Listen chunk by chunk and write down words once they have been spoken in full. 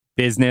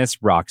Business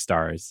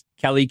Rockstars.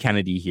 Kelly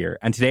Kennedy here,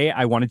 and today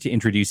I wanted to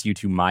introduce you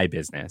to my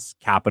business,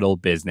 Capital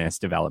Business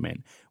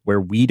Development, where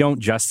we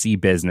don't just see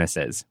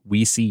businesses,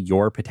 we see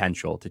your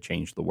potential to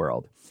change the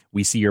world.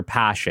 We see your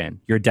passion,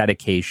 your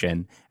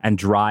dedication, and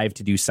drive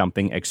to do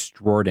something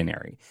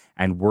extraordinary,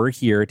 and we're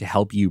here to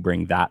help you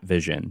bring that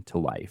vision to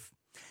life.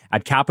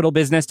 At Capital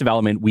Business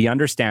Development, we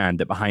understand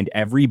that behind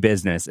every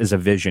business is a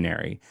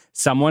visionary,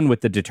 someone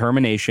with the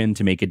determination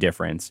to make a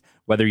difference.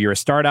 Whether you're a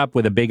startup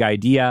with a big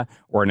idea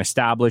or an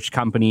established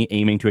company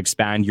aiming to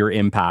expand your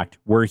impact,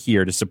 we're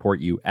here to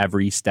support you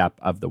every step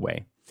of the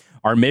way.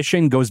 Our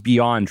mission goes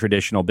beyond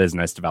traditional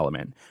business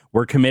development.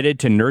 We're committed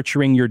to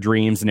nurturing your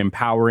dreams and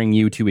empowering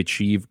you to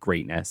achieve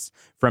greatness.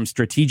 From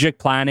strategic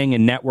planning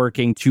and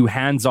networking to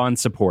hands-on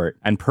support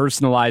and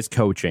personalized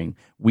coaching,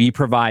 we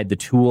provide the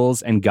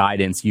tools and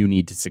guidance you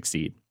need to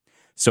succeed.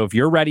 So if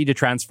you're ready to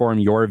transform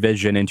your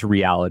vision into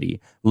reality,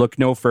 look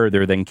no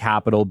further than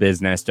Capital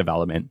Business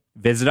Development.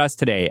 Visit us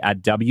today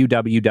at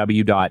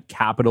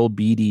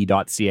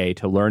www.capitalbd.ca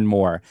to learn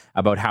more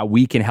about how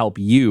we can help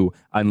you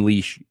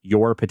unleash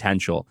your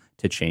potential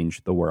to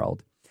change the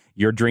world.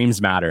 Your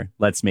dreams matter.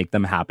 Let's make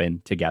them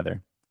happen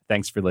together.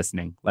 Thanks for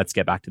listening. Let's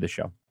get back to the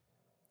show.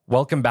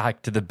 Welcome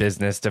back to the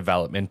Business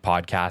Development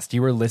Podcast.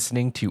 You are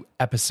listening to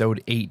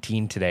episode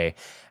 18 today.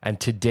 And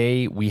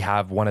today we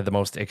have one of the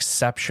most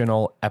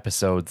exceptional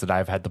episodes that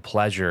I've had the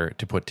pleasure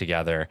to put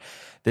together.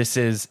 This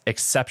is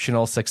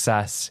Exceptional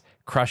Success,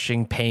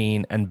 Crushing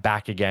Pain, and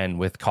Back Again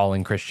with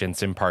Colin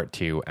Christensen Part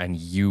 2. And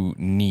you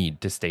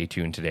need to stay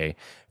tuned today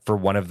for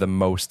one of the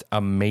most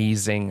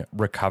amazing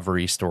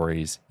recovery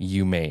stories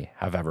you may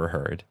have ever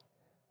heard.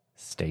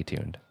 Stay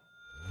tuned.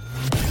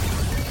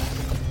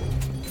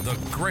 The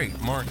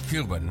great Mark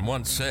Cuban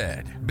once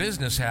said,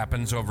 "Business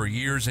happens over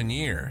years and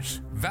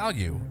years.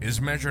 Value is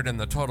measured in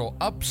the total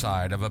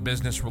upside of a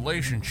business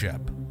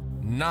relationship,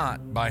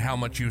 not by how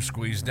much you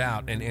squeezed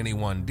out in any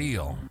one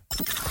deal."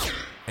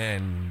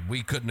 And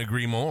we couldn't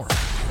agree more.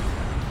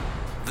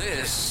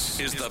 This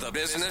is the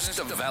Business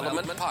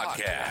Development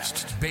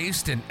Podcast,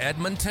 based in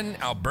Edmonton,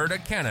 Alberta,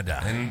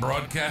 Canada, and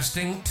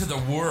broadcasting to the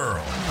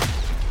world.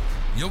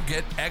 You'll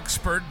get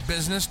expert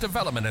business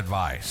development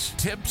advice,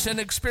 tips and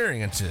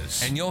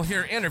experiences, and you'll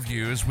hear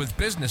interviews with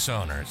business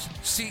owners,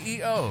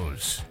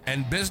 CEOs,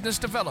 and business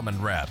development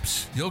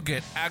reps. You'll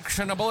get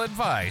actionable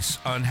advice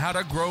on how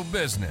to grow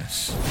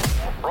business.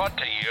 Brought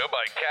to you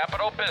by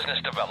Capital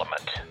Business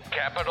Development,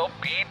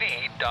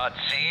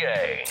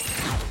 capitalbd.ca.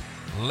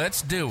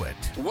 Let's do it.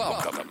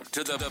 Welcome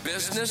to the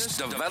Business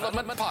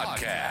Development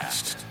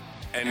Podcast.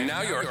 And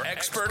now your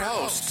expert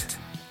host,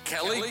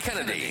 Kelly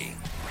Kennedy.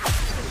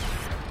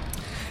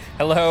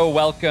 Hello,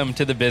 welcome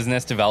to the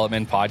Business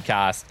Development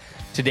Podcast.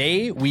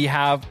 Today, we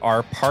have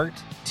our part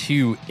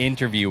 2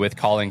 interview with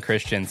Colin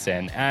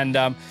Christensen. And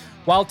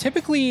while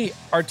typically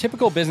our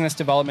typical business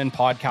development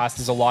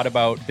podcast is a lot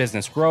about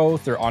business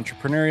growth or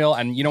entrepreneurial,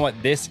 and you know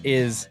what, this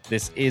is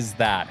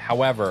that.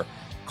 However,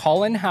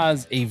 Colin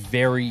has a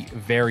very,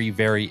 very,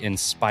 very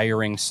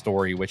inspiring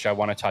story, which I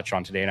want to touch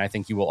on today. And I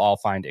think you will all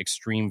find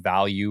extreme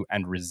value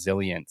and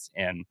resilience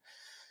in.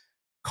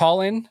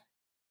 Colin,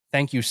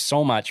 thank you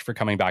so much for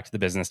coming back to the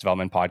Business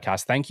Development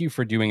Podcast. Thank you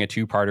for doing a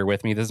two-parter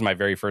with me. This is my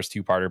very first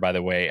two-parter, by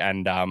the way,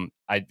 and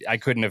I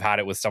couldn't have had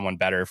it with someone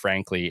better.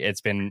 Frankly, it's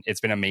been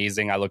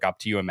amazing. I look up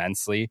to you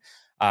immensely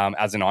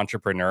as an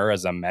entrepreneur,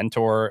 as a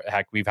mentor.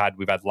 Heck, we've had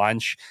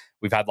lunch,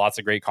 we've had lots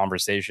of great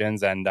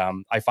conversations, and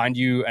I find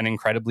you an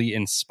incredibly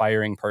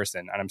inspiring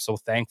person. And I'm so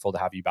thankful to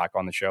have you back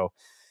on the show.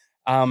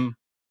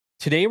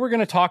 Today, we're going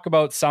to talk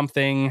about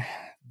something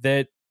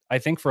that I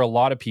think for a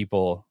lot of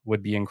people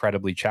would be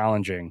incredibly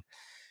challenging.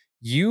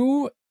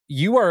 You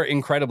are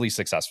incredibly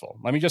successful.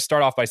 Let me just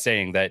start off by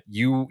saying that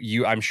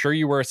I'm sure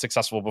you were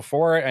successful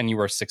before and you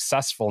are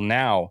successful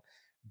now,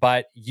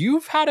 but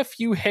you've had a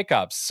few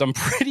hiccups, some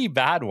pretty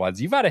bad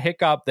ones. You've had a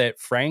hiccup that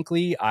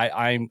frankly,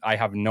 I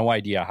have no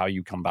idea how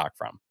you come back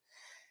from.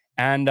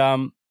 And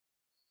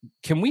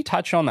can we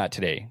touch on that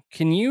today?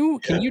 Can you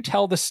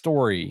tell the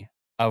story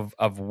of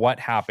what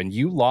happened?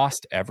 You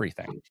lost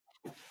everything.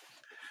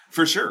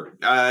 For sure.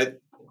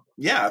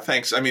 Yeah,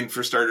 thanks. I mean,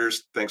 for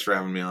starters, thanks for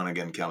having me on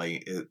again,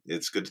 Kelly.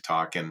 It's good to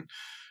talk, and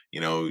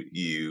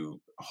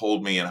you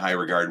hold me in high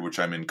regard, which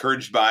I'm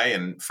encouraged by,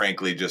 and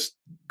frankly, just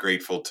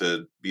grateful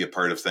to be a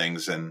part of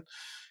things. And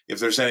if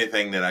there's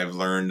anything that I've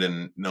learned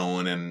and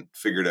known and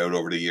figured out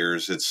over the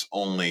years, it's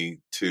only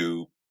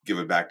to give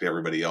it back to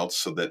everybody else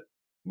so that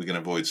we can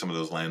avoid some of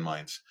those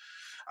landmines.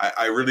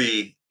 I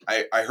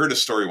heard a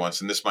story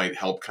once, and this might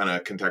help kind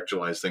of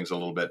contextualize things a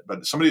little bit,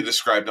 but somebody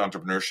described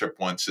entrepreneurship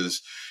once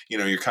as,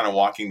 you're kind of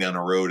walking down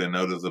a road and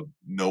out of the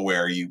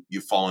nowhere, you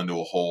fall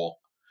into a hole,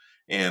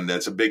 and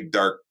that's a big,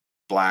 dark,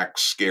 black,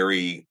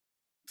 scary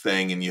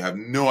thing and you have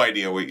no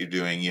idea what you're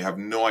doing. You have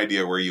no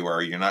idea where you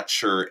are. You're not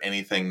sure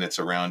anything that's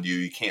around you.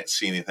 You can't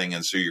see anything.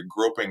 And so you're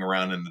groping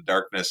around in the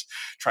darkness,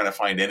 trying to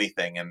find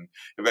anything. And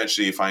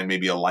eventually you find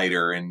maybe a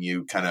lighter and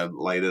you kind of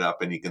light it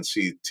up and you can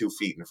see 2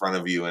 feet in front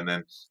of you, and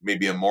then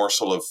maybe a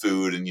morsel of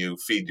food and you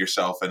feed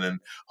yourself. And then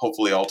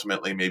hopefully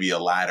ultimately maybe a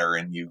ladder,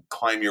 and you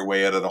climb your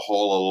way out of the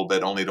hole a little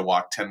bit only to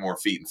walk 10 more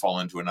feet and fall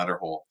into another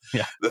hole.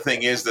 Yeah. The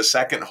thing is, the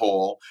second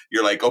hole,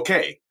 you're like,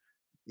 okay,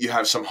 you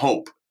have some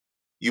hope.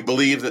 You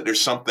believe that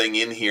there's something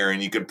in here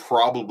and you could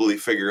probably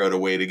figure out a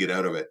way to get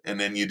out of it. And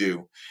then you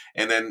do.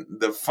 And then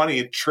the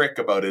funny trick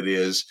about it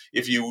is,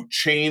 if you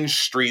change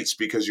streets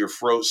because you're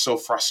so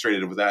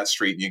frustrated with that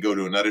street and you go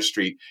to another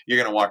street, you're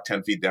going to walk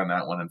 10 feet down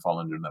that one and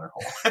fall into another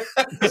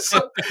hole.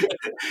 So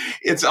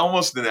it's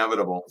almost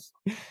inevitable.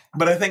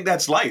 But I think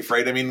that's life,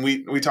 right? I mean,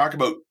 we talk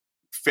about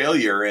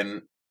failure,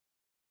 and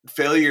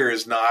failure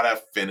is not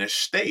a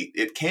finished state.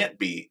 It can't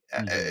be.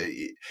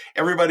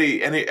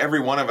 Everybody, and every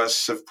one of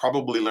us have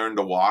probably learned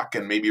to walk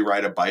and maybe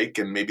ride a bike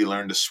and maybe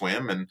learn to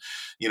swim and,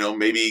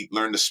 maybe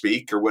learn to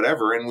speak or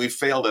whatever. And we've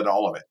failed at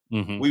all of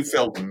it. We've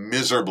failed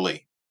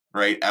miserably,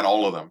 right? At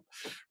all of them.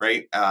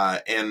 Right.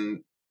 And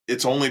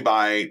it's only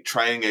by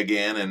trying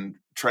again and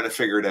trying to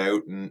figure it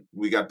out. And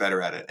we got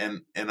better at it.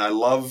 And I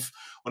love,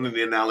 one of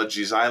the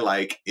analogies I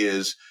like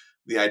is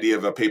the idea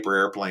of a paper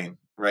airplane,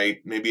 right?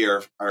 Maybe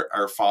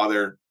our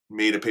father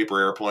made a paper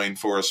airplane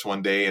for us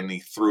one day and he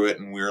threw it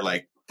and we were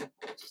like,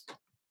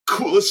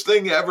 coolest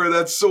thing ever.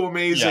 That's so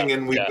amazing.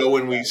 And we go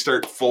and we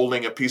start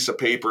folding a piece of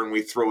paper and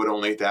we throw it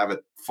only to have it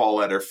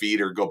fall at our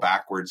feet or go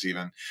backwards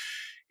even.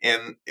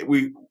 And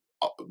we,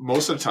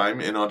 most of the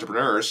time in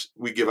entrepreneurs,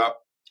 we give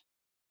up.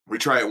 We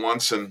try it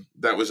once and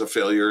that was a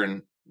failure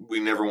and we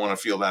never want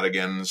to feel that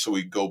again. So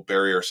we go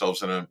bury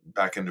ourselves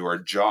back into our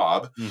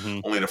job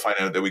only to find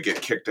out that we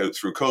get kicked out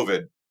through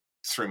COVID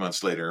 3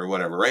 months later or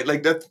whatever, right?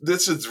 Like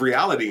this is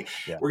reality.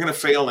 Yeah. We're going to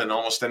fail in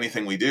almost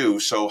anything we do.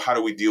 So how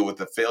do we deal with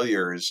the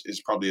failure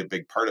is probably a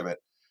big part of it.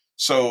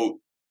 So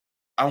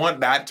I want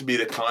that to be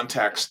the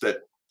context, that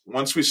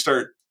once we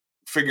start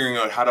figuring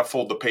out how to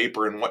fold the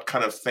paper and what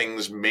kind of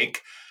things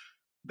make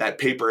that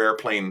paper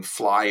airplane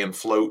fly and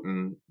float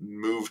and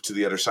move to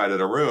the other side of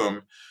the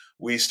room,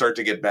 we start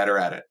to get better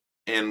at it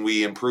and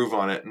we improve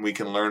on it and we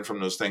can learn from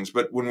those things.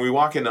 But when we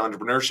walk into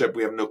entrepreneurship,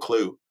 we have no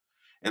clue.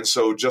 And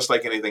so just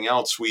like anything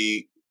else,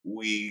 we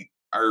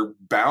are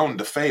bound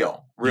to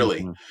fail,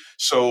 really.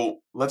 So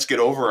let's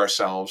get over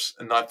ourselves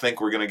and not think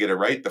we're going to get it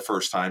right the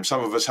first time.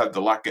 Some of us have the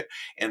luck,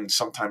 and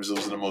sometimes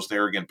those are the most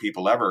arrogant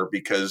people ever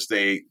because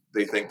they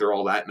think they're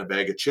all that in a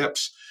bag of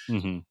chips.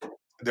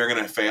 They're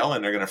going to fail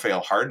and they're going to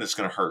fail hard and it's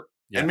going to hurt.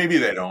 And maybe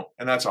they don't,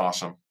 and that's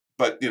awesome.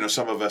 But,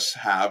 some of us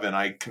have, and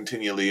I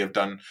continually have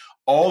done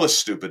all the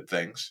stupid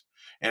things.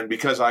 And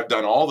because I've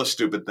done all the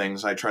stupid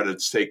things, I try to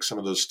take some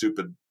of those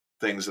stupid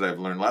things that I've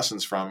learned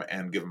lessons from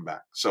and give them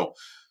back. So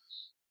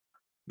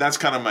that's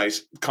kind of my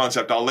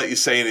concept. I'll let you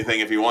say anything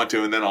if you want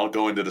to, and then I'll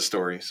go into the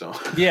story. So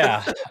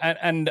yeah.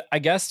 And I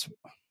guess,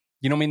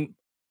 me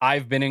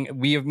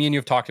and you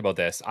have talked about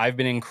this. I've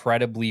been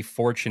incredibly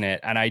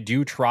fortunate, and I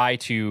do try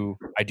to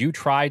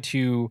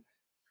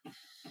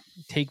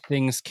take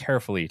things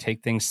carefully,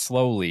 take things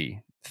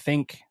slowly,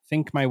 think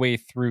my way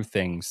through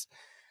things.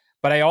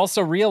 But I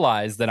also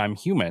realize that I'm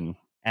human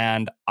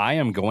and I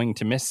am going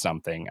to miss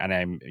something.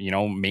 And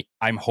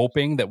I'm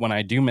hoping that when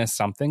I do miss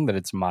something that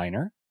it's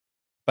minor.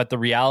 But the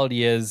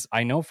reality is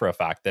I know for a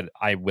fact that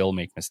I will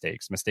make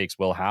mistakes. Mistakes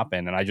will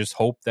happen. And I just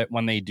hope that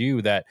when they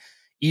do, that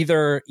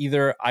either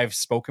I've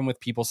spoken with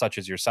people such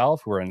as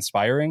yourself who are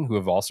inspiring, who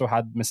have also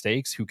had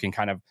mistakes, who can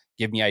kind of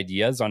give me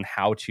ideas on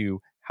how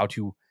to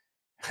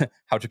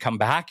come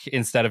back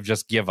instead of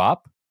just give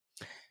up.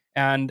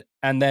 And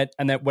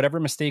that whatever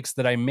mistakes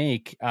that I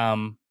make,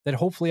 that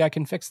hopefully I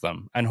can fix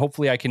them, and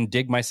hopefully I can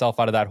dig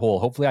myself out of that hole.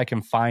 Hopefully I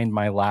can find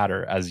my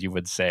ladder, as you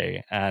would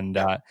say, and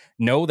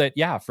know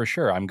that, for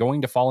sure, I'm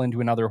going to fall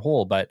into another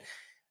hole, but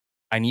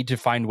I need to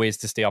find ways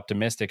to stay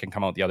optimistic and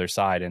come out the other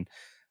side. And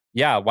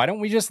why don't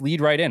we just lead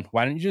right in?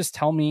 Why don't you just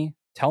tell me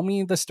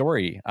the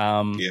story?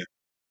 I'm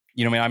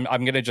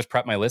going to just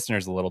prep my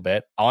listeners a little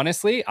bit.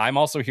 Honestly, I'm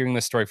also hearing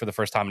this story for the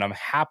first time, and I'm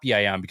happy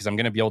I am, because I'm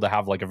going to be able to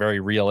have like a very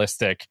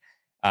realistic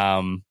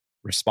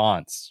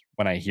response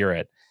when I hear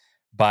it.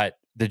 But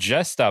the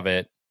gist of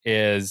it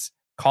is,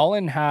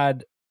 Colin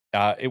had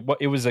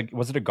was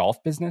it a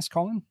golf business,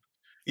 Colin?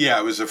 Yeah,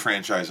 it was a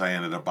franchise I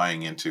ended up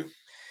buying into.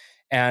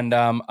 And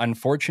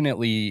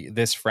unfortunately,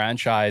 this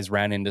franchise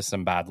ran into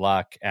some bad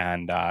luck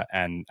and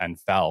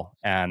fell.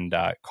 And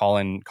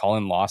Colin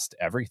lost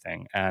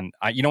everything. And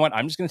you know what?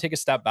 I'm just going to take a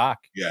step back.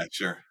 Yeah,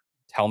 sure.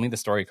 Tell me the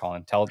story,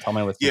 Colin. Tell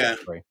my listeners the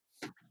story.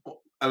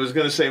 I was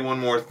going to say one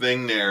more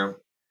thing there.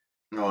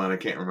 No, and I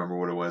can't remember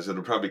what it was.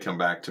 It'll probably come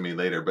back to me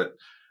later. But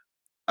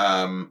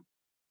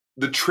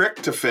the trick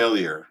to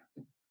failure,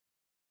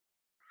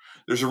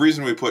 there's a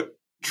reason we put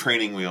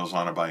training wheels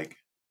on a bike.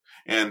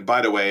 And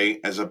by the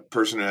way, as a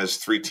person who has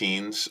 3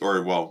 teens,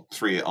 or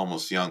 3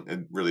 almost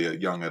really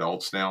young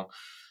adults now,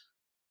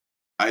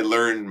 I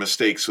learned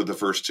mistakes with the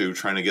first 2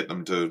 trying to get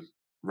them to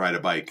ride a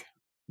bike.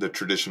 the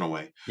traditional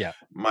way. Yeah.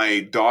 My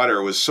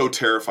daughter was so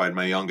terrified.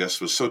 My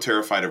youngest was so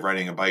terrified of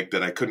riding a bike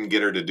that I couldn't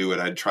get her to do it.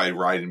 I'd tried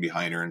riding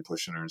behind her and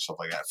pushing her and stuff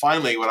like that.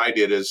 Finally, what I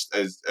did is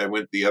I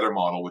went the other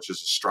model, which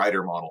is a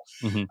strider model.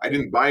 Mm-hmm. I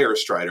didn't buy her a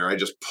strider. I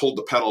just pulled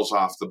the pedals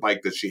off the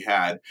bike that she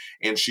had,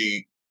 and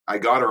I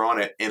got her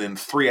on it. And in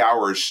 3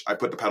 hours, I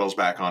put the pedals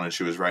back on and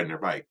she was riding her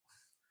bike.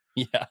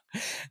 Yeah.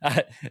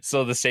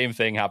 So the same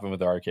thing happened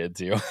with our kid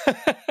too.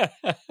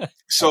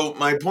 So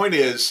my point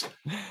is,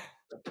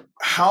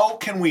 how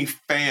can we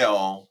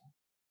fail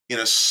in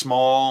a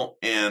small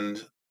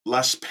and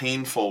less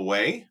painful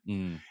way?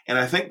 And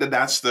I think that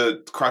that's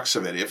the crux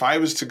of it. If I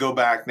was to go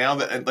back now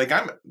that, like,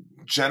 I'm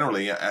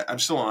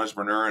still an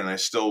entrepreneur and I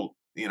still,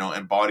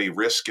 embody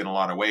risk in a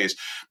lot of ways,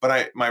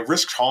 but my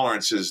risk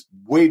tolerance is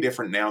way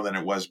different now than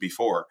it was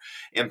before.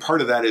 And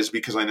part of that is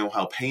because I know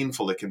how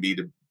painful it can be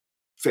to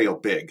fail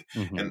big.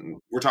 Mm-hmm. And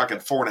we're talking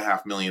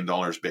 $4.5 million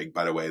big,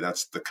 by the way.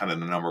 That's the kind of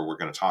the number we're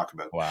going to talk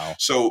about. Wow.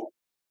 So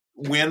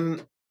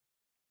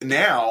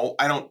now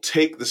I don't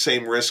take the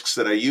same risks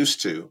that I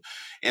used to.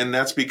 And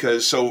that's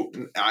because,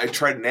 I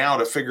tried now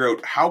to figure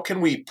out how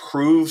can we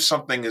prove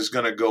something is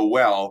going to go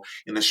well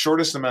in the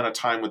shortest amount of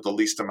time with the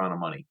least amount of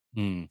money.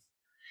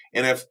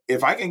 And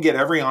if I can get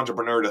every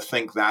entrepreneur to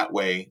think that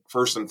way,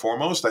 first and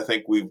foremost, I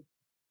think we've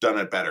done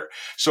it better.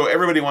 So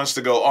everybody wants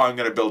to go, I'm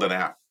going to build an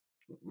app.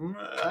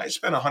 I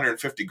spent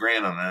 $150,000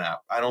 on an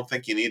app. I don't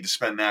think you need to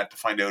spend that to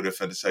find out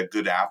if it's a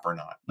good app or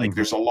not. Like,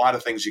 there's a lot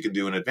of things you can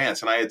do in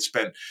advance. And I had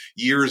spent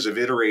years of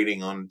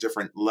iterating on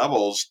different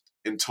levels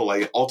until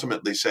I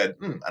ultimately said,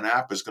 an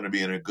app is going to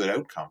be in a good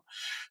outcome.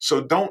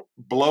 So don't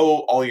blow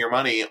all your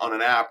money on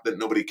an app that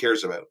nobody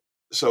cares about.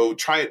 So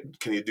try it.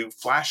 Can you do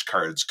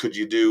flashcards? Could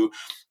you do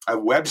a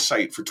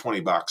website for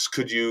 $20?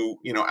 Could you,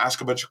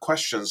 ask a bunch of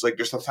questions? Like,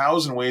 there's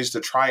 1,000 ways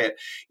to try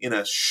it in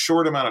a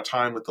short amount of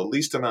time with the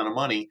least amount of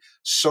money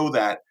so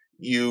that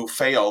you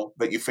fail,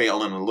 but you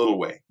fail in a little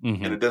way.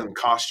 And it doesn't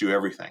cost you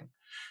everything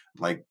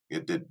like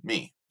it did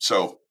me.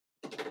 So,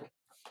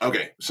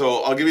 okay.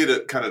 So I'll give you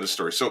the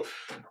story. So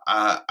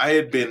I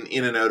had been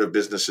in and out of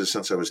businesses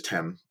since I was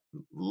 10.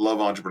 Love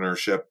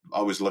entrepreneurship,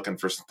 always looking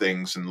for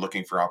things and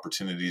looking for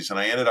opportunities. And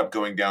I ended up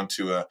going down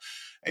to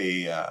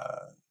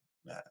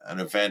an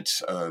event,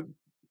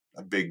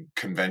 a big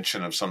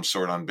convention of some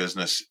sort on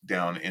business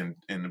down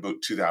in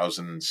about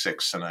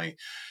 2006.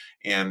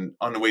 And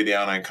on the way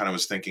down, I kind of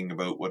was thinking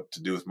about what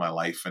to do with my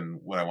life and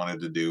what I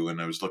wanted to do.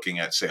 And I was looking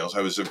at sales.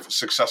 I was a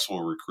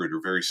successful recruiter,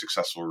 very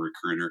successful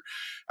recruiter,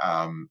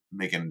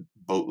 making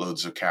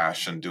boatloads of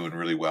cash and doing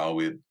really well.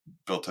 We had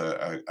built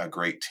a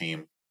great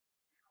team.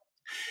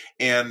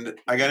 And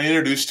I got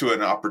introduced to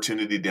an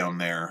opportunity down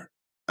there.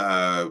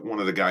 One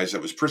of the guys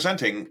that was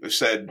presenting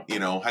said,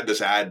 had this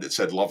ad that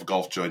said, "Love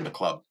golf, join the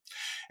club."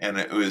 And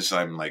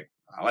I'm like,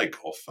 I like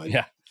golf.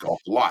 I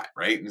golf a lot.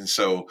 Right. And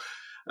so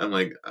I'm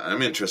like,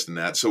 I'm interested in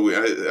that. So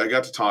I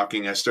got to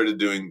talking. I started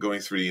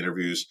going through the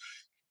interviews.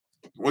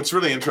 What's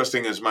really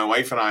interesting is my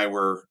wife and I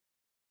were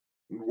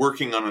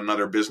working on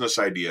another business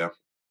idea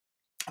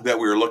that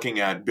we were looking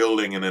at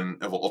building and then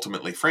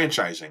ultimately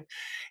franchising.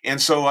 And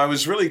so I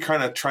was really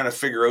kind of trying to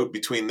figure out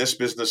between this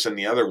business and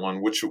the other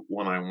one, which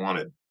one I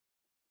wanted.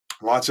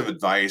 Lots of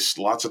advice,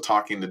 lots of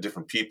talking to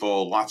different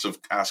people, lots of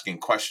asking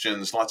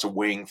questions, lots of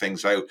weighing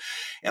things out.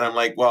 And I'm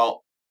like,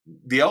 well,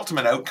 the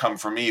ultimate outcome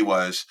for me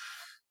was,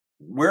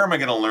 where am I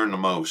going to learn the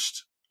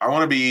most? I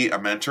want to be a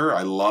mentor.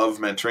 I love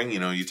mentoring.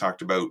 You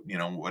talked about,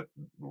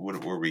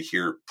 what were we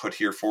put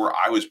here for?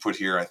 I was put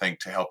here, I think,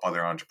 to help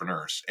other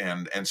entrepreneurs.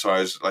 And so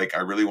I was like, I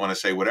really want to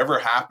say whatever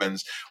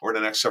happens over the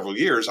next several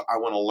years, I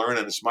want to learn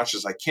it as much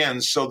as I can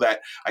so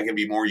that I can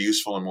be more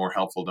useful and more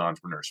helpful to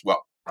entrepreneurs.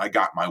 Well, I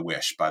got my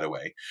wish, by the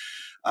way,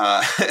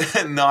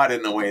 not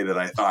in the way that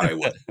I thought I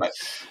would, but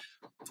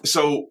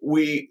so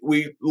we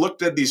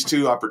looked at these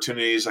two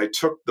opportunities. I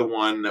took the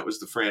one that was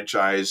the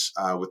franchise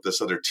with this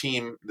other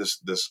team,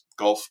 this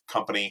golf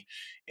company,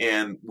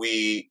 and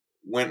we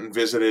went and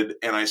visited.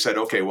 And I said,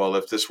 okay, well,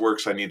 if this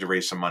works, I need to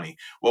raise some money.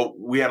 Well,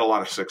 we had a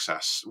lot of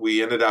success.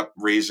 We ended up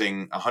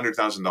raising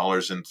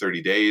 $100,000 in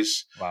 30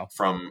 days. Wow.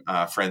 From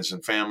friends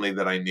and family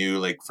that I knew,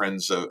 like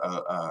friends,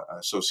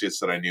 associates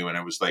that I knew. And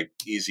it was like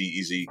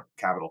easy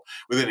capital.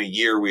 Within a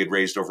year, we had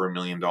raised over $1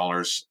 million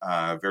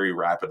very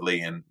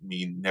rapidly. And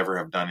me never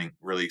have done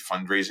really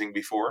fundraising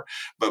before.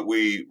 But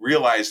we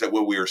realized that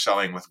what we were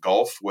selling with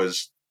golf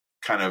was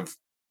kind of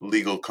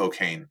legal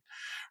cocaine.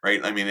 Right.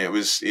 I mean, it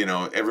was,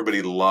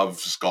 everybody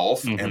loves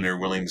golf and they're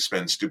willing to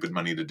spend stupid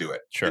money to do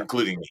it,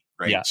 including me.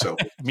 Right. Yeah. So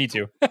me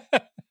too.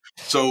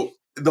 So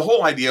the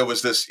whole idea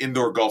was this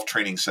indoor golf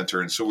training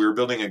center. And so we were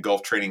building a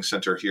golf training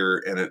center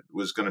here and it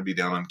was going to be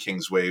down on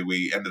Kingsway.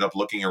 We ended up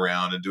looking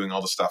around and doing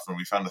all the stuff and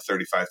we found a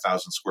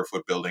 35,000 square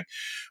foot building.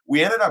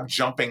 We ended up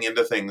jumping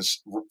into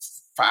things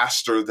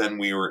faster than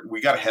we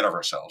got ahead of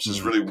ourselves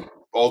is really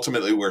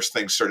ultimately where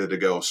things started to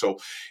go. So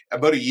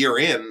about a year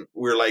in,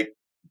 we're like,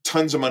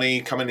 tons of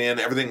money coming in.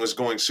 Everything was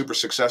going super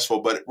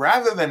successful. But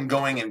rather than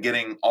going and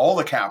getting all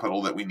the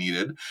capital that we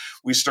needed,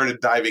 we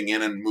started diving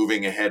in and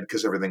moving ahead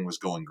because everything was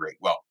going great.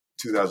 Well,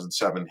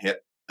 2007 hit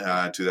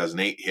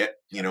 2008 hit,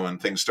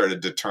 and things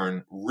started to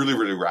turn really,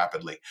 really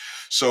rapidly.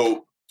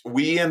 So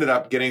we ended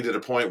up getting to the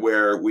point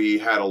where we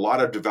had a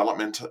lot of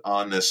development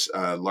on this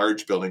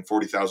large building,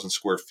 40,000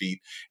 square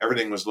feet.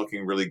 Everything was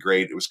looking really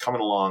great. It was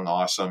coming along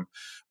awesome.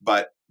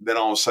 But then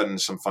all of a sudden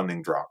some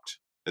funding dropped.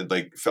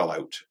 It fell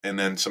out, and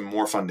then some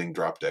more funding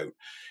dropped out.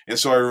 And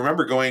so I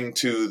remember going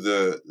to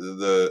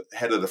the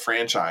head of the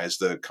franchise,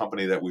 the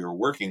company that we were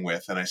working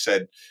with, and I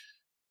said,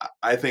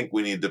 I think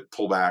we need to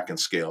pull back and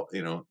scale,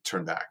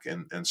 turn back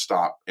and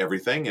stop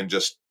everything and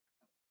just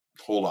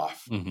hold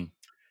off. Mm-hmm.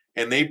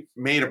 And they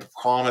made a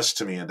promise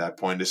to me at that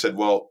point. They said,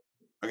 well,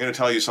 I'm going to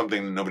tell you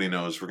something that nobody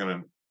knows. We're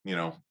going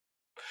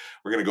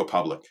to go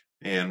public.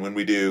 And when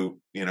we do,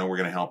 we're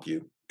going to help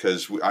you.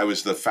 Because I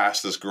was the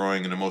fastest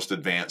growing and the most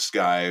advanced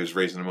guy. I was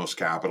raising the most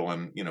capital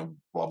and,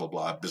 blah, blah,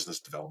 blah, business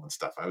development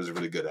stuff. I was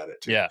really good at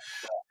it too. Yeah.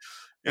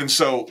 And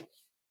so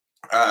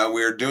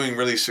we were doing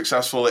really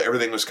successful.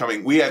 Everything was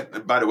coming. We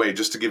had, by the way,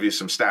 just to give you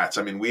some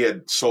stats, we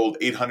had sold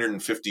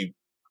 850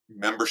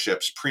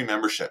 memberships,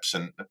 pre-memberships.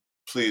 And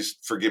please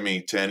forgive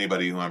me to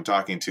anybody who I'm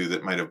talking to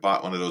that might have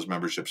bought one of those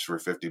memberships for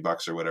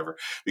 $50 or whatever,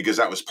 because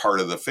that was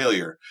part of the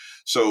failure.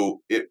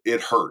 So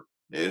it hurt.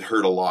 It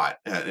hurt a lot.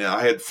 And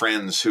I had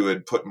friends who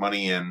had put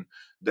money in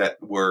that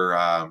were,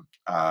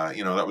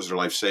 that was their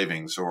life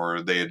savings,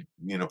 or they had,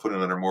 put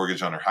another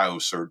mortgage on their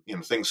house, or,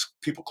 things,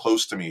 people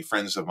close to me,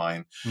 friends of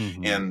mine,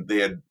 Mm-hmm. and they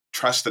had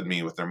trusted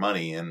me with their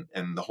money, and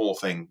the whole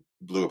thing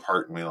blew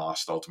apart, and we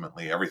lost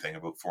ultimately everything,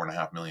 about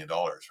 $4.5 million.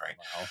 Right.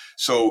 Wow.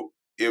 So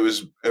it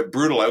was a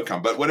brutal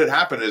outcome. But what had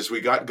happened is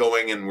we got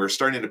going and we're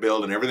starting to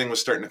build, and everything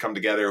was starting to come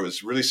together. It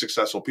was really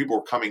successful. People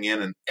were coming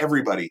in, and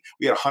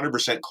we had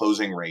 100%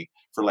 closing rate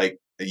for like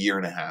a year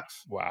and a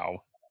half.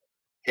 Wow.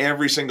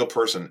 Every single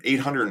person,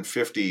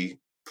 850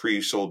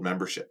 pre-sold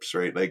memberships,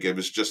 right? Like it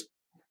was just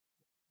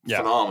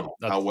phenomenal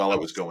how well it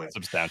was going.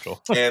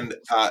 Substantial. And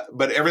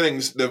but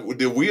everything's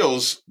the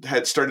wheels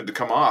had started to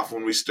come off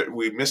when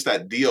we missed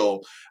that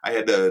deal. I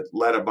had to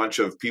let a bunch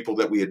of people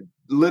that we had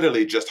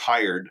literally just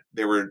hired.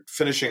 They were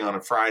finishing on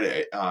a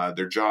Friday,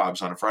 their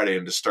jobs on a Friday,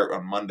 and to start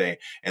on Monday,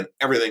 and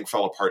everything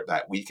fell apart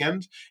that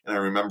weekend. And I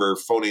remember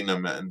phoning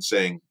them and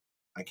saying,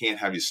 I can't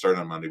have you start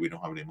on Monday. We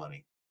don't have any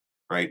money.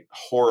 Right?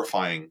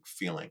 Horrifying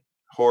feeling.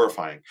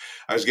 Horrifying.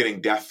 I was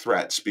getting death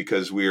threats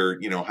because we were,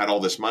 had all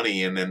this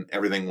money, and then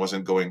everything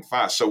wasn't going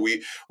fast. So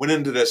we went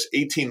into this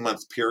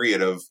 18-month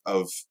period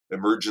of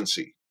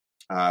emergency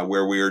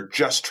where we were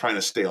just trying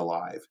to stay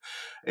alive,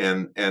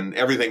 and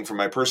everything from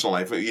my personal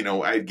life.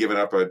 I had given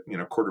up a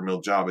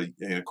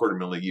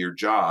 $250,000 a year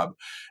job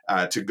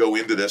to go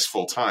into this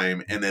full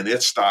time, and then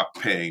it stopped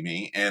paying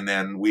me, and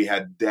then we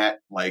had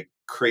debt like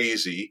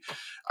crazy.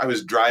 I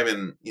was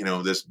driving,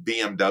 this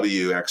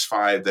BMW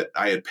X5 that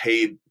I had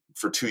paid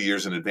for 2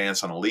 years in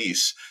advance on a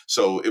lease.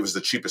 So it was the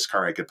cheapest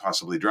car I could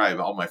possibly drive.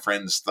 All my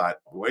friends thought,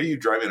 why are you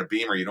driving a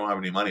Beamer? You don't have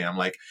any money. I'm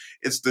like,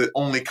 it's the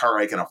only car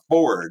I can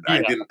afford.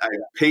 Yeah. I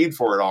paid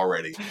for it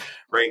already.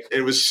 Right.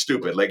 It was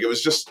stupid. Like, it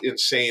was just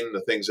insane,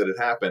 the things that had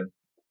happened.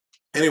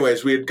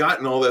 Anyways, we had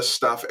gotten all this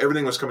stuff.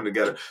 Everything was coming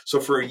together. So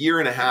for a year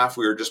and a half,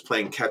 we were just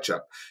playing catch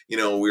up. We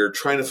were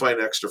trying to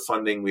find extra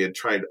funding. We had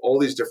tried all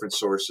these different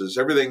sources.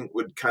 Everything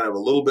would kind of, a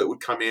little bit would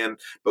come in,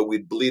 but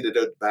we'd bleed it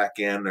out back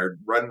in. Our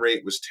run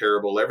rate was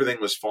terrible.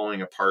 Everything was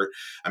falling apart.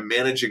 I'm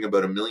managing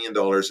about $1 million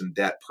in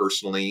debt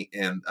personally,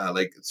 and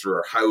through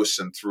our house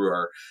and through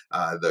our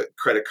the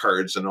credit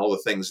cards and all the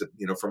things that,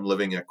 from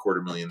living a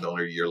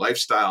 $250,000 a year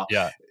lifestyle.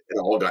 Yeah. It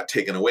all got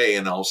taken away,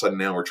 and all of a sudden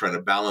now we're trying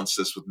to balance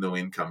this with no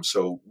income.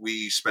 So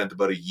we spent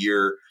about a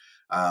year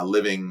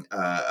living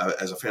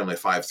as a family of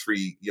 5,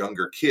 3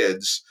 younger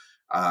kids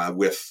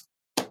with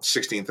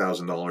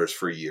 $16,000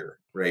 for a year,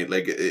 right?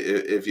 Like,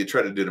 if you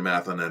try to do the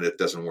math on that, it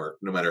doesn't work,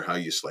 no matter how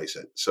you slice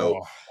it.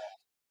 So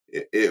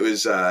it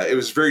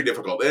was very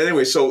difficult.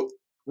 Anyway, so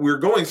we're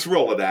going through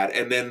all of that,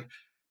 and then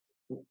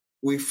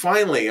we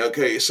finally,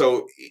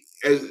 so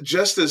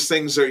just as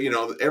things are,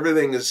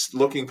 everything is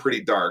looking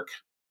pretty dark.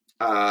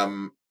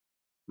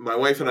 My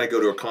wife and I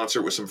go to a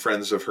concert with some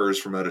friends of hers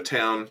from out of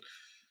town.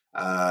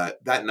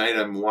 That night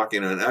I'm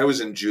walking, and I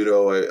was in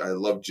judo. I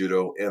love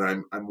judo.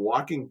 And I'm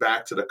walking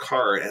back to the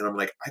car, and I'm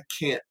like, I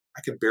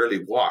can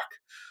barely walk.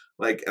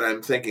 And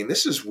I'm thinking,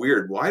 this is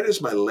weird. Why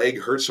does my leg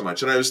hurt so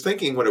much? And I was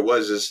thinking what it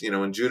was is,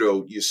 in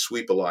judo, you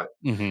sweep a lot,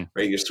 mm-hmm.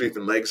 right? You're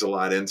sweeping legs a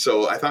lot. And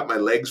so I thought my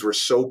legs were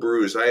so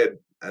bruised. I had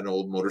an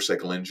old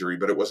motorcycle injury,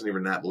 but it wasn't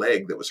even that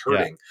leg that was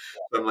hurting.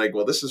 Yeah. So I'm like,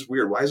 well, this is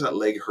weird. Why is that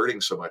leg hurting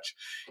so much?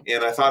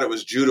 And I thought it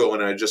was judo,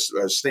 and I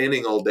was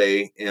standing all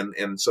day,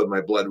 and so my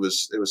blood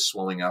was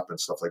swelling up and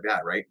stuff like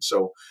that, right?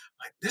 So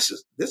like, this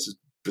is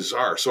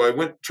bizarre. So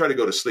I tried to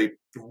go to sleep,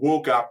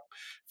 woke up,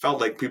 felt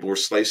like people were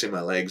slicing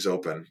my legs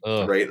open,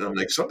 right? And I'm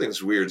like,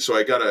 something's weird. So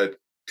I got a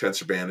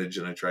tensor bandage,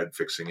 and I tried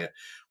fixing it.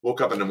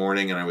 Woke up in the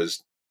morning, and I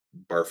was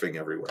barfing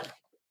everywhere.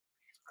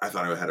 I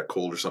thought I had a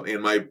cold or something.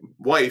 And my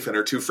wife and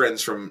her 2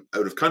 friends from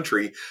out of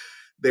country,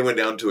 they went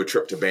down to a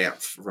trip to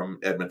Banff from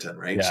Edmonton,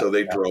 right? Yeah. So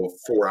they drove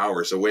 4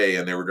 hours away,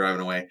 and they were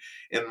driving away.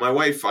 And my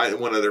wife,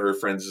 one of her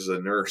friends is a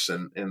nurse,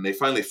 and they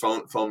finally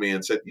phoned me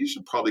and said, you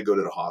should probably go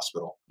to the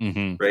hospital,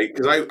 right?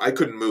 Because I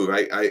couldn't move.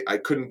 I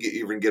couldn't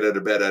even get out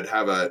of bed. I'd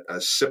have a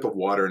sip of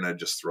water and I'd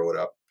just throw it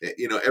up.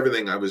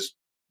 Everything. I was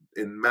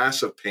in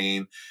massive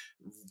pain,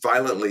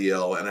 violently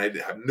ill, and I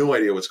have no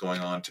idea what's going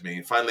on to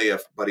me. Finally, a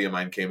buddy of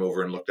mine came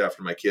over and looked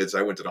after my kids.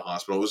 I went to the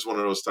hospital. It was one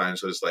of those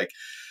times I was like,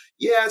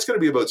 yeah, it's going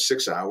to be about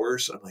 6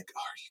 hours. I'm like, oh,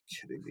 are you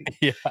kidding me?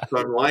 Yeah. So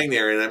I'm lying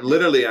there, and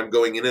I'm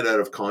going in and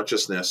out of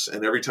consciousness.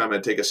 And every time I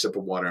take a sip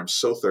of water, I'm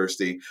so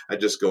thirsty, I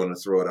just go in and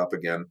throw it up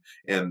again.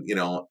 And,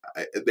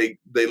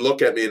 they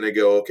look at me and they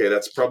go, okay,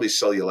 that's probably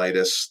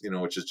cellulitis,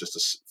 which is just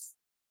a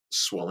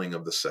swelling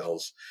of the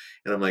cells.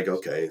 And I'm like,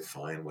 okay,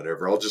 fine,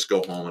 whatever. I'll just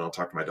go home and I'll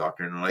talk to my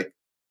doctor. And they're like,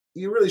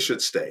 you really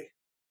should stay.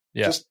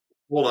 Yeah. Just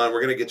hold on.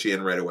 We're going to get you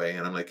in right away.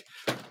 And I'm like,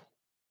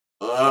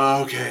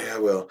 okay, I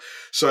will.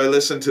 So I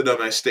listened to them.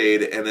 I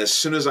stayed. And as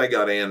soon as I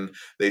got in,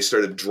 they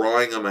started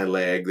drawing on my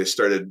leg. They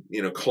started,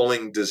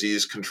 calling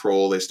disease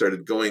control. They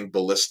started going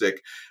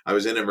ballistic. I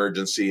was in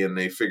emergency, and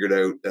they figured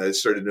out, I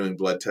started doing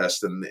blood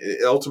tests. And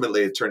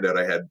ultimately it turned out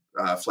I had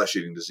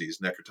flesh-eating disease,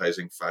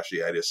 necrotizing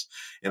fasciitis.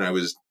 And I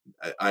was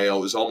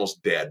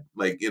almost dead.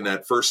 Like in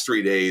that first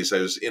 3 days, I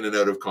was in and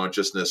out of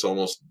consciousness,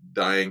 almost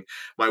dying.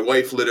 My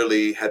wife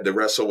literally had to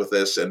wrestle with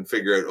this and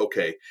figure out,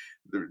 okay,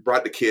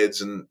 brought the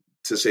kids and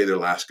to say their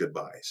last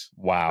goodbyes.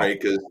 Wow.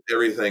 Right. Because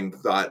everything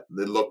it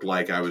looked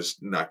like I was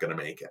not going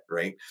to make it.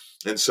 Right.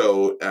 And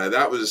so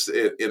that was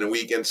it in a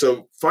week. And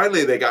so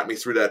finally they got me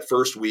through that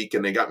first week,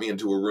 and they got me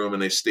into a room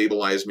and they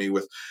stabilized me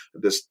with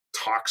this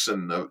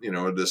toxin,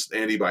 this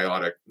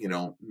antibiotic,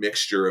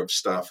 mixture of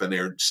stuff, and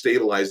they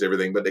stabilized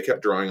everything, but they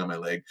kept drawing on my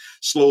leg.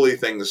 Slowly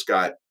things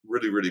got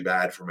really, really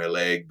bad for my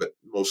leg, but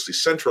mostly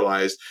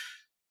centralized.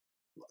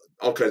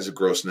 All kinds of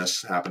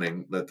grossness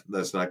happening.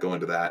 Let's not go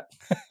into that.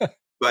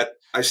 But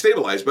I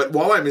stabilized. But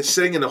while I'm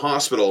sitting in the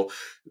hospital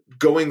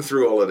going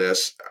through all of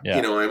this,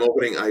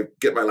 I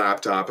get my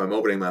laptop, I'm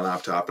opening my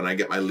laptop, and I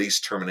get my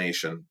lease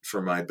termination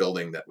for my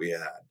building that we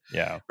had.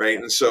 Yeah. Right.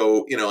 And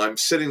so, I'm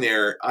sitting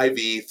there,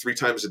 IV 3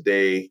 times a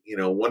day,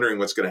 wondering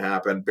what's going to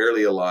happen,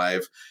 barely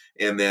alive.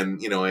 And then,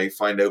 I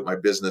find out my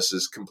business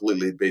is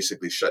completely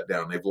basically shut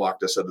down. They've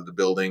locked us out of the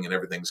building, and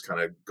everything's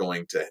kind of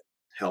going to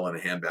hell in a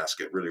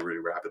handbasket really, really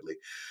rapidly.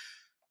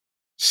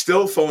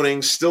 Still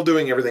phoning, still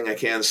doing everything I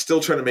can,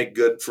 still trying to make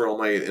good for all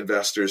my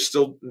investors,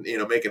 still,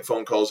 making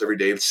phone calls every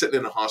day, sitting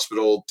in the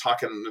hospital,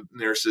 talking to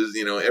nurses,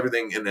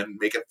 everything, and then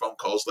making phone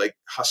calls, like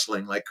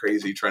hustling like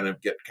crazy, trying to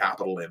get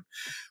capital in.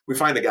 We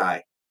find a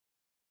guy,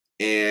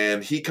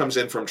 and he comes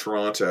in from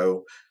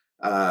Toronto,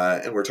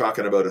 and we're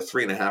talking about a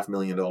 $3.5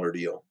 million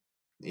deal.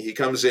 He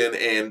comes in,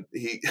 and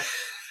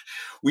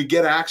we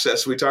get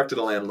access. We talk to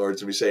the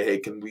landlords and we say, hey,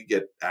 can we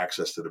get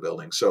access to the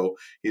building? So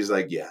he's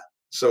like, yeah.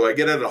 So I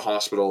get out of the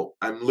hospital.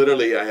 I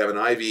have an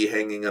IV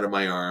hanging out of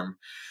my arm.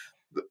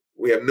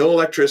 We have no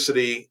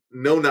electricity,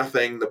 no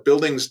nothing. The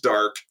building's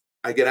dark.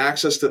 I get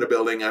access to the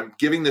building. I'm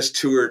giving this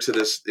tour to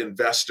this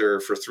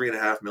investor for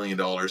 $3.5 million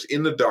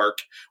in the dark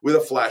with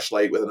a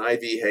flashlight, with an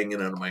IV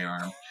hanging out of my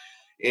arm.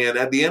 And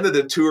at the end of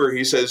the tour,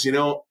 he says,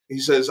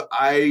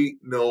 I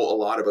know a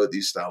lot about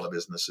these style of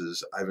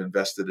businesses. I've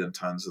invested in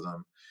tons of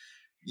them.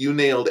 You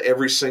nailed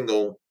every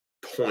single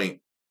point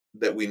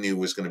that we knew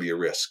was going to be a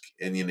risk,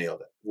 and you nailed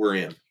it. We're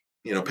in,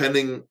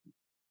 pending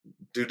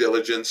due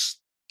diligence,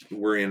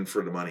 we're in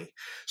for the money.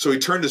 So he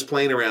turned his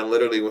plane around,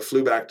 literally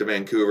flew back to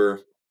Vancouver,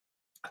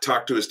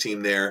 talked to his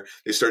team there.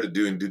 They started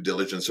doing due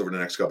diligence over the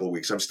next couple of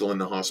weeks. I'm still in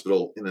the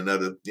hospital, in and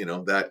out of,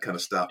 that kind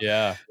of stuff.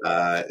 Yeah.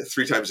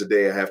 3 times a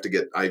day, I have to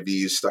get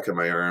IVs stuck in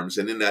my arms.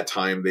 And in that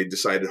time, they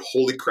decided,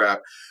 holy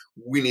crap,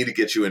 we need to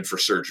get you in for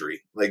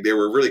surgery. Like, they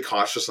were really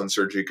cautious on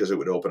surgery because it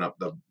would open up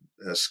the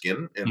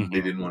skin, and they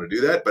didn't want to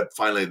do that. But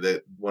finally,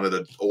 one of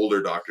the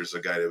older doctors,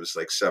 a guy that was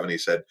like 70,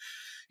 said,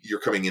 you're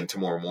coming in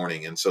tomorrow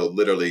morning. And so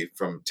literally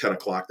from 10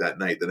 o'clock that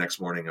night, the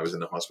next morning, I was in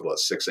the hospital at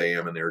 6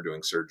 a.m. and they were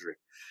doing surgery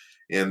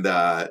and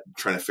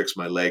trying to fix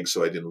my leg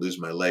so I didn't lose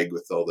my leg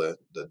with all the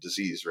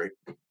disease, right?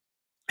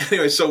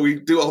 Anyway, so we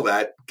do all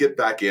that, get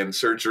back in,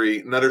 surgery,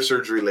 another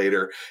surgery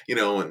later,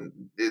 and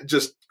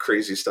just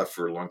crazy stuff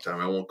for a long time.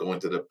 I won't go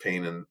into the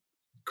pain and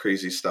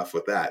crazy stuff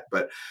with that.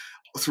 But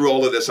through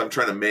all of this, I'm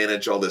trying to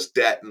manage all this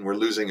debt, and we're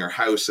losing our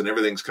house, and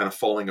everything's kind of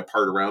falling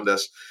apart around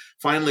us.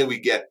 Finally, we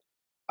get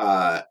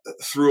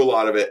through a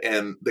lot of it,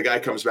 and the guy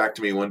comes back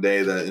to me one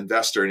day, the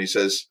investor, and he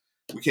says,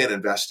 we can't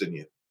invest in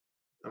you.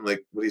 I'm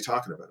like, what are you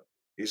talking about?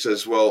 He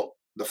says, well,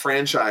 the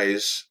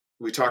franchise,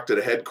 we talked to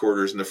the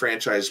headquarters, and the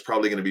franchise is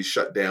probably going to be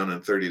shut down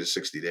in 30 to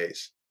 60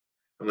 days.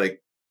 I'm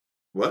like,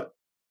 what?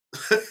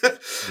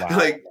 Wow.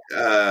 Like,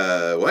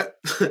 what?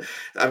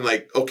 I'm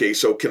like, okay,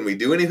 so can we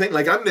do anything?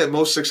 Like, I'm the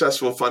most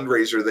successful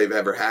fundraiser they've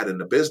ever had in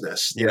the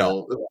business. You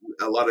know,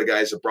 a lot of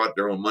guys have brought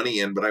their own money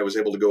in, but I was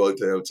able to go out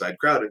to the outside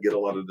crowd and get a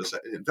lot of this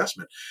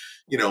investment,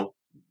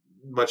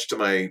 much to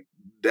my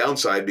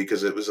downside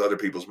because it was other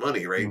people's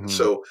money. Right. Mm-hmm.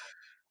 So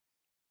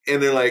And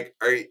they're like,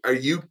 are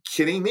you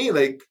kidding me?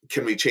 Like,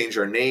 can we change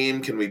our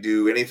name? Can we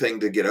do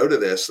anything to get out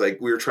of this? Like,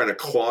 we were trying to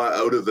claw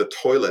out of the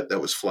toilet that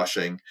was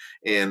flushing,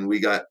 and we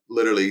got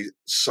literally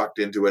sucked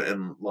into it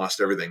and lost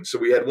everything. So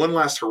we had one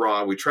last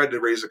hurrah. We tried to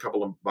raise a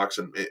couple of bucks,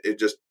 and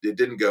it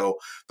didn't go.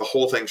 The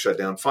whole thing shut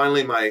down.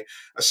 Finally,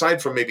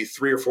 aside from maybe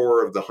 3 or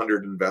 4 of the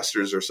 100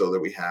 investors or so that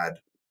we had,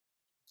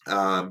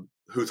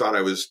 who thought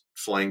I was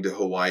flying to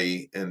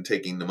Hawaii and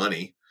taking the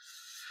money,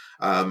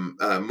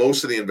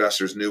 most of the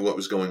investors knew what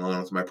was going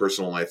on with my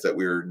personal life, that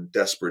we were in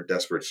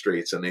desperate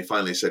straits. And they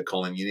finally said,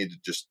 Colin, you need to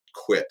just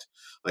quit.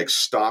 Like,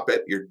 stop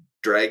it. You're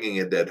dragging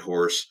a dead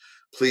horse.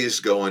 Please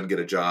go and get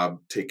a job,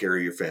 take care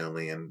of your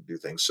family, and do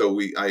things. So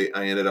I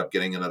ended up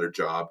getting another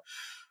job,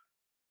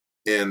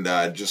 and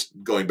just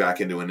going back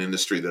into an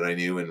industry that I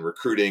knew, and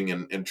recruiting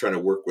and trying to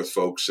work with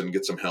folks and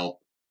get some help.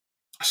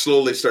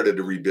 Slowly started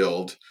to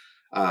rebuild,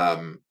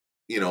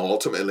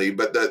 ultimately,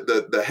 but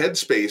the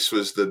headspace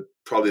was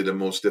probably the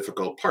most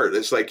difficult part.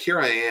 It's like, here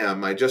I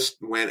am. I just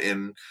went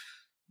and,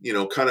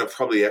 kind of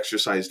probably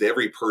exercised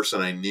every person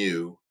I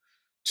knew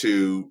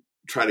to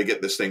try to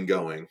get this thing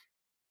going,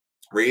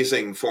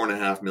 raising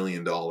 $4.5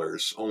 million,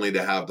 only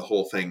to have the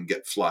whole thing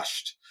get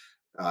flushed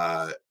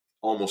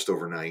almost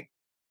overnight.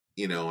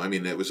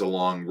 It was a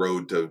long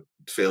road to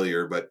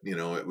failure, but,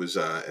 it was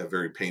a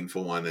very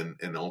painful one.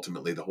 And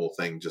ultimately the whole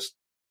thing just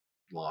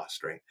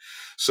lost. Right.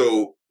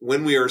 So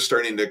when we were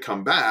starting to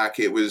come back,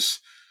 it was,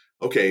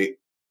 okay,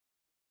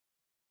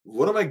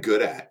 what am I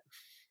good at?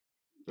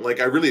 Like,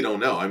 I really don't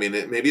know.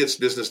 Maybe it's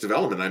business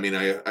development.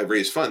 I've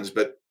raised funds,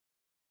 but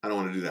I don't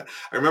want to do that.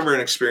 I remember an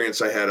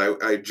experience I had.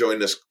 I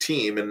joined this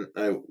team, and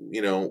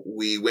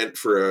we went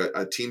for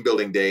a team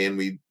building day, and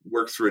we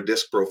worked through a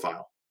disc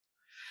profile,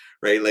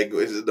 right? Like,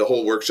 the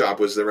whole workshop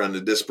was around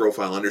the disc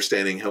profile,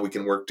 understanding how we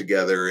can work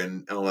together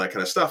and all that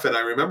kind of stuff. And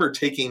I remember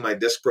taking my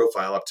disc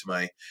profile up to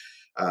my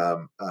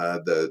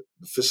the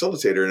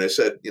facilitator, and I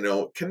said,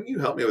 can you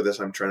help me with this?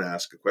 I'm trying to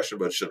ask a question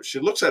about it. She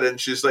looks at it and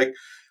she's like,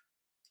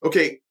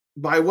 okay,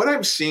 by what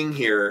I'm seeing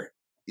here,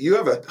 you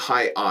have a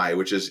high I,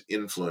 which is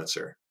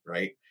influencer,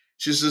 right?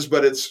 She says,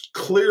 but it's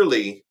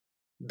clearly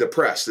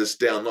depressed. It's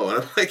down low.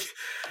 And I'm like,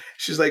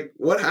 she's like,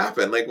 what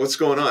happened? Like, what's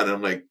going on? And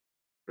I'm like,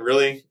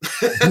 really?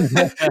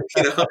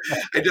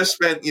 I just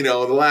spent,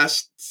 the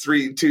last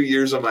 3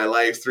 years of my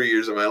life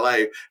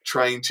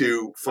trying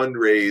to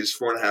fundraise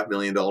 $4.5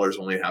 million,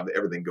 only to have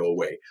everything go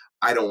away.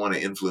 I don't want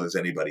to influence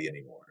anybody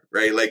anymore.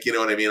 Right. Like, you know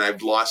what I mean?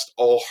 I've lost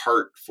all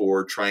heart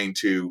for trying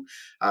to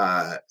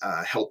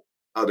help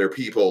other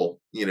people,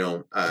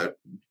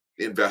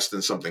 invest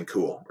in something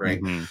cool.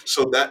 Right. Mm-hmm.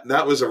 So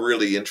that was a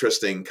really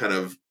interesting kind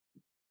of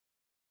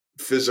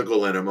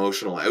physical and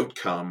emotional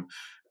outcome,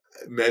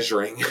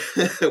 measuring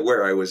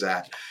where I was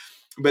at.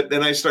 But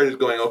then I started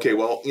going, okay,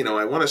 well,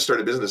 I want to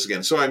start a business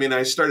again. So, I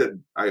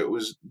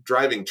was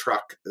driving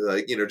truck,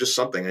 just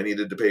something I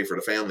needed to pay for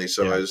the family.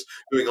 So yeah. I was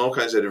doing all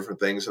kinds of different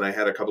things, and I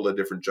had a couple of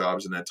different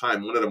jobs in that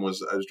time. One of them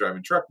was I was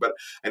driving truck, but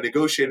I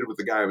negotiated with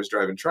the guy I was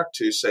driving truck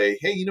to say,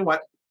 hey, you know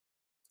what?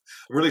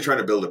 I'm really trying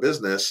to build a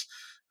business.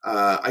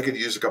 I could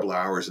use a couple of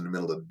hours in the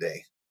middle of the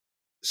day.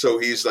 So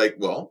he's like,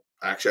 well,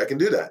 actually, I can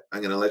do that.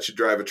 I'm going to let you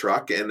drive a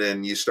truck, and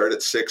then you start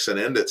at 6 and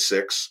end at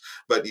 6,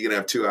 but you can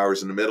have 2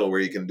 hours in the middle where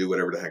you can do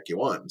whatever the heck you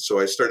want. So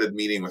I started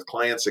meeting with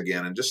clients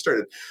again, and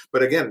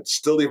but again,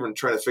 still even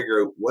trying to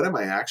figure out, what am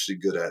I actually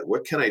good at?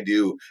 What can I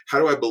do? How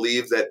do I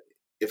believe that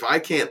if I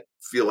can't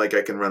feel like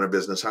I can run a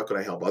business, how can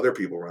I help other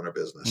people run a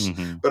business?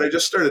 Mm-hmm. But I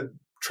just started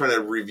trying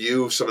to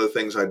review some of the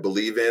things I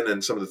believe in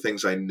and some of the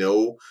things I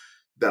know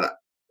that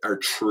are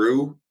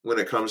true when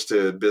it comes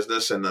to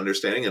business and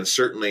understanding, and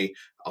certainly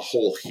a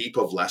whole heap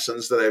of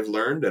lessons that I've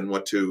learned, and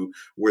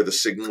where the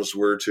signals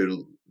were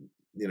to,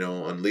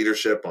 on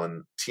leadership,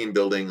 on team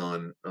building,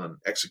 on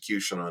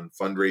execution, on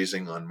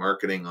fundraising, on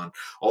marketing, on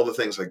all the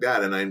things like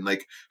that. And I'm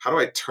like, how do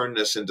I turn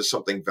this into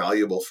something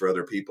valuable for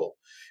other people?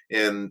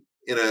 And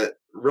in a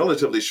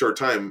relatively short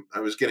time, I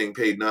was getting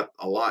paid not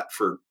a lot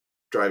for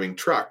driving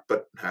truck,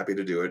 but happy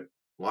to do it.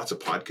 Lots of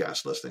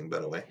podcast listening, by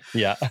the way.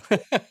 Yeah.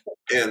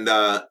 And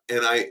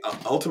I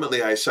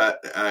ultimately I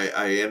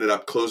ended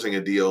up closing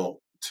a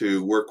deal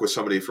to work with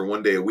somebody for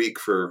 1 day a week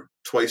for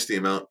twice the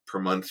amount per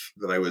month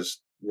that I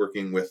was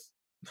working with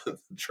the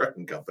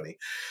trucking company.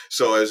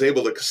 So I was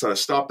able to kind of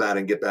stop that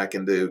and get back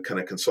into kind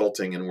of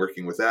consulting and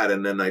working with that.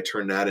 And then I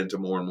turned that into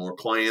more and more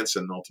clients,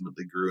 and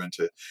ultimately grew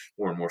into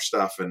more and more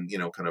stuff, and,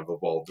 kind of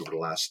evolved over the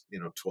last,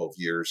 12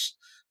 years,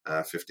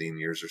 15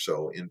 years or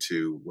so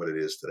into what it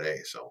is today.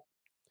 So.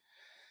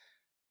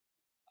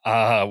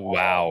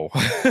 Wow.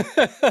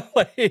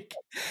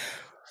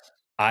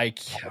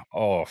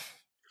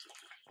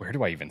 Where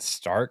do I even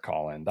start,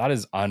 Colin? That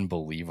is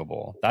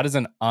unbelievable. That is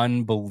an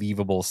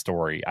unbelievable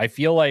story. I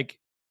feel like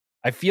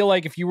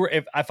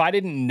if I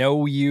didn't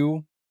know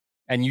you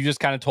and you just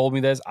kind of told me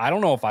this, I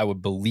don't know if I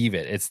would believe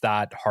it. It's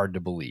that hard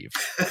to believe.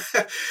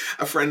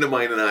 A friend of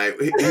mine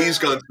and he's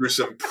gone through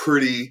some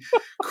pretty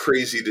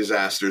crazy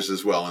disasters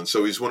as well. And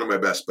so he's one of my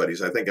best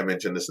buddies. I think I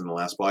mentioned this in the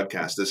last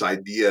podcast, this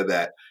idea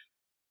that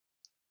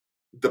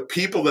the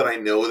people that I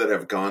know that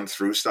have gone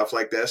through stuff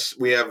like this,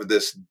 we have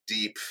this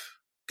deep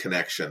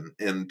connection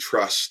and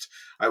trust.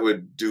 I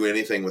would do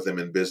anything with him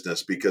in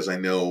business because I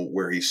know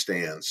where he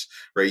stands,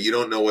 right? You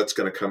don't know what's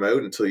going to come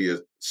out until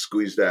you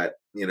squeeze that,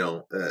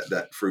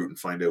 that fruit and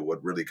find out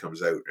what really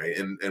comes out, right?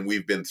 And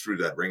we've been through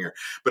that ringer.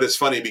 But it's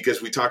funny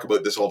because we talk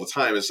about this all the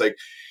time. It's like,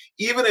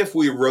 even if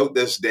we wrote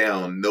this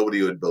down,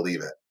 nobody would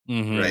believe it.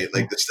 Mm-hmm. Right.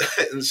 Like this.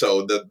 And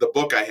so the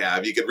book I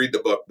have, you can read the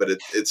book, but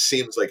it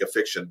seems like a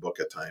fiction book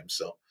at times.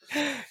 So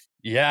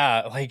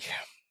yeah, like,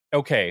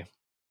 okay.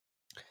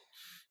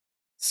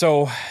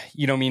 So,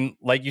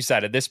 like you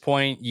said, at this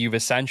point,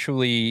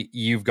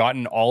 you've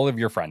gotten all of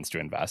your friends to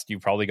invest.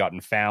 You've probably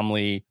gotten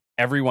family,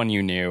 everyone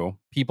you knew,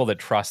 people that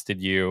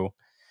trusted you.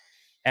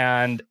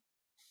 And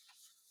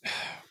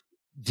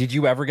did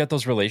you ever get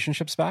those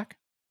relationships back?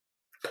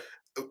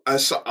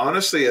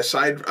 Honestly,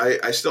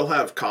 I still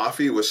have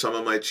coffee with some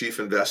of my chief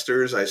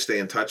investors. I stay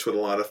in touch with a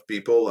lot of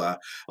people. A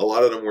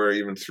lot of them were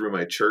even through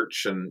my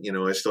church, and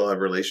I still have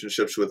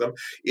relationships with them.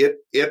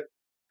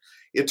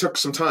 It took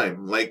some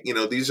time. Like,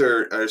 these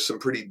are some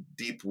pretty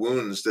deep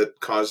wounds that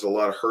caused a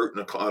lot of hurt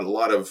and a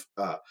lot of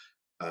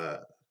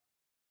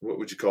what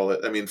would you call it?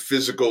 I mean,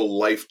 physical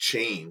life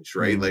change,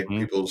 right? Mm-hmm. Like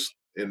people's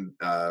in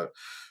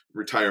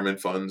retirement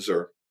funds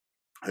or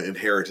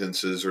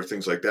inheritances or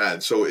things like that.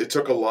 And so it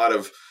took a lot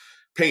of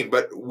pain,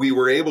 but we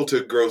were able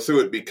to grow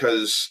through it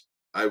because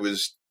I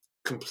was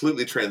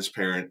completely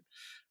transparent,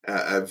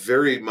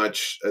 very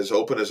much as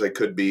open as I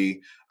could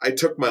be. I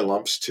took my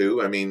lumps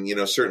too. I mean,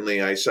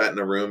 certainly I sat in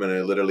a room and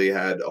I literally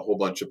had a whole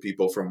bunch of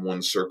people from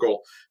one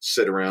circle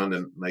sit around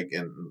and my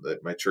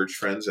church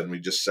friends, and we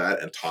just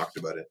sat and talked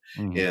about it.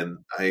 Mm-hmm. And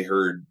I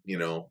heard,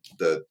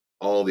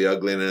 all the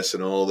ugliness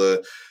and all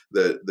the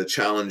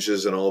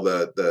challenges and all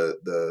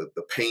the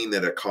pain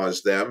that it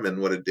caused them and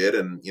what it did.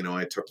 And,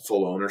 I took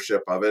full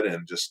ownership of it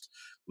and just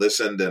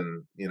listened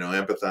and,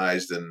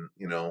 empathized and,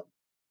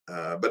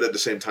 but at the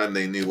same time,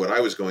 they knew what I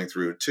was going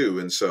through too.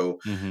 And so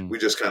we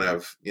just kind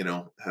of,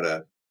 had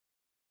a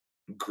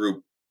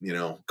group,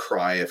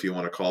 cry, if you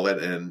want to call it,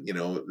 and,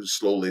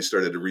 slowly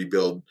started to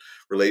rebuild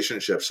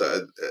relationships.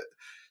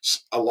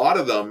 A lot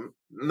of them,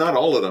 not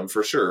all of them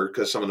for sure,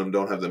 because some of them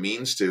don't have the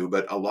means to,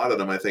 but a lot of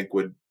them I think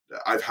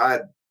I've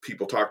had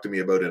people talk to me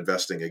about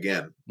investing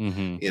again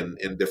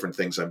in different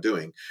things I'm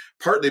doing,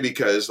 partly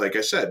because, like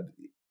I said,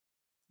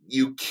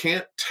 you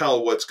can't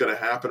tell what's going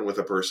to happen with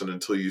a person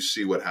until you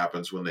see what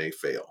happens when they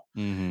fail.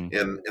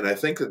 And I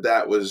think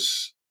that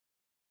was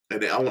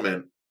an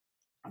element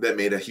that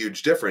made a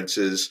huge difference,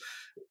 is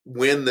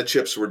when the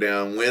chips were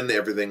down, when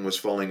everything was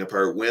falling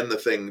apart, when the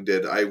thing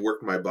did, I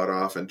worked my butt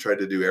off and tried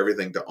to do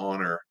everything to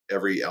honor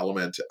every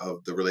element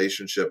of the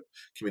relationship,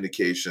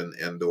 communication,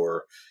 and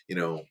or,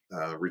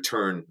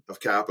 return of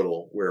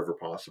capital wherever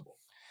possible.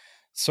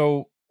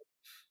 So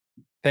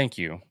thank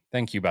you.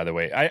 Thank you, by the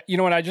way.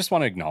 I just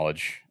want to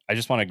acknowledge,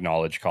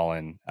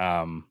 Colin.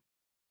 I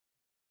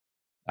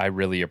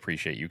really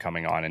appreciate you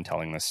coming on and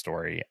telling this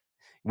story.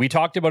 We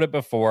talked about it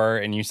before,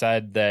 and you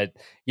said that,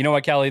 you know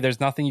what, Kelly, there's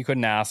nothing you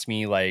couldn't ask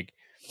me, like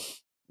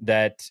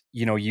that,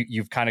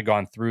 you've kind of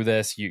gone through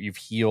this, you've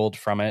healed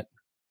from it.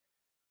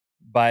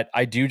 But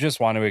I do just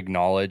want to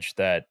acknowledge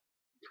that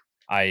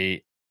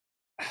I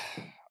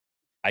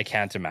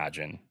can't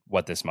imagine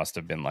what this must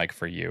have been like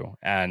for you,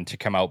 and to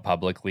come out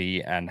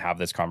publicly and have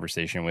this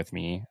conversation with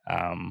me.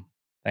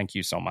 Thank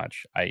you so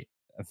much.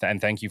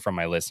 And thank you from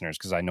my listeners,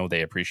 because I know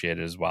they appreciate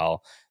it as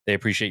well. They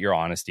appreciate your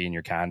honesty and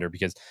your candor,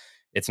 because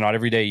it's not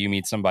every day you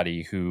meet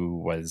somebody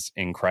who was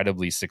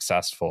incredibly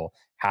successful,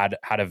 had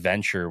a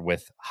venture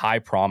with high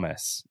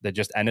promise that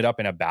just ended up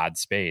in a bad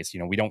space.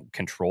 We don't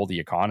control the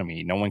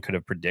economy. No one could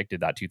have predicted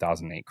that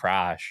 2008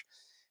 crash.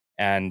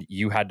 And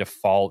you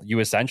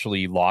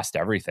essentially lost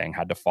everything,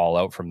 had to fall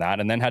out from that,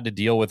 and then had to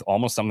deal with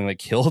almost something that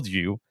killed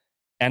you,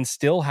 and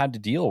still had to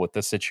deal with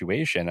the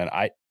situation. And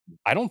I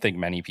don't think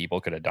many people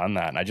could have done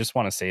that. And I just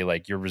want to say,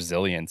 like, your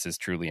resilience is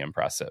truly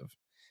impressive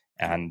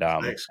and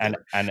Thanks,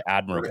 and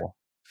admirable.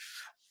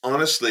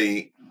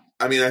 Honestly,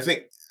 I mean, I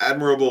think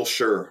admirable,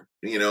 sure.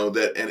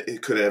 That, and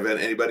it could have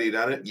anybody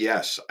done it.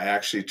 Yes, I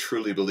actually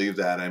truly believe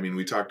that. I mean,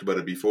 we talked about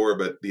it before,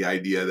 but the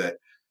idea that,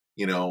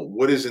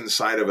 what is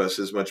inside of us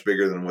is much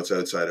bigger than what's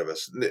outside of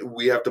us.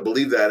 We have to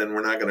believe that, and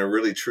we're not going to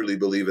really truly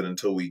believe it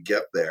until we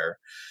get there.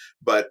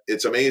 But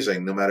it's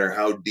amazing, no matter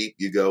how deep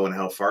you go and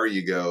how far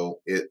you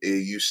go,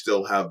 you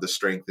still have the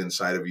strength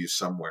inside of you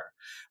somewhere.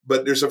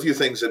 But there's a few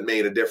things that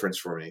made a difference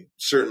for me.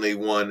 Certainly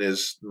one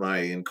is my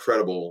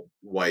incredible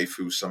wife,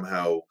 who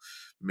somehow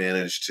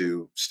managed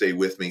to stay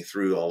with me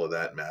through all of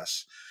that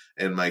mess,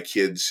 and my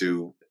kids,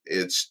 who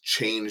it's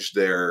changed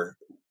their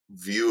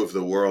view of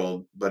the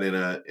world, but in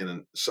a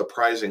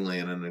surprisingly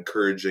in an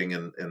encouraging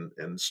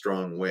and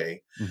strong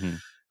way.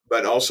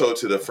 But also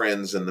to the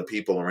friends and the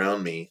people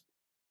around me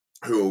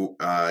who,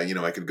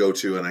 I could go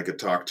to and I could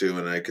talk to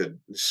and I could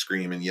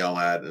scream and yell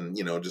at and,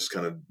 just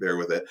kind of bear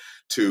with it,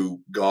 to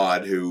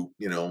God, who,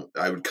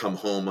 I would come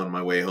home on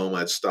my way home.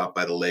 I'd stop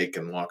by the lake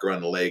and walk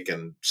around the lake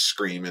and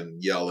scream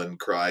and yell and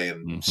cry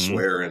and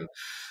swear and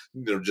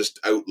just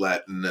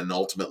outlet and then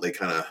ultimately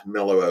kind of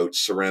mellow out,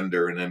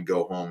 surrender, and then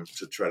go home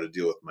to try to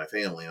deal with my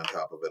family on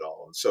top of it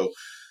all. And so,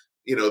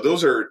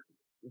 those are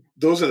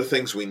the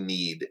things we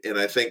need. And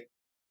I think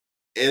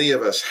any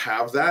of us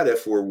have that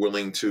if we're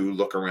willing to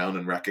look around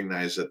and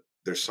recognize that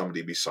there's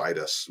somebody beside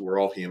us. We're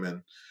all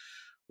human.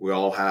 We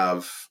all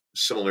have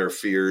similar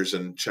fears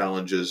and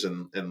challenges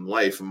in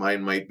life.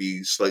 Mine might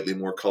be slightly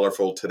more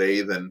colorful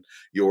today than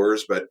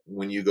yours, but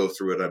when you go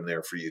through it, I'm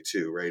there for you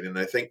too, right? And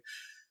I think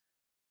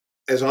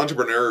as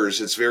entrepreneurs,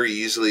 it's very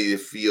easy to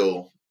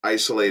feel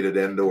isolated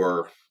and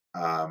or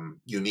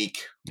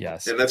unique.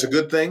 Yes. And that's a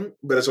good thing,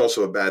 but it's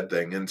also a bad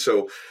thing. And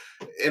so,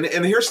 and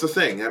here's the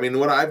thing. I mean,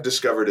 what I've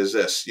discovered is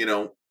this,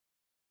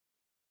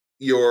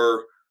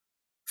 your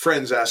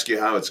friends ask you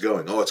how it's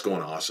going. Oh, it's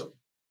going awesome,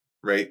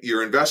 right?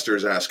 Your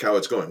investors ask how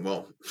it's going.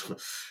 Well,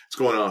 it's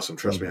going awesome.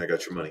 Trust me, I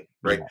got your money,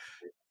 right? Yeah.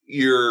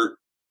 Your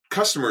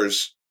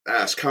customers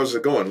ask, how's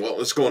it going?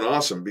 Well, it's going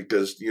awesome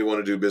because you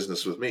want to do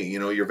business with me.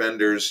 Your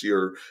vendors,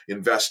 your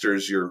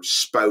investors, your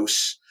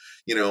spouse,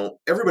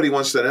 everybody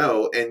wants to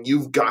know. And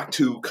you've got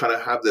to kind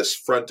of have this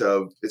front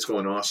of it's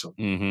going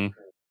awesome,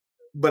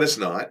 but it's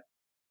not.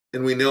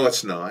 And we know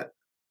it's not.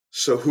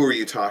 So who are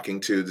you talking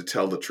to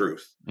tell the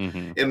truth?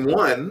 And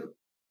one,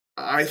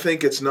 I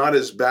think it's not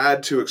as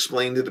bad to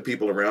explain to the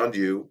people around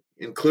you,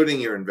 including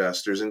your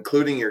investors,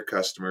 including your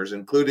customers,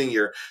 including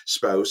your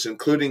spouse,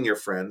 including your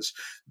friends,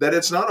 that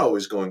it's not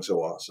always going so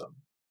awesome,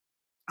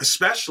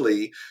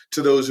 especially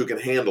to those who can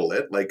handle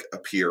it, like a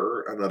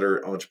peer,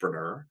 another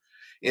entrepreneur.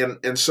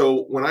 And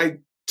so when I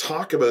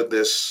talk about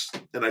this,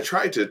 and I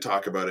try to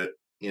talk about it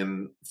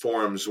in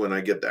forums when I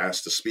get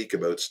asked to speak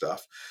about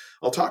stuff,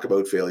 I'll talk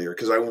about failure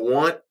because I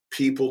want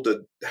people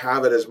to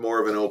have it as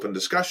more of an open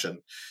discussion,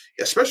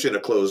 especially in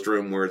a closed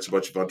room where it's a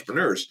bunch of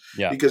entrepreneurs,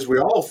 because we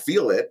all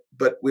feel it,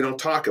 but we don't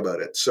talk about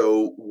it.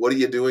 So what are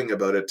you doing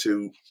about it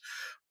to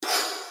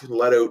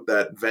let out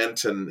that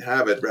vent and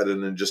have it rather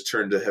than just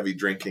turn to heavy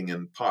drinking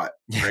and pot,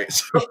 right?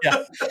 So.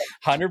 Yeah,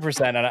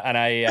 100%. And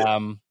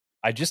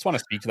I just want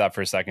to speak to that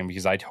for a second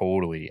because I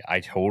totally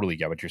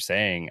get what you're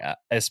saying,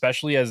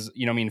 especially as,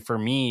 for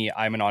me,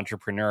 I'm an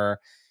entrepreneur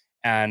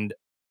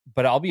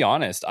but I'll be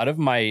honest, out of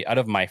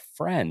my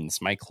friends,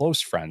 my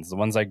close friends, the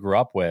ones I grew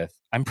up with,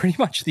 I'm pretty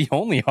much the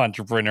only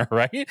entrepreneur,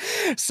 right?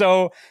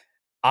 So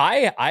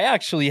I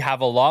actually have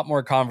a lot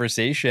more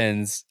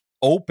conversations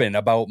open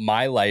about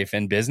my life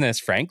and business,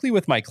 frankly,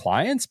 with my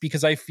clients,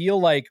 because I feel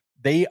like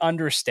they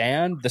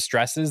understand the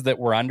stresses that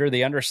we're under.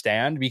 They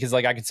understand because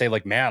I could say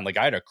man,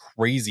 I had a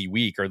crazy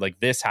week or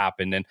this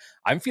happened and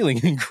I'm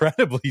feeling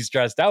incredibly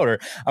stressed out, or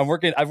I've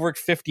worked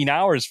 15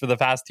 hours for the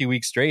past 2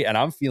 weeks straight and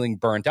I'm feeling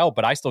burnt out,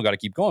 but I still got to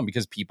keep going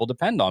because people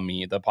depend on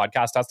me. The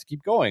podcast has to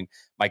keep going.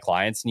 My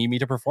clients need me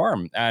to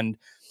perform. And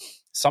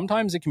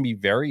sometimes it can be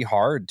very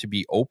hard to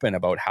be open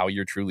about how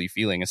you're truly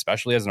feeling,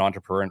 especially as an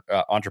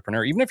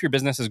entrepreneur. Even if your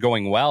business is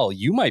going well,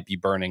 you might be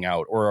burning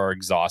out or are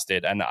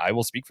exhausted. And I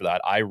will speak for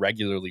that. I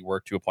regularly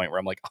work to a point where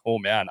I'm like, oh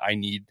man, I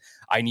need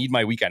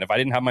my weekend. If I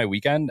didn't have my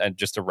weekend and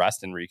just to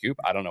rest and recoup,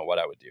 I don't know what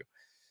I would do.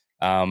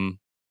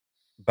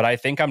 But I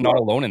think I'm not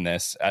alone in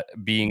this,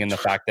 being in the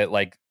fact that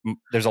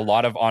there's a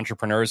lot of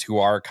entrepreneurs who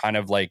are kind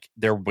of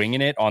they're winging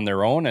it on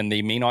their own and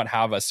they may not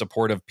have a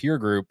supportive peer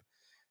group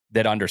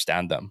that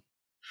understand them.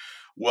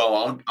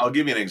 Well, I'll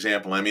give you an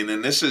example. I mean,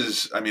 and this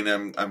is,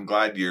 I'm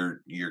glad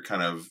you're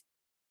kind of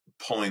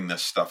pulling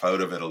this stuff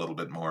out of it a little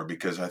bit more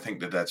because I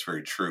think that that's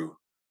very true.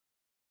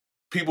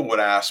 People would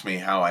ask me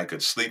how I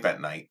could sleep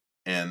at night,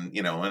 and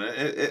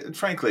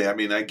frankly,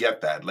 I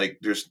get that.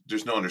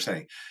 There's no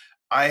understanding.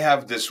 I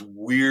have this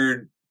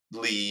weirdly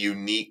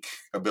unique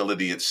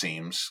ability, it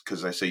seems,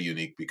 because I say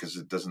unique because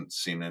it doesn't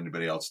seem to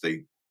anybody else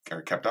they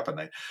are kept up at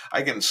night.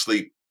 I can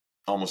sleep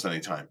almost any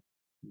time,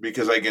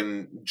 because I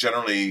can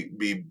generally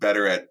be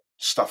better at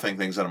stuffing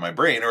things out of my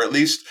brain, or at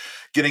least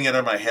getting it out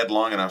of my head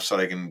long enough so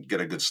that I can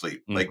get a good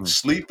sleep.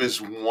 Sleep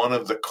is one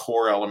of the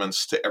core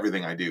elements to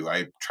everything I do.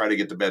 I try to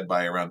get to bed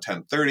by around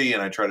 10:30,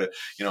 and I try to,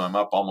 I'm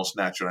up almost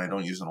naturally. I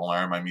don't use an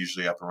alarm. I'm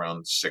usually up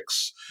around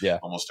 6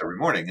 almost every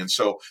morning. And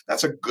so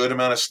that's a good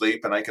amount of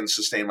sleep, and I can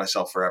sustain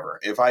myself forever.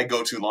 If I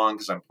go too long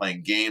because I'm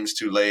playing games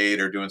too late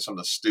or doing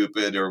something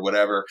stupid or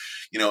whatever,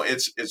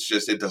 it's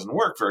just, it doesn't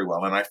work very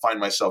well. And I find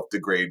myself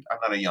degrade. I'm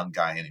not a young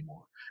guy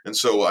anymore. And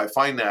so I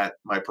find that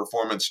my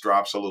performance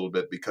drops a little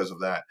bit because of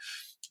that.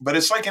 But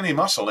it's like any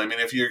muscle.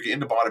 If you're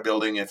into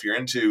bodybuilding, if you're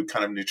into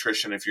kind of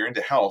nutrition, if you're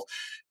into health,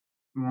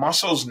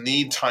 muscles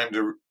need time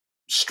to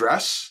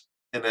stress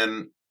and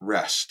then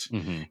rest.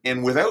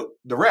 And without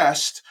the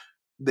rest,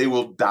 they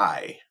will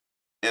die.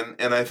 And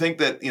I think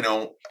that,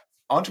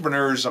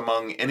 entrepreneurs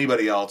among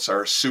anybody else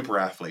are super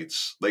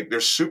athletes.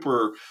 They're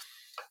super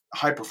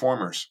high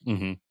performers,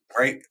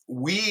 right?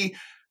 We,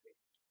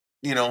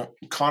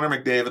 Connor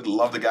McDavid,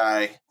 love the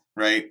guy,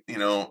 right?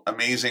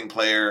 Amazing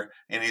player,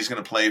 and he's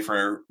going to play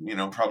for,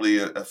 probably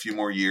a few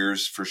more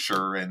years for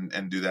sure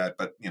and do that.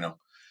 But,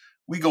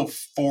 we go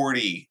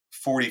 40,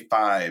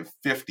 45,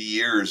 50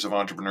 years of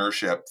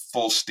entrepreneurship,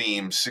 full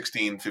steam,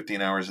 16,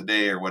 15 hours a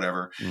day or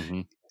whatever.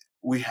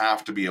 we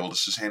have to be able to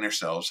sustain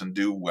ourselves and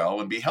do well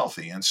and be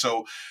healthy. And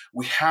so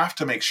we have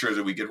to make sure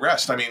that we get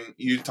rest. I mean,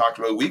 you talked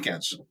about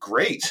weekends.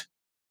 Great.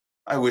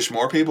 I wish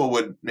more people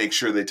would make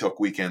sure they took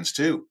weekends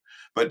too,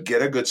 but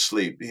get a good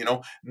sleep.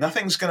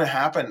 Nothing's going to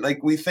happen.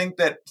 Like, we think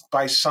that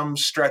by some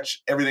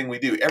stretch,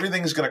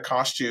 everything's going to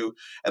cost you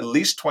at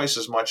least twice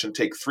as much and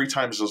take 3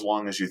 times as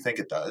long as you think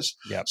it does.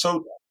 Yep.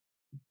 So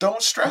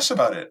don't stress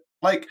about it.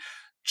 Like,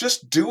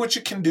 just do what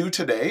you can do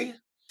today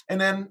and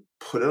then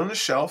put it on the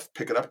shelf,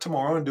 pick it up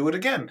tomorrow and do it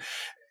again.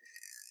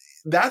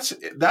 That's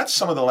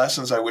some of the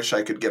lessons I wish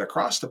I could get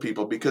across to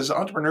people, because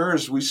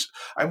entrepreneurs,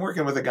 I'm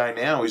working with a guy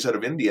now, he's out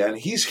of India and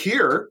he's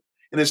here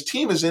and his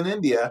team is in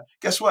India.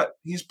 Guess what?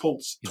 He's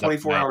pulled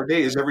 24-hour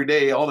days every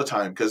day, all the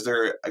time, because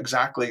they're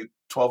exactly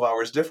 12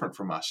 hours different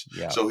from us.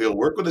 Yeah. So he'll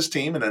work with his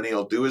team and then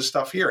he'll do his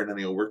stuff here and then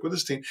he'll work with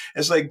his team.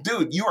 It's like,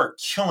 dude, you are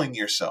killing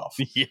yourself.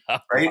 Yeah.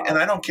 Right. And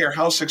I don't care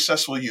how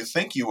successful you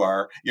think you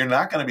are, you're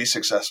not going to be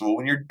successful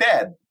when you're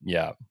dead.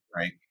 Yeah.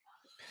 Right.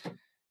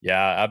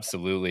 Yeah,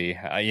 absolutely.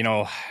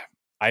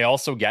 I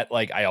also get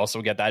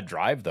that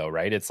drive though,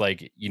 right? It's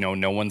like,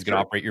 no one's going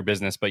to operate your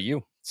business but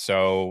you.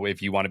 So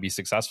if you want to be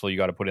successful, you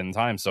got to put in the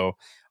time. So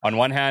on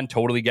one hand,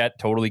 totally get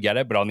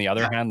it. But on the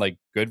other hand, like,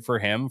 good for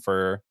him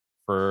for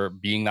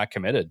being that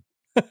committed.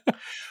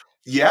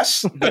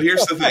 Yes. But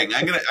here's the thing.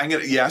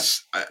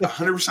 Yes,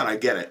 100%. I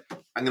get it.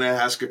 I'm going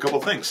to ask a couple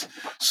things.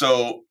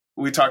 So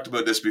we talked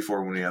about this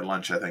before when we had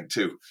lunch, I think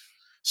too.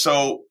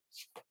 So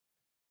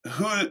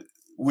who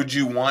would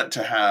you want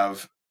to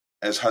have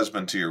as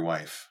husband to your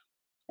wife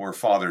or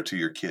father to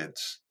your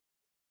kids?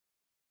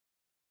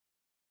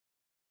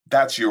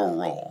 That's your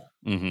role.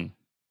 Mm-hmm.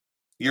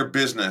 Your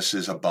business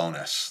is a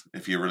bonus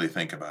if you really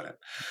think about it.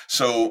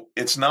 So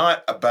it's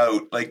not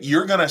about, like,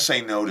 you're going to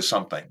say no to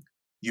something.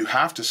 You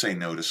have to say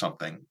no to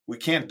something. We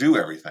can't do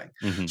everything.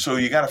 Mm-hmm. So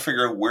you got to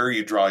figure out where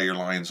you draw your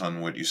lines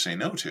on what you say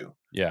no to.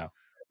 Yeah.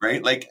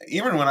 Right. Like,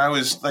 even when I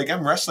was like,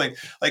 I'm wrestling,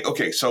 like,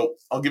 okay, so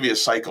I'll give you a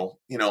cycle.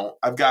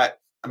 I've got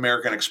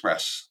American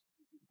Express.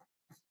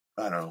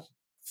 I don't know,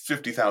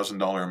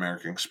 $50,000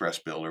 American Express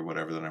bill or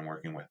whatever that I'm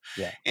working with.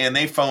 Yeah. And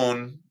they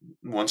phone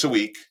once a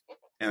week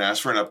and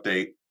ask for an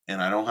update.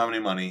 And I don't have any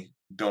money,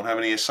 don't have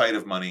any sight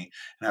of money,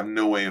 and have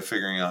no way of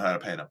figuring out how to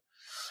pay them.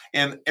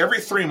 And every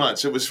 3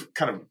 months, it was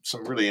kind of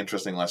some really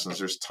interesting lessons.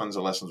 There's tons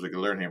of lessons we could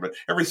learn here, but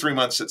every 3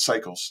 months it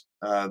cycles.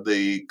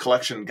 The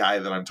collection guy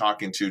that I'm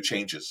talking to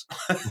changes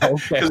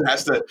because it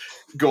has to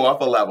go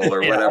up a level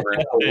or whatever.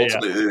 And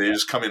ultimately, they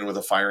just come in with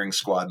a firing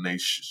squad and they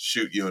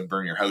shoot you and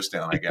burn your house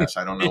down, I guess.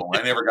 I don't know.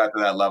 I never got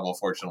to that level,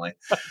 fortunately.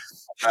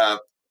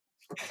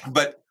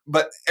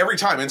 But every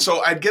time. And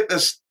so I'd get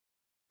this.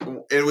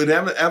 It would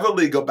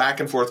inevitably go back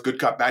and forth, good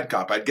cop, bad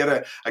cop. I'd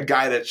get a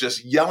guy that's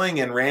just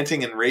yelling and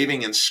ranting and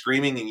raving and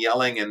screaming and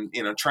yelling and,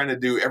 trying to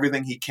do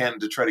everything he can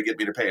to try to get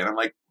me to pay. And I'm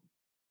like,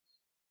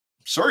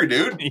 sorry,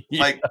 dude. Yeah.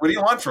 Like, what do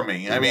you want from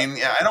me? I mean,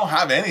 I don't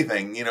have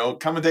anything,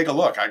 come and take a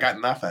look. I got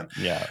nothing.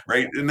 Yeah.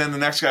 Right. And then the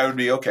next guy would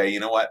be, okay,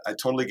 you know what? I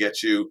totally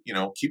get you,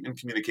 keep in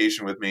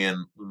communication with me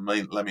and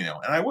let me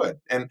know. And I would.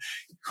 And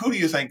who do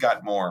you think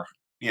got more,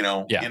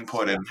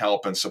 input and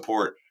help and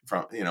support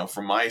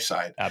from my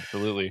side?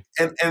 Absolutely.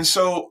 And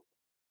so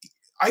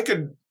I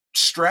could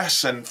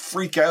stress and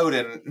freak out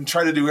and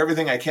try to do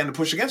everything I can to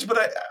push against,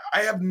 but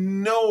I have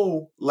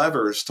no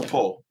levers to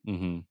pull.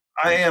 Mm-hmm.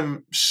 I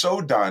am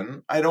so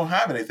done. I don't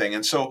have anything.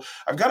 And so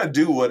I've got to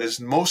do what is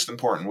most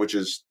important, which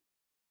is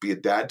be a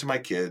dad to my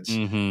kids,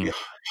 Mm-hmm. be a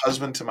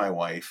husband to my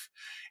wife.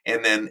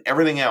 And then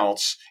everything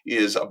else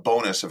is a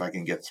bonus if I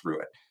can get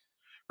through it.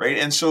 Right.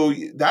 And so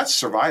that's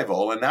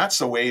survival and that's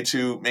the way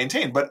to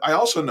maintain. But I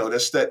also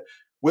noticed that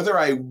whether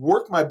I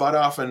worked my butt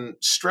off and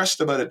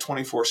stressed about it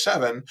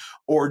 24/7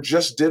 or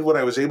just did what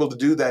I was able to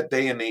do that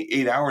day in the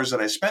 8 hours that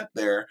I spent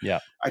there,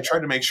 I tried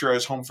to make sure I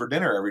was home for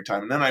dinner every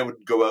time. And then I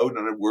would go out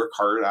and I'd work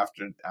hard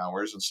after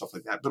hours and stuff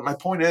like that. But my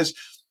point is,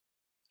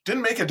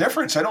 didn't make a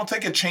difference. I don't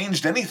think it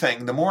changed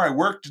anything. The more I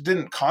worked, it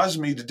didn't cause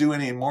me to do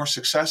any more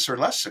success or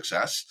less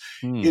success.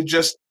 It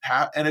just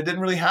and it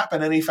didn't really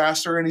happen any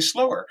faster or any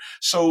slower.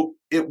 So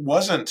it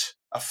wasn't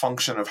a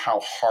function of how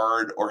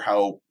hard or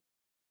how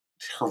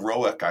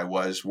heroic I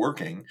was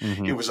working.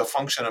 Mm-hmm. It was a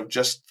function of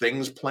just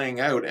things playing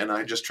out. And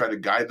I just try to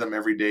guide them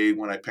every day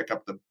when I pick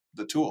up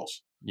the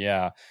tools.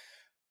 Yeah.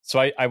 So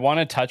I want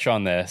to touch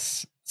on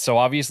this. So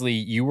obviously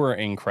you were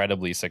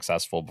incredibly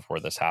successful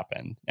before this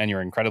happened and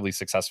you're incredibly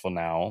successful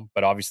now,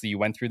 but obviously you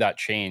went through that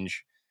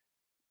change.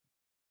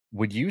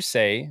 Would you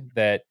say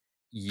that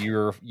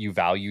you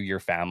value your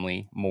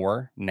family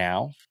more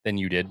now than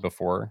you did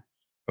before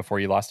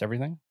you lost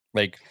everything?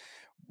 Like,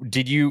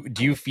 do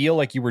you feel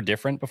like you were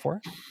different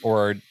before,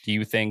 or do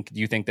you think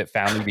that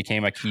family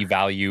became a key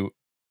value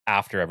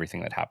after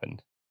everything that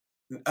happened?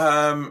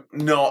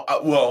 No.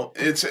 Well,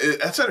 that's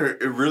a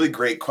really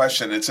great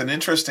question. It's an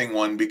interesting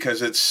one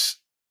because it's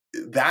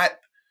that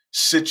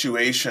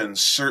situation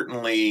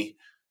certainly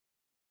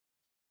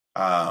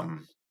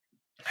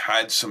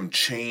had some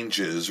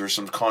changes or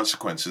some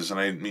consequences, and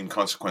I mean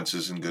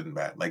consequences in good and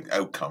bad, like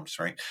outcomes,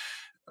 right?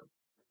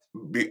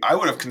 I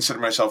would have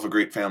considered myself a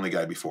great family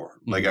guy before.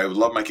 Like, Mm-hmm. I would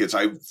love my kids.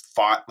 I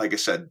fought, like I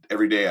said,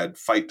 every day I'd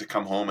fight to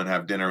come home and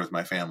have dinner with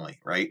my family,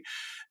 right?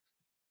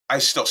 I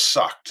still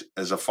sucked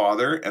as a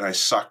father and I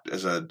sucked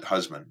as a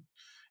husband.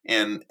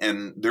 And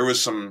there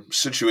was some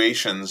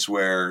situations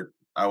where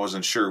I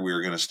wasn't sure we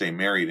were going to stay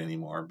married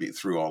anymore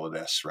through all of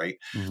this, right?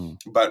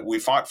 Mm-hmm. But we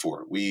fought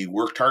for it. We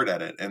worked hard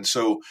at it. And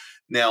so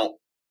now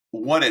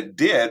what it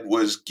did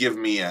was give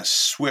me a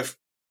swift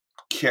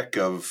kick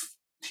of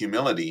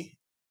humility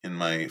in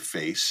my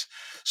face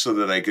so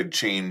that I could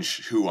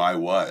change who I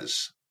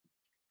was.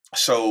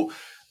 So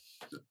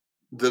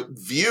the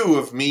view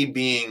of me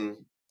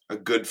being a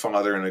good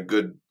father and a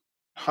good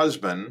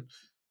husband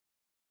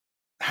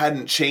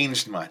hadn't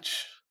changed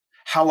much.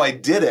 How I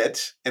did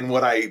it and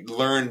what I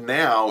learned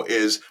now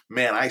is,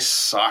 man, I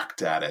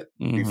sucked at it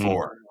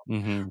before.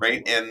 Mm-hmm.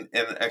 Right. And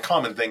a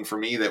common thing for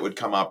me that would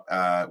come up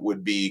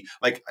would be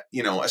like,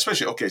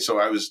 especially, okay, so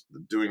I was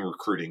doing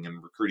recruiting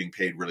and recruiting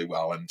paid really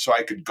well. And so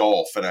I could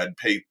golf and I'd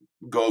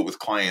go out with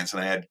clients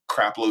and I had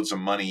crap loads of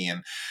money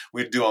and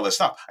we'd do all this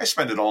stuff. I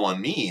spent it all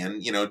on me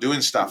and,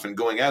 doing stuff and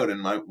going out,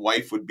 and my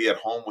wife would be at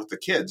home with the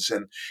kids.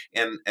 And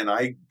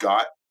I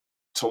got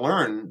to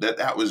learn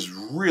that was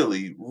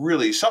really,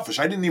 really selfish.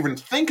 I didn't even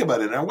think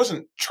about it. And I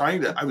wasn't trying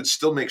to, I would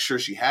still make sure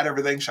she had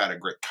everything. She had a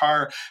great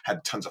car,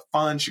 had tons of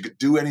fun. She could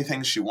do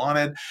anything she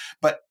wanted,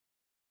 but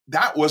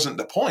that wasn't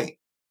the point.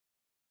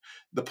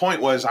 The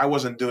point was I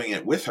wasn't doing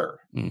it with her,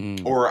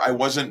 or I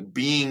wasn't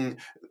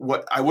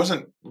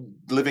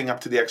living up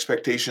to the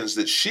expectations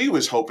that she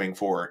was hoping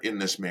for in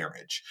this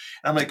marriage.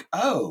 And I'm like,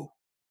 oh,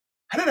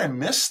 how did I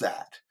miss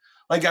that?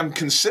 Like, I'm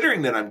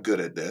considering that I'm good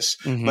at this,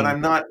 but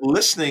I'm not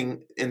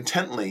listening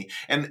intently.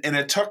 And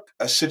it took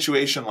a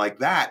situation like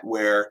that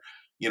where,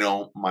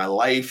 my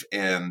life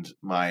and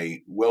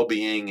my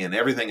well-being and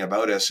everything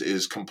about us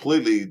is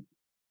completely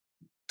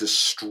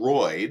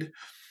destroyed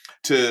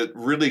to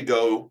really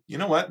go, you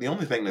know what? The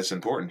only thing that's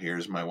important here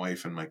is my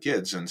wife and my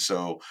kids. And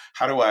so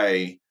how do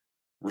I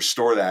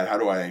restore that? How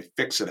do I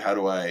fix it? How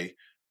do I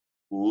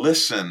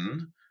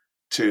listen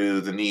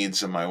to the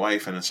needs of my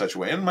wife in such a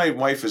way? And my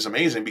wife is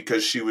amazing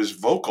because she was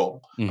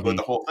vocal about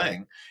the whole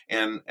thing,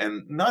 and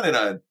not in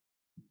a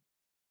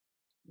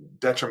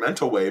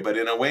detrimental way, but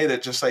in a way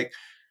that just like,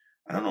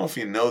 I don't know if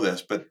you know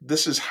this, but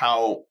this is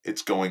how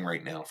it's going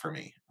right now for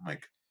me. I'm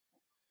like,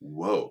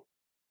 whoa.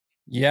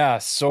 Yeah.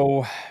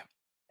 So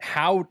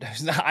how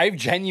I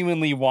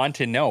genuinely want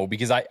to know,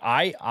 because I'm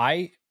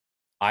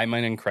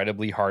an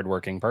incredibly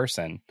hardworking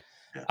person.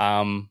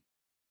 Yeah.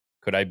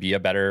 Could I be a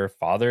better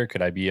father?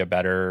 Could I be a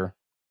better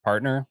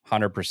partner?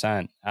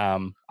 100%.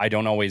 I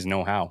don't always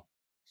know how.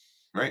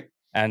 Right.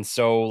 And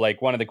so,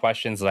 like, one of the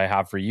questions that I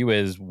have for you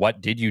is, what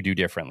did you do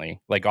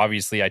differently? Like,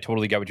 obviously, I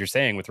totally get what you're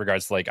saying with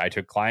regards to, like, I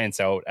took clients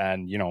out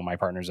and, my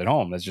partner's at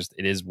home. That's just,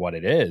 it is what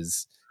it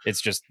is.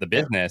 It's just the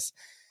business.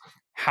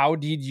 How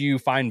did you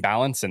find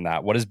balance in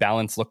that? What does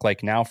balance look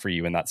like now for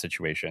you in that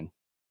situation?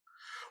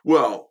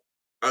 Well,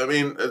 I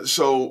mean,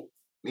 so,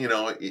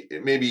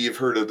 maybe you've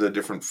heard of the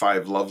different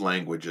 5 love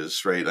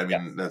languages, right? I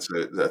mean, that's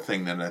a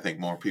thing that I think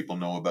more people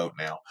know about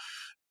now.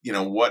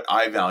 What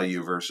I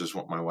value versus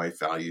what my wife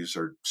values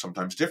are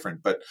sometimes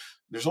different, but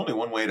there's only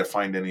one way to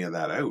find any of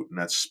that out. And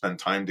that's spend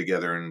time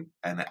together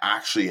and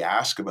actually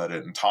ask about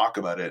it and talk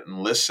about it and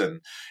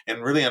listen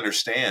and really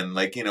understand.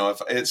 Like,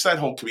 if it's that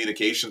whole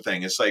communication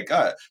thing, it's like,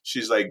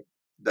 she's like,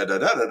 da, da,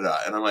 da, da, da.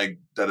 And I'm like,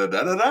 da, da,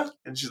 da, da, da.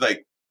 And she's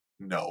like,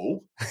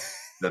 no,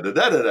 da, da,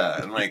 da, da, da.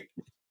 And I'm like,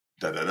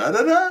 da, da, da,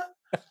 da, da.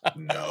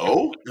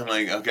 No. I'm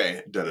like,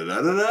 okay, da, da,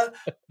 da, da,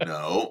 da.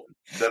 No,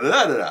 da, da,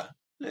 da, da, da.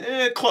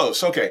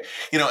 Close. Okay.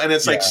 And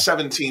it's like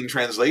 17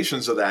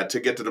 translations of that to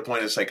get to the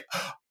point. It's like,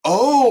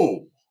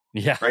 oh,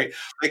 yeah. Right.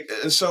 Like,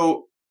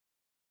 so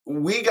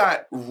we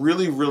got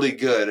really, really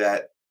good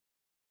at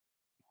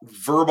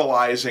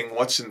verbalizing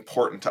what's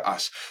important to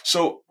us.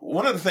 So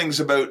one of the things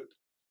about,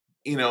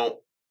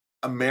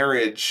 a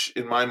marriage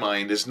in my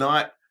mind is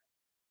not,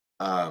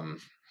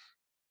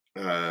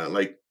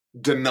 like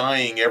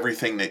denying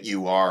everything that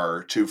you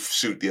are to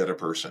suit the other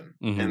person.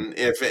 And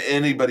if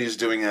anybody's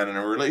doing that in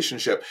a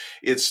relationship,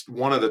 it's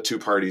one of the two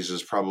parties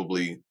is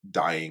probably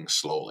dying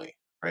slowly,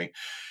 right?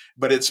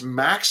 But it's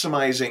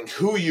maximizing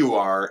who you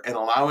are and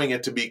allowing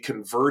it to be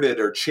converted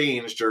or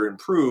changed or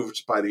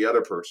improved by the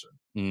other person.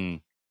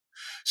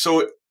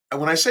 So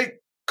when I say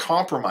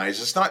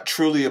compromise, it's not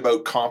truly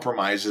about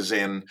compromises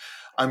in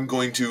I'm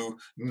going to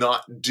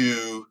not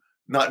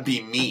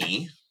be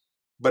me,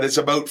 but it's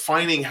about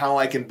finding how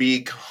I can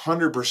be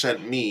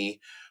 100% me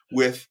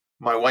with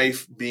my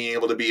wife being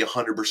able to be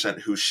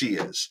 100% who she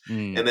is.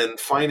 And then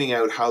finding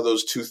out how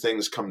those two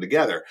things come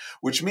together,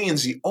 which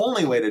means the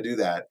only way to do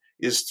that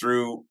is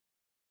through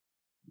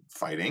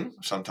fighting,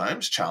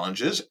 sometimes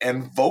challenges,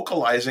 and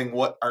vocalizing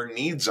what our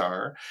needs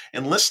are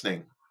and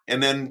listening.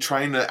 And then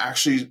trying to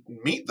actually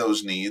meet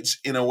those needs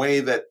in a way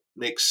that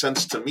makes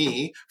sense to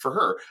me for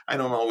her. I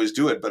don't always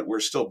do it, but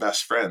we're still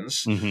best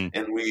friends.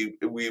 And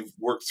we've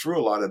worked through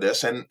a lot of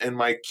this. And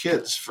my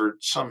kids, for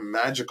some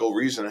magical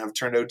reason, have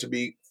turned out to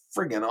be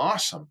friggin'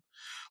 awesome.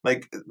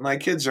 Like my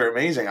kids are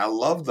amazing. I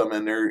love them,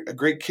 and they're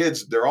great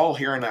kids. They're all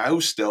here in the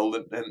house still,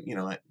 and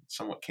I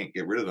somewhat can't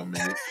get rid of them,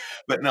 maybe.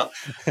 But no,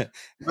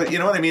 but you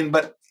know what I mean.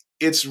 But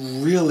it's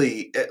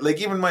really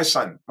like even my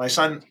son. My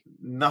son,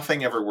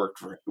 nothing ever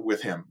worked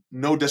with him.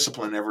 No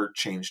discipline ever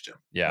changed him.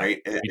 Yeah,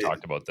 right. We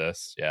talked about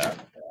this. Yeah.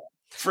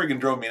 Friggin'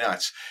 drove me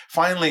nuts.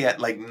 Finally,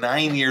 at like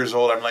 9 years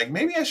old, I'm like,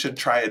 maybe I should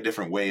try a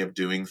different way of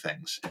doing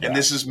things. Yeah. And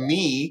this is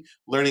me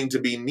learning to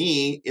be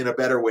me in a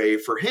better way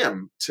for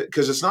him.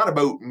 Because it's not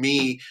about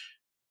me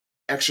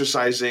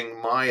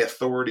exercising my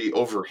authority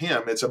over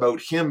him. It's about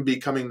him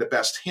becoming the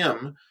best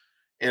him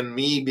and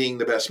me being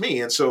the best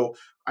me. And so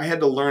I had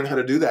to learn how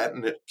to do that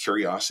in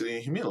curiosity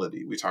and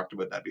humility. We talked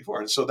about that before.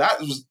 And so that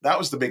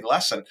was the big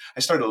lesson. I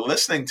started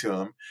listening to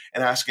him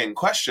and asking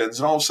questions.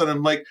 And all of a sudden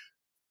I'm like,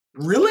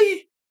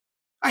 really?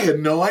 I had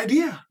no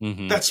idea.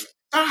 Mm-hmm. That's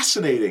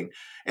fascinating.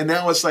 And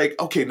now it's like,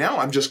 okay, now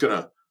I'm just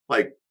I'm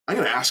going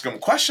to ask him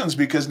questions,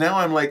 because now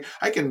I'm like,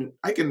 I can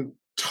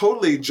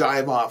totally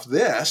jive off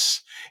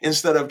this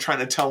instead of trying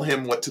to tell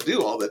him what to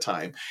do all the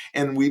time.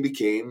 And we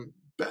became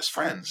best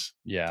friends.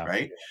 Yeah.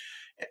 Right.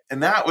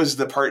 And that was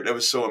the part that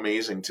was so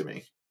amazing to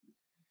me.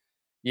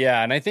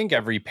 Yeah. And I think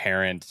every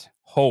parent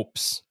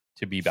hopes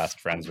to be best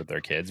friends with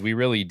their kids. We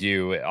really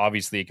do.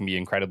 Obviously, it can be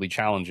incredibly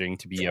challenging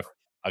to be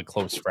a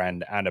close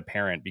friend and a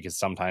parent, because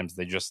sometimes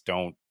they just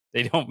don't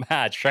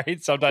match,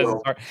 right? Sometimes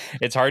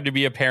it's hard to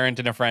be a parent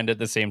and a friend at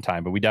the same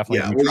time, but we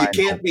definitely you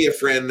can't be a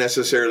friend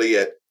necessarily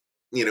at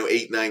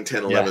 8, 9,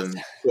 10, 11,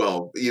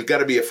 12. You've got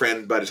to be a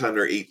friend by the time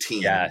they're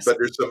 18. Yes. But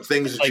there's some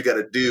things that you got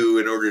to do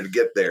in order to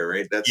get there,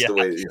 right? That's the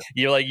way.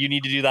 You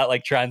need to do that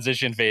like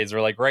transition phase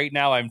where like right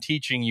now I'm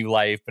teaching you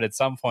life, but at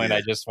some point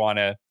I just want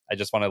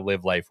to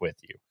live life with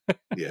you.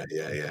 Yeah,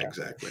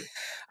 exactly.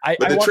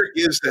 But the trick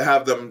is to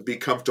have them be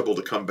comfortable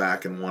to come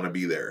back and want to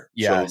be there.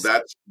 Yes. So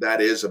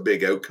that is a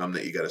big outcome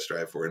that you got to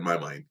strive for, in my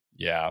mind.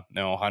 Yeah,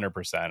 no,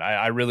 100%.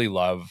 I really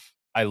love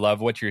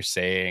what you're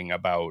saying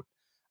about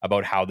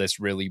how this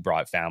really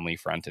brought family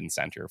front and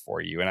center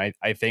for you. And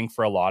I think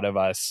for a lot of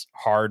us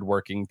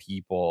hardworking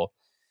people,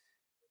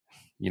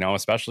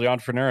 especially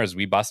entrepreneurs,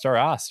 we bust our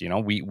ass.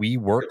 We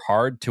work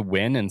hard to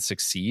win and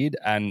succeed.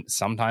 And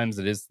sometimes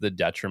it is the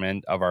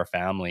detriment of our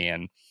family.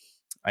 And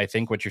I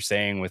think what you're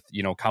saying with,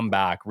 come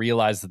back,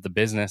 realize that the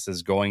business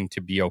is going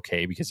to be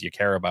okay because you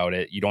care about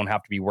it. You don't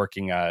have to be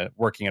working at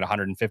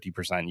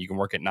 150%. You can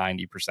work at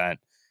 90%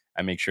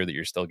 and make sure that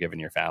you're still giving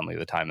your family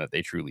the time that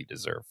they truly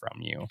deserve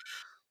from you.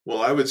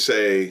 Well, I would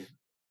say,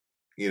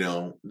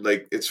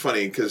 like it's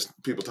funny because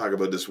people talk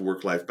about this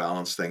work-life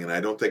balance thing, and I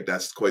don't think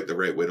that's quite the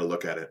right way to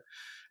look at it.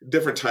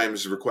 Different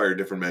times require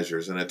different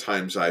measures. And at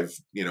times I've,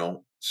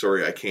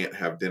 sorry, I can't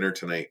have dinner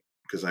tonight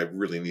because I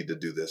really need to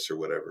do this or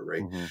whatever,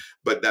 right? Mm-hmm.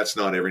 But that's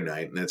not every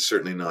night, and it's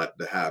certainly not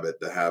the habit.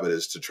 The habit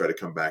is to try to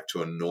come back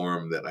to a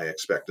norm that I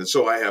expect. And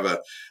so I have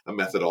a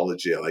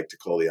methodology I like to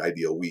call the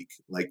ideal week.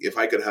 Like if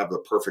I could have the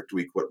perfect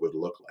week, what would it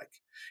look like?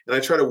 And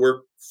I try to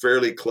work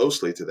fairly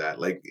closely to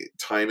that, like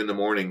time in the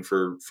morning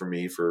for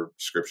me, for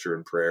scripture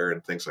and prayer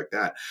and things like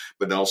that,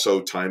 but also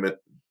time at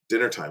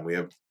dinner time. We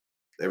have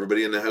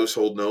everybody in the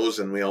household knows,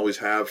 and we always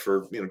have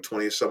for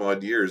 20 some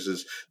odd years,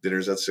 is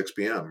dinners at 6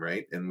 p.m.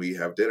 right? And we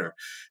have dinner.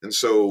 And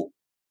so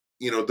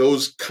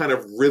those kind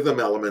of rhythm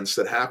elements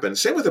that happen.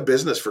 Same with a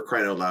business, for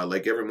crying out loud.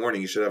 Like every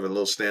morning you should have a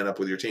little stand up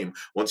with your team.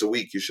 Once a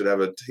week you should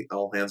have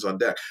all hands on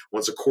deck.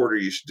 Once a quarter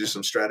you should do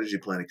some strategy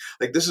planning.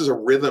 Like this is a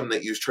rhythm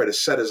that you try to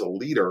set as a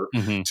leader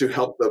to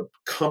help the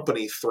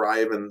company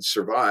thrive and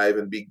survive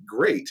and be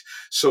great.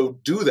 So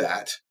do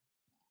that.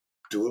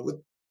 Do it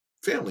with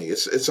family.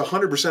 It's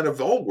 100%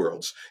 of all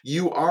worlds.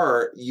 You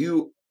are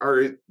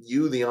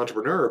the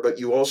entrepreneur, but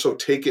you also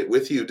take it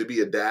with you to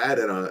be a dad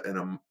and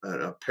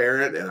a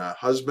parent and a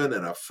husband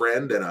and a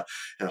friend and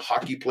a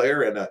hockey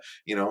player and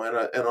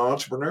an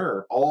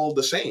entrepreneur, all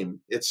the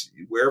same. It's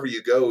wherever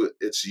you go,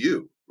 it's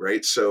you,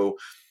 right? So,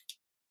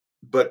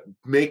 but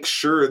make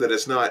sure that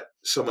it's not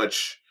so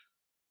much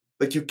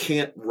like you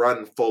can't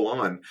run full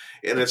on.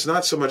 And it's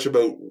not so much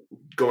about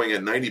going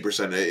at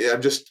 90%. I'm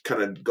just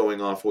kind of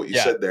going off what you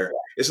said there.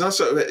 It's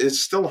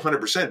still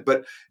 100%,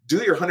 but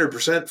do your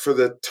 100% for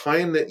the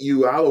time that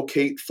you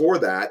allocate for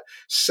that.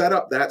 Set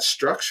up that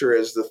structure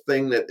as the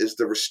thing that is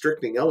the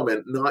restricting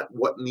element, not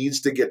what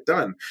needs to get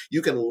done.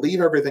 You can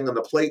leave everything on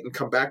the plate and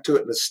come back to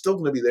it, and it's still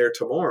going to be there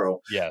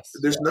tomorrow. Yes.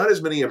 There's not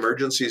as many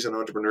emergencies in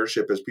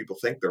entrepreneurship as people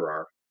think there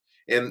are.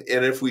 And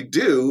if we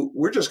do,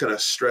 we're just going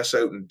to stress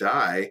out and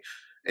die,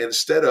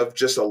 instead of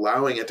just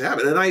allowing it to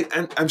happen.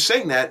 And I'm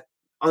saying that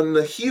on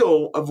the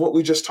heel of what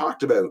we just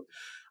talked about.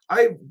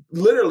 I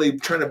literally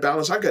trying to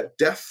balance. I've got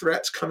death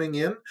threats coming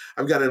in.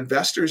 I've got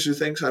investors who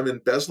think I'm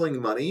embezzling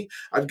money.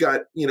 I've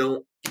got,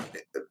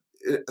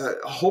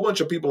 a whole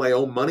bunch of people I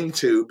owe money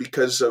to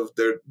because of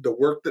the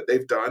work that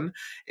they've done,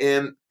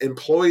 and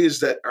employees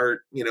that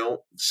are,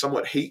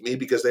 somewhat hate me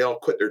because they all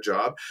quit their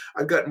job.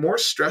 I've got more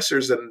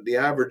stressors than the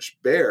average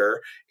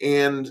bear,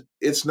 and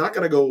it's not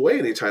going to go away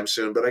anytime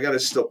soon, but I got to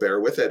still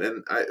bear with it.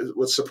 And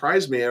what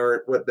surprised me,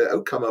 or what the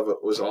outcome of it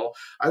was,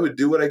 I would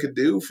do what I could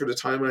do for the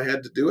time I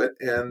had to do it,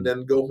 and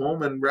then go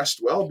home and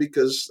rest well,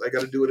 because I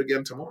got to do it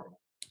again tomorrow.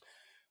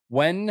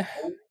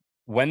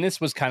 When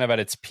this was kind of at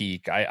its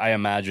peak, I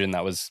imagine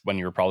that was when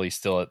you were probably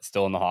still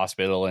in the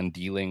hospital and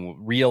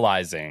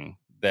realizing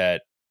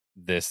that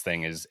this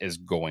thing is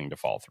going to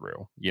fall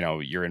through.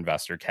 Your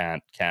investor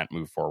can't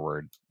move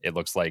forward. It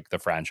looks like the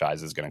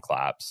franchise is going to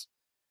collapse.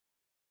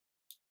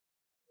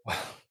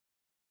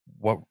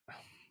 What,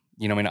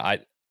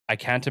 I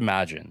can't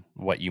imagine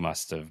what you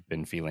must have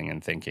been feeling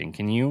and thinking.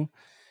 Can you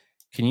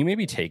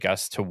maybe take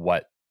us to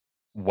what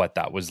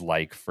that was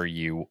like for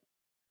you?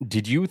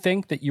 Did you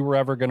think that you were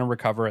ever going to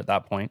recover at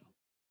that point?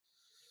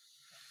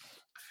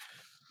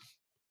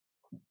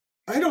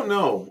 I don't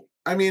know.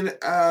 I mean,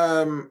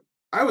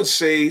 I would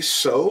say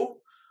so.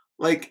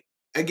 Like,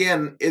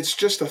 again, it's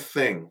just a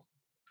thing.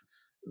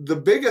 The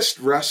biggest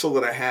wrestle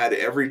that I had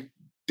every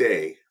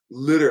day,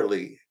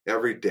 literally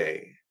every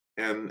day.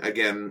 And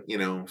again,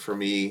 for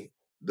me,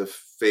 the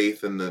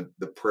faith and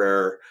the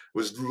prayer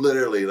was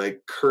literally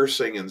like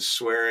cursing and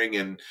swearing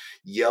and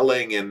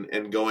yelling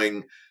and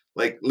going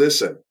like,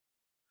 listen,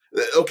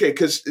 okay,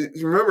 because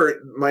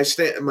remember my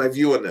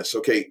view on this.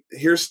 Okay,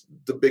 here's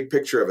the big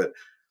picture of it.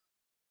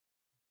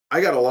 I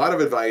got a lot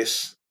of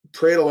advice,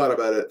 prayed a lot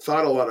about it,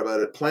 thought a lot about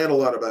it, planned a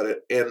lot about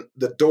it, and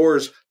the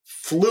doors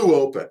flew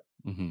open.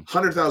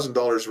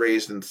 $100,000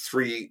 raised in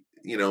 30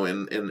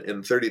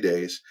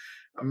 days,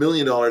 $1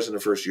 million in the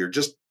first year.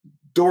 Just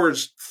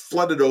doors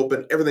flooded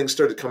open. Everything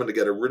started coming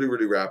together really,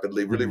 really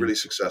rapidly, really, really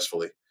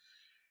successfully.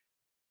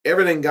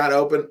 Everything got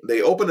open.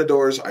 They opened the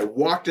doors. I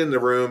walked in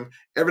the room.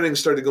 Everything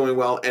started going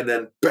well. And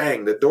then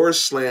bang, the doors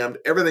slammed.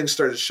 Everything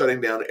started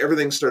shutting down.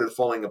 Everything started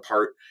falling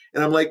apart.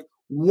 And I'm like,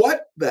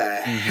 what the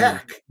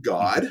heck,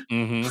 God?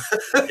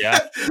 Yeah.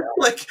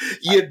 Like,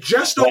 you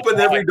just opened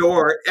every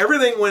door.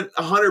 Everything went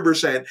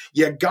 100%.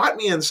 You got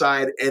me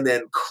inside and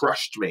then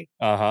crushed me.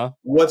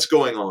 What's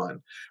going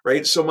on?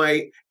 Right. So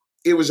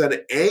it was an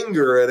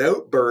anger, an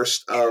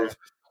outburst of,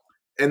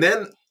 and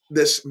then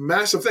this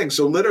massive thing.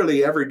 So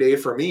literally every day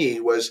for me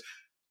was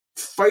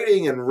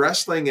fighting and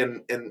wrestling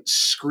and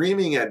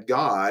screaming at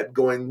God,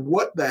 going,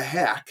 what the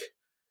heck?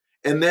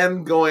 And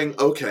then going,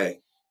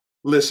 okay,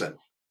 listen,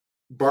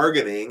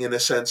 bargaining in a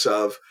sense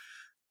of,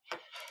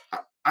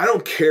 I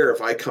don't care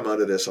if I come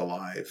out of this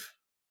alive.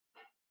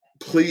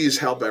 Please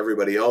help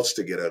everybody else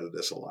to get out of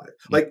this alive.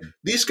 Like,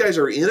 these guys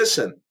are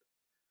innocent.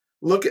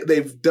 Look,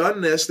 they've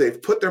done this.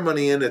 They've put their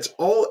money in. It's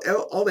all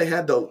they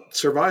had to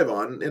survive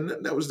on, and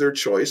that was their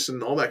choice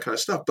and all that kind of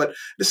stuff. But at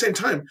the same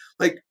time,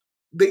 like,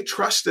 they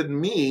trusted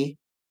me,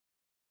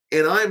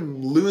 and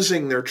I'm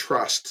losing their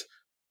trust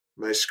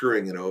by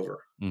screwing it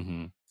over.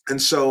 And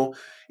so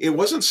it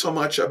wasn't so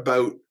much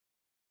about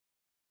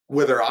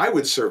whether I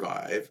would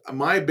survive.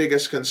 My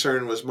biggest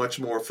concern was much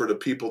more for the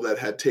people that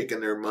had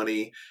taken their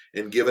money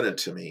and given it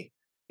to me.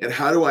 And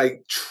how do I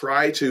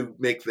try to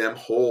make them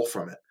whole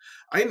from it?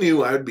 I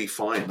knew I would be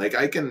fine. Like,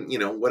 I can,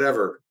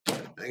 whatever.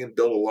 I can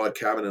build a log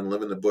cabin and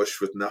live in the bush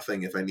with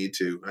nothing if I need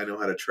to. I know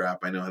how to trap.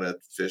 I know how to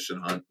fish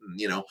and hunt,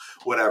 and,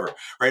 whatever.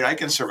 Right? I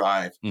can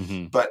survive.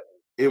 But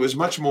it was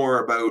much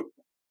more about,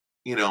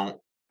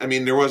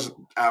 there was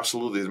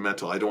absolutely the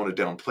mental. I don't want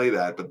to downplay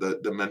that, but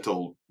the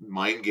mental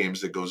mind games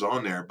that goes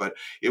on there. But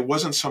it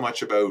wasn't so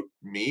much about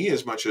me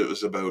as much as it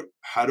was about,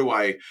 how do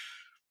I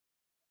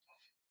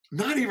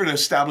not even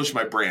establish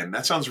my brand?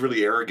 That sounds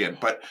really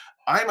arrogant, but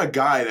I'm a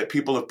guy that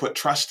people have put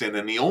trust in,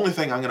 and the only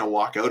thing I'm going to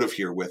walk out of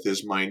here with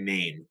is my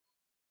name.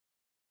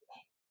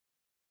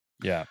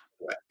 Yeah.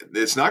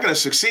 It's not going to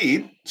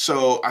succeed.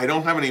 So I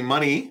don't have any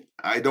money.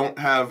 I don't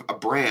have a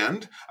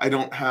brand. I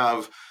don't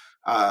have,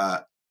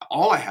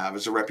 all I have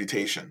is a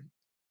reputation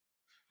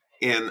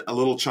and a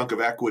little chunk of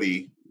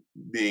equity,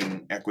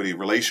 being equity,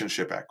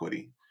 relationship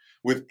equity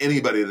with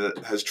anybody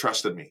that has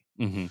trusted me.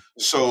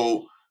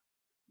 So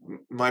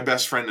my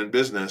best friend in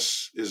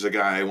business is a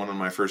guy, one of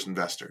my first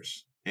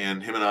investors,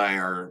 and him and I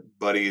are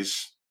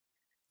buddies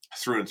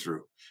through and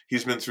through.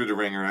 He's been through the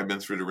ringer. I've been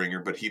through the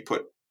ringer, but he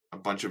put a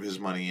bunch of his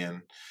money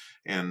in,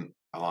 and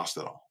I lost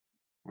it all.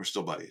 We're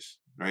still buddies,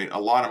 right?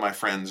 A lot of my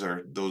friends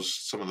are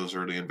some of those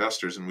early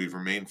investors, and we've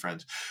remained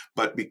friends.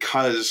 But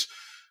because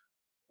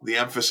the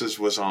emphasis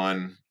was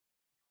on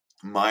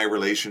my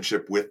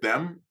relationship with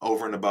them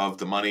over and above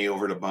the money,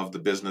 over and above the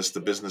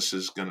business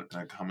is going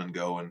to come and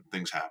go, and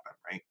things happen,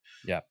 right?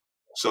 Yeah.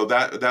 So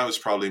that was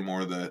probably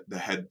more the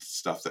head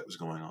stuff that was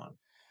going on.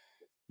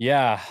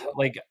 Yeah.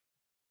 Like,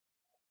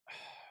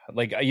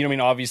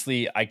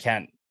 obviously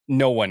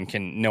no one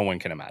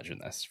can imagine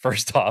this.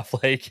 First off,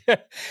 like,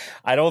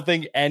 I don't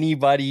think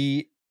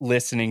anybody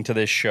listening to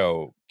this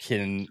show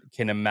can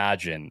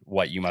imagine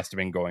what you must have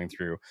been going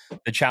through.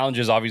 The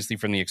challenges obviously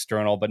from the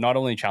external, but not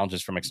only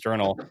challenges from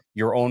external,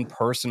 your own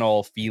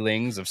personal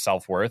feelings of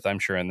self-worth, I'm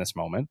sure, in this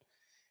moment.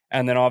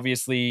 And then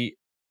obviously,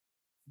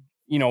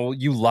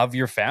 you love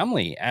your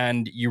family,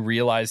 and you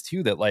realize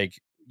too that, like,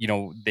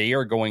 they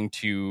are going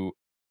to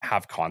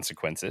have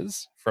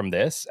consequences from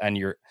this. And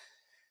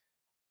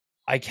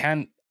I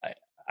can't,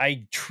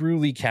 I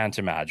truly can't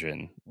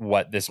imagine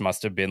what this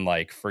must have been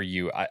like for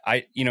you.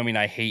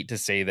 I hate to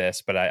say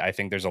this, but I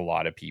think there's a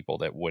lot of people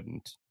that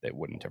wouldn't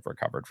have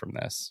recovered from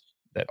this,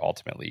 that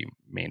ultimately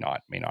may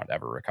not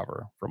ever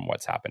recover from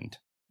what's happened.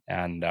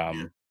 And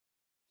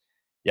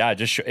yeah,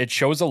 it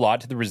shows a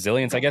lot to the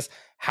resilience, I guess.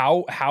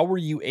 How were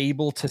you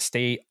able to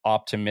stay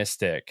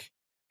optimistic?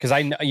 Because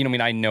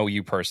I know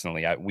you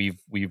personally.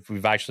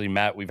 We've actually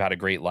met. We've had a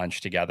great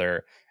lunch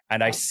together,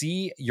 and I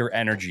see your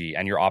energy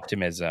and your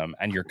optimism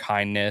and your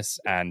kindness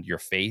and your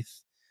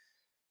faith.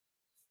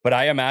 But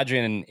I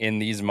imagine in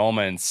these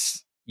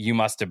moments, you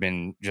must have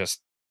been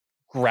just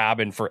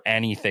grabbing for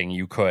anything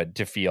you could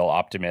to feel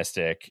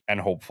optimistic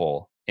and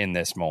hopeful in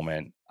this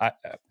moment.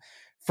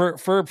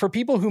 For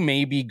people who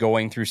may be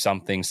going through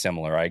something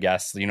similar, I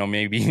guess,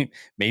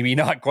 maybe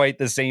not quite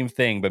the same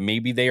thing, but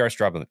maybe they are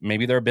struggling.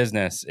 Maybe their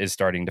business is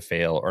starting to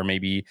fail, or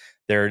maybe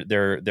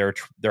they're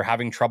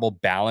having trouble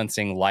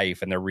balancing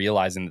life, and they're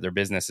realizing that their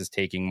business is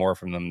taking more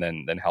from them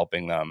than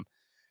helping them.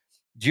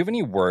 Do you have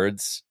any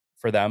words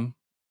for them?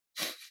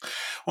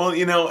 Well,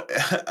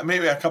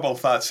 maybe a couple of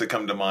thoughts that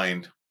come to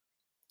mind.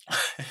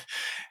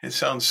 It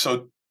sounds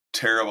so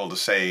terrible to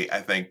say,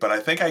 I think, but I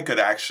think I could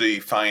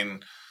actually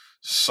find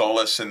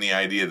solace in the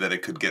idea that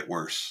it could get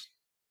worse.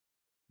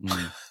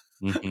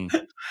 Mm-hmm.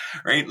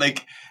 Right?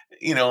 Like,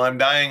 I'm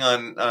dying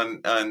on,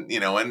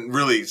 and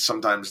really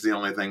sometimes the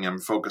only thing I'm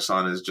focused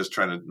on is just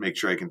trying to make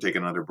sure I can take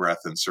another breath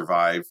and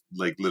survive,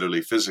 like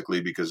literally physically,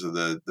 because of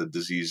the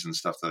disease and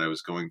stuff that I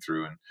was going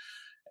through.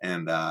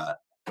 And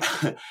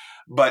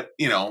but,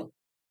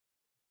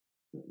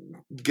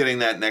 getting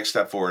that next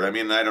step forward. I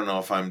mean, I don't know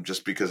if I'm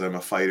just because I'm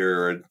a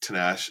fighter or a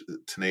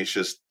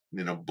tenacious,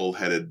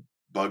 bullheaded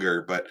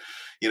bugger, but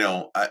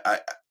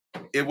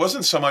it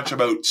wasn't so much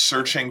about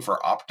searching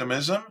for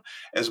optimism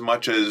as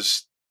much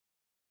as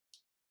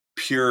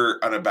pure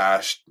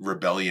unabashed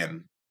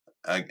rebellion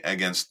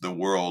against the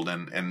world,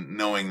 and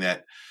knowing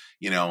that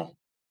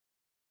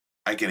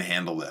I can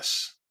handle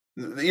this,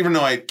 even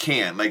though I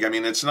can't. Like, I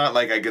mean, it's not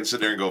like I can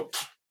sit there and go,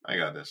 I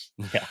got this.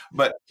 Yeah.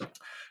 But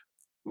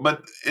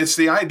it's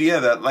the idea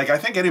that, like, I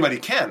think anybody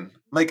can.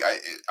 Like,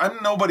 I'm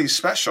nobody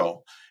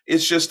special.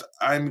 It's just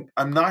I'm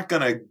not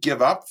going to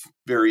give up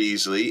very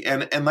easily.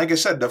 And like I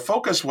said, the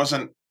focus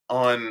wasn't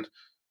on,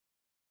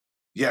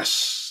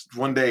 yes,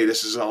 one day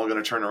this is all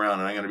going to turn around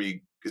and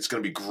it's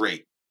going to be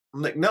great.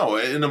 I'm like, no,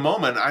 in a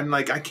moment, I'm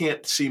like, I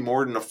can't see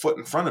more than a foot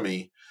in front of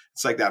me.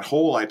 It's like that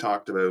hole I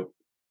talked about.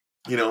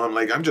 I'm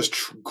like, I'm just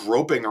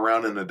groping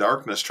around in the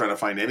darkness trying to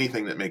find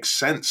anything that makes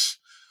sense.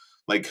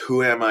 Like,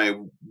 who am I?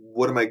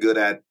 What am I good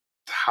at?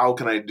 How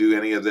can I do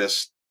any of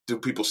this? Do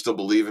people still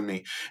believe in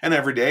me? And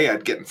every day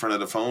I'd get in front of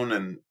the phone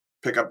and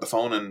pick up the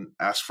phone and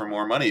ask for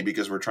more money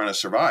because we're trying to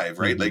survive,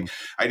 right? Mm-hmm. Like,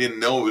 I didn't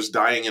know it was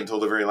dying until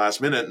the very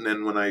last minute. And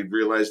then when I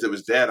realized it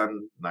was dead,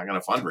 I'm not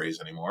going to fundraise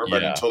anymore.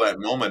 But until that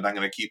moment, I'm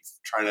going to keep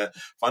trying to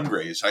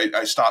fundraise.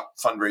 I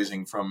stopped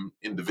fundraising from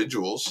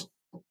individuals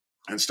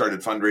and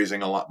started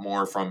fundraising a lot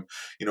more from,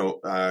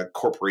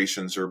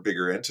 corporations or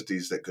bigger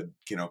entities that could,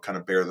 kind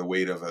of bear the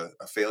weight of a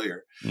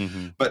failure.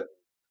 Mm-hmm. But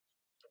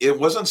it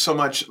wasn't so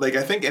much like,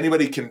 I think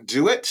anybody can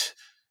do it.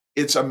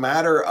 It's a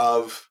matter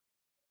of,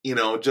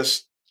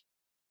 just,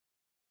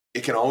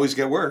 it can always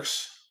get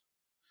worse.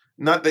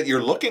 Not that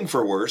you're looking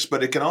for worse,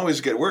 but it can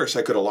always get worse.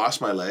 I could have lost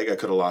my leg. I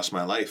could have lost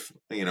my life,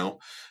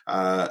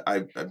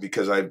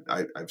 because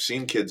I've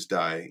seen kids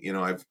die.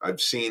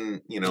 I've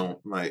seen,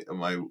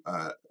 my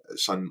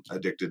son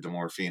addicted to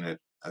morphine at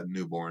a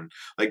newborn.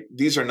 Like,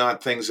 these are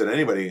not things that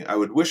I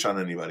would wish on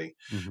anybody.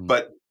 Mm-hmm.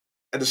 But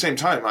at the same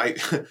time,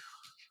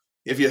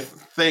 if you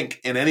think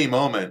in any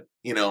moment,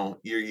 you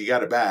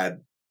got it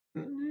bad,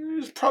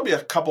 there's probably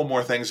a couple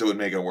more things that would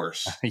make it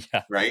worse.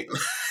 Yeah. Right.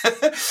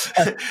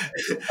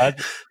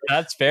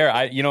 That's fair.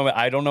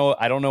 I don't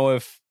know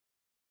if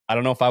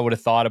I would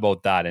have thought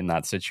about that in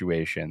that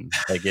situation.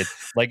 Like,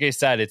 it's like I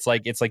said, it's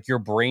like your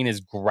brain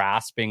is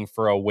grasping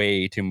for a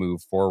way to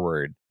move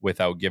forward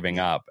without giving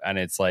up. And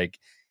it's like,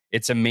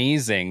 it's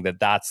amazing that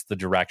that's the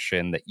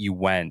direction that you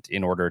went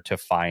in order to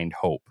find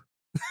hope.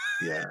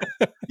 Yeah.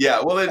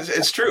 Yeah. Well,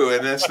 it's true.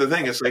 And that's the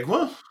thing. It's like,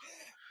 well,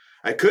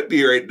 I could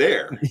be right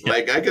there. Yeah.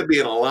 Like, I could be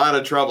in a lot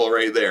of trouble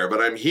right there,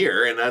 but I'm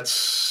here, and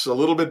that's a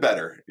little bit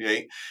better.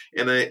 Right?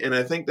 And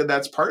I think that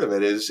that's part of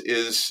it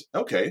is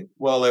okay.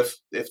 Well, if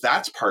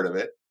that's part of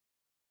it,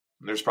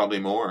 there's probably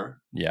more.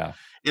 Yeah.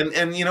 And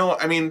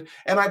and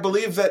I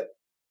believe that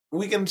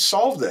we can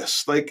solve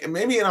this. Like,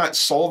 maybe not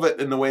solve it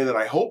in the way that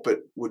I hope it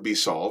would be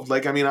solved.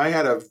 Like, I mean, I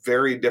had a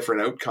very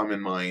different outcome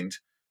in mind,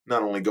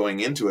 not only going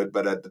into it,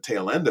 but at the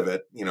tail end of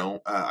it.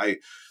 The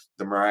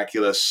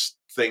miraculous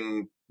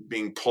thing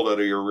being pulled out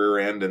of your rear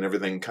end and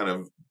everything kind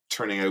of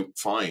turning out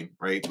fine,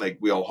 right? Like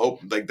we all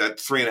hope, like that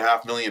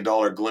 $3.5 million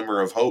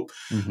glimmer of hope,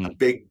 Mm-hmm. a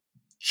big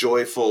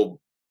joyful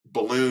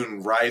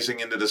balloon rising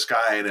into the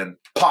sky, and then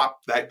pop,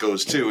 that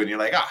goes too, and you're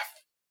like,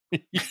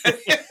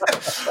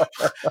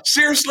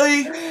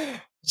 seriously,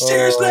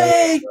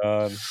 Oh,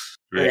 God.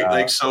 right? Yeah,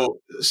 Like so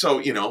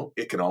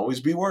it can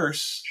always be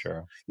worse,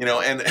 sure. and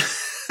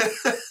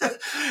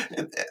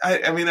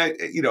and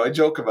I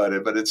joke about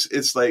it, but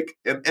it's like,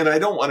 and I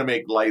don't want to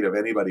make light of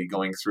anybody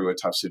going through a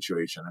tough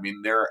situation. I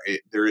mean, there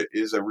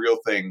is a real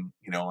thing,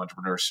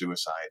 entrepreneur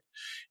suicide,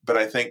 but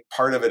I think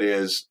part of it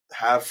is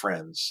have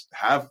friends,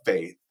 have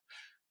faith,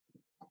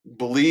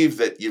 believe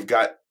that you've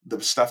got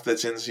the stuff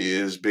that's in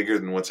you is bigger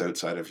than what's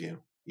outside of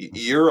you.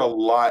 You're a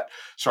lot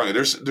stronger.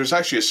 There's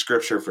actually a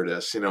scripture for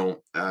this.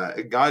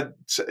 God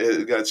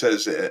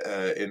says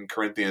in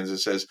Corinthians, it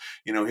says,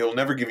 he'll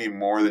never give you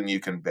more than you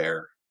can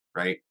bear,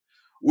 right?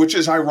 Which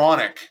is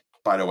ironic,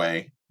 by the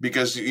way,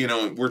 because,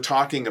 we're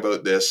talking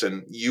about this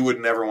and you would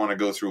never want to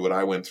go through what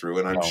I went through.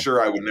 And I'm sure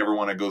I would never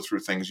want to go through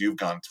things you've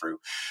gone through,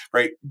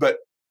 right? But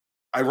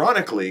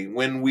ironically,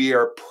 when we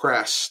are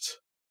pressed,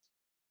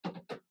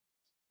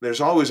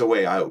 there's always a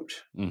way out.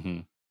 Mm-hmm.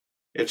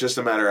 It's just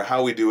a matter of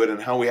how we do it and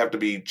how we have to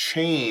be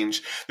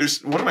changed.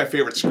 There's one of my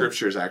favorite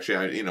scriptures,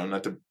 actually,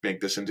 not to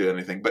make this into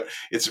anything, but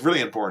it's really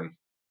important.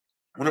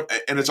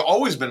 And it's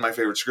always been my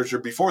favorite scripture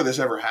before this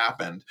ever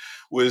happened,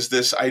 was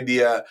this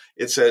idea.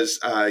 It says,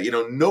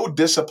 no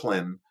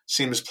discipline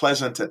seems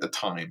pleasant at the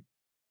time,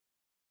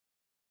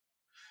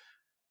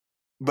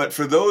 but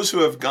for those who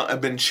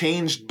have been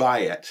changed by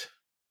it,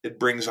 it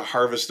brings a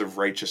harvest of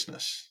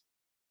righteousness.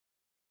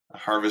 A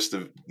harvest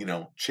of,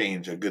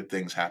 change, of good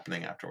things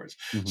happening afterwards.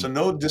 Mm-hmm. So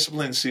no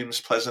discipline seems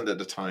pleasant at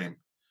the time,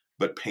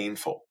 but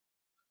painful.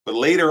 But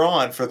later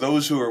on, for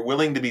those who are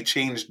willing to be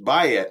changed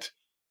by it,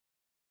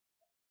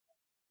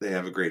 they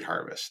have a great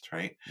harvest,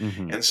 right?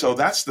 Mm-hmm. And so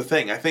that's the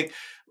thing. I think,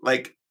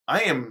 like,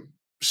 I am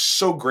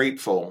so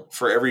grateful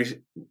for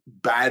every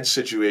bad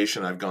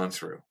situation I've gone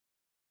through.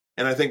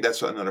 And I think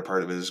that's another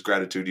part of it, is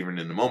gratitude even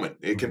in the moment.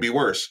 It can be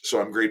worse,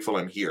 so I'm grateful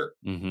I'm here.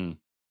 Mm-hmm.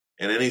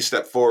 And any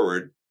step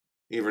forward,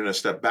 even a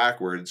step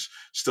backwards,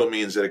 still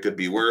means that it could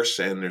be worse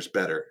and there's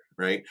better,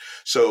 right?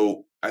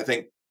 So I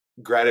think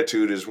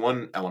gratitude is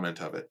one element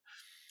of it.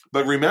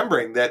 But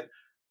remembering that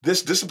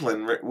this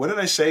discipline, what did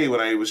I say when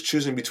I was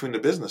choosing between the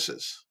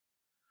businesses?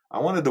 I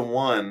wanted the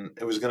one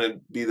that was going to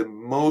be the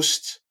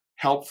most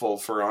helpful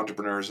for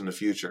entrepreneurs in the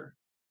future.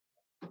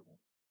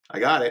 I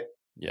got it.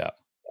 Yeah.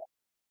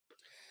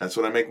 That's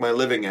what I make my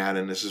living at,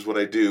 and this is what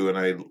I do,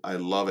 and I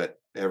love it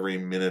every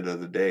minute of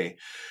the day,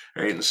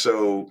 right? And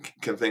so,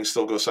 can things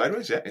still go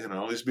sideways? Yeah, it can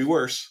always be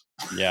worse.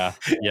 Yeah,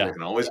 yeah. It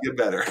can always get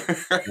better.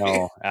 Right?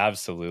 No,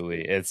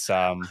 absolutely.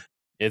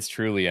 It's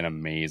truly an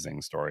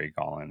amazing story,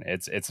 Colin.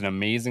 It's an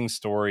amazing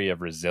story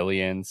of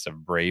resilience,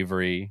 of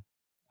bravery,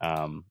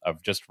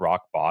 of just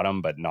rock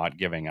bottom, but not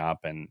giving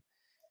up. And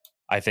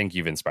I think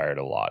you've inspired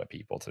a lot of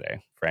people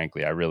today.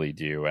 Frankly, I really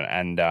do.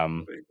 And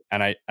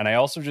I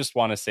also just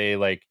want to say,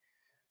 like,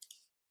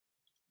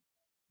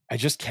 I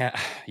just can't.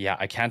 Yeah,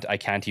 I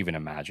can't even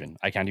imagine.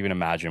 I can't even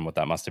imagine what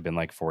that must have been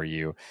like for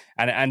you,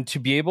 and to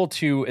be able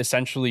to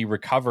essentially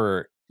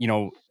recover,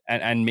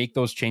 and make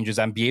those changes,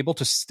 and be able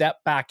to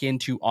step back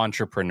into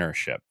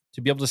entrepreneurship,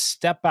 to be able to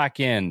step back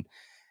in,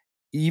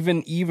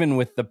 even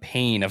with the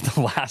pain of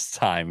the last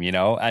time,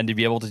 and to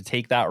be able to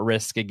take that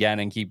risk again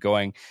and keep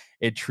going.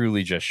 It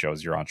truly just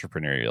shows your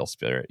entrepreneurial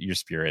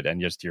spirit,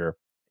 and just your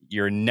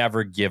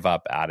never give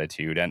up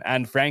attitude,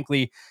 and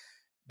frankly,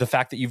 the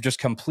fact that you've just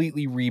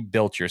completely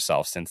rebuilt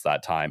yourself since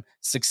that time,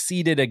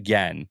 succeeded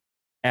again,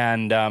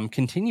 and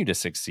continue to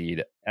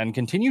succeed, and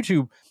continue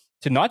to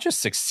not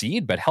just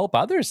succeed, but help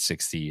others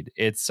succeed.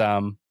 It's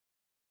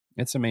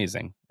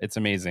amazing. It's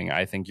amazing.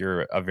 I think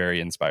you're a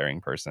very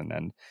inspiring person,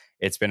 and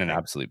it's been an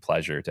absolute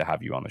pleasure to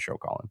have you on the show,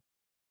 Colin.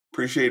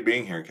 Appreciate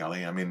being here,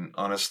 Kelly. I mean,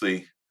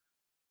 honestly,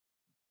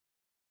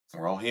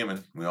 we're all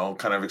human. We all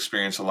kind of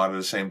experience a lot of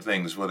the same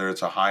things, whether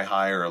it's a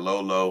high or a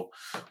low.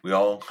 We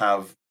all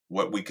have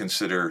what we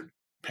consider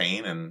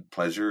pain and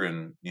pleasure,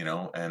 and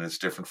and it's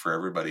different for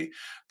everybody.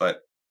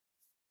 But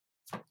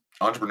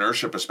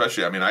entrepreneurship,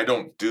 especially, I mean, I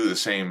don't do the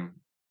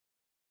same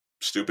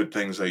stupid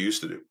things I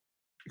used to do.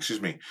 Excuse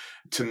me.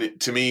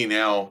 To me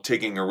now,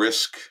 taking a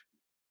risk,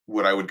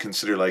 what I would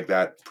consider like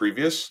that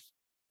previous,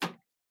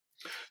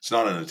 it's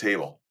not on the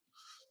table.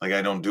 Like,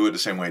 I don't do it the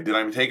same way. Did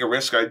I take a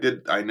risk? I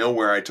did. I know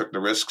where I took the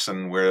risks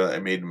and where I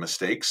made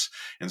mistakes,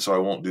 and so I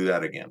won't do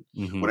that again.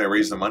 Mm-hmm. Would I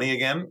raise the money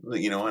again?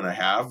 And I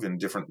have, in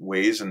different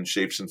ways and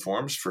shapes and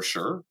forms, for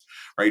sure,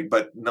 right?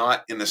 But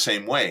not in the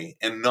same way,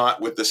 and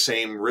not with the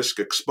same risk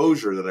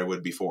exposure that I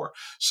would before.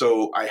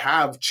 So I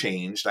have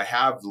changed. I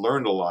have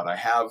learned a lot. I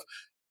have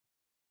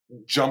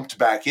jumped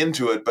back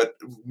into it, but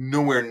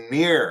nowhere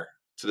near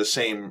to the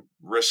same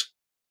risk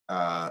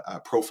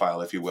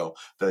profile, if you will,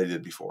 that I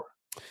did before.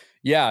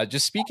 Yeah,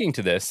 just speaking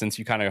to this, since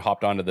you kind of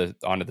hopped onto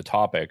the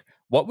topic,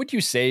 what would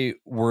you say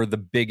were the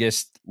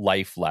biggest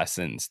life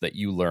lessons that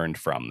you learned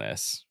from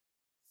this?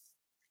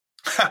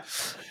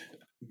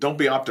 don't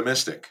be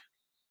optimistic.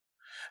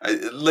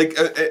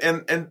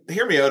 And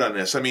hear me out on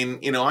this. I mean,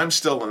 I'm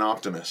still an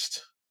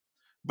optimist,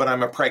 but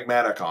I'm a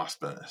pragmatic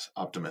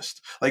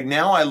optimist. Like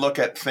now I look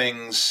at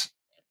things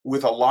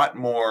with a lot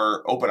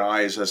more open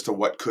eyes as to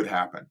what could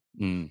happen.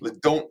 Like,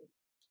 don't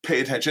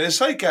pay attention.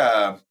 It's like,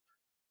 to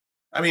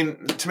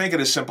make it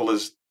as simple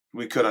as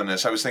we could on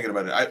this, I was thinking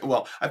about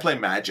it. I play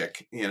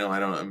Magic, I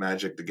don't know,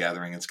 Magic the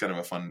Gathering. It's kind of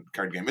a fun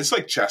card game. It's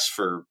like chess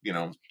for,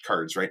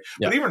 cards, right?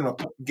 Yeah. But even a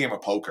game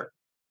of poker,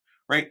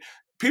 right?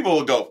 People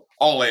will go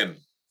all in,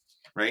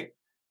 right?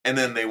 And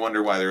then they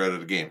wonder why they're out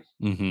of the game.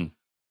 Mm-hmm.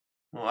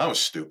 Well, that was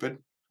stupid.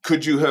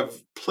 Could you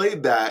have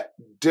played that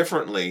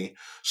differently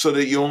so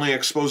that you only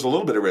exposed a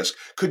little bit of risk?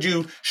 Could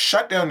you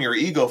shut down your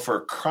ego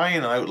for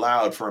crying out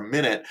loud for a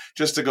minute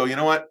just to go, you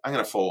know what? I'm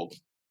going to fold.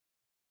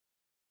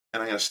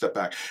 And I'm going to step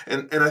back.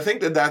 And I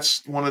think that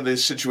that's one of the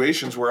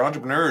situations where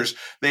entrepreneurs,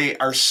 they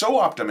are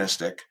so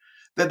optimistic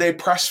that they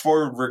press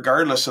forward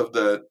regardless of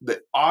the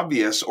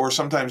obvious, or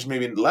sometimes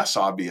maybe less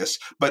obvious,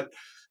 but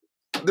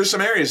there's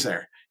some areas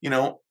there,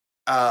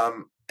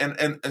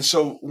 and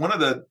so one of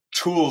the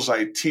tools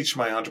I teach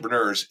my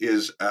entrepreneurs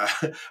is a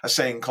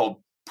saying called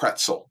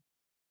pretzel.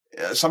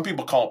 Some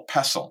people call it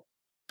pestle,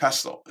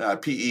 pestle,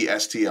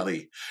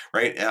 P-E-S-T-L-E,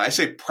 right? And I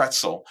say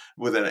pretzel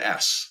with an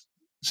S.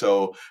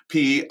 So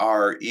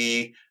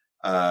P-R-E-T-S-E-L.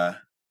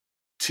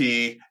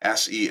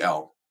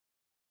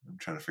 I'm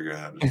trying to figure out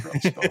how to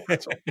spell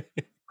pretzel.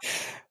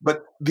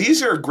 But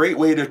these are a great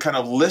way to kind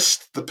of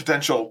list the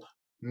potential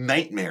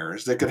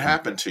nightmares that could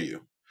happen to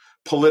you.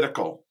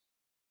 Political,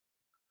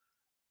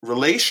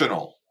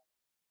 relational.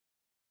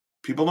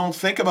 People don't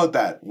think about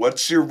that.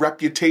 What's your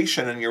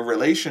reputation and your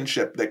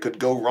relationship that could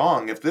go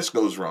wrong if this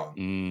goes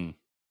wrong?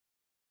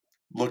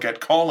 Look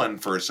at Colin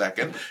for a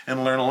second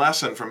and learn a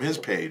lesson from his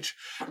page,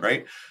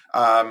 right?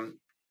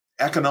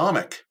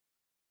 Economic.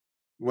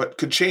 What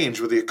could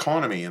change with the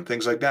economy and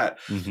things like that?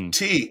 Mm-hmm.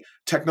 T,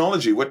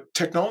 technology. What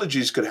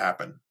technologies could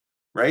happen,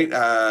 right?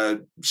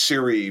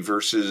 Siri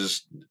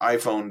versus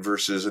iPhone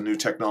versus a new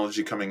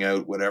technology coming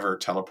out, whatever,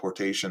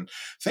 teleportation.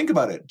 Think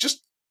about it.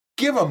 Just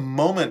give a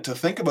moment to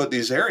think about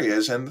these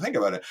areas and think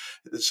about it.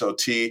 So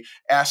T,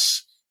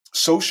 S,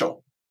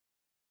 social.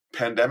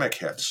 Pandemic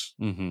hits.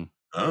 Mm-hmm.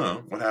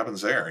 Oh, what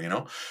happens there? E,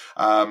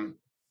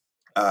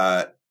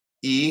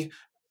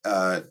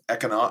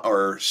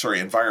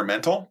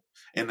 environmental,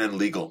 and then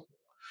legal.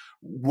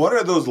 What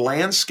are those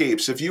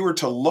landscapes? If you were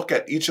to look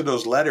at each of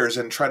those letters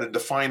and try to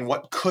define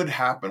what could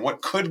happen,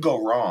 what could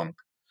go wrong,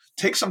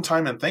 take some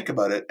time and think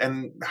about it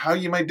and how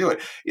you might do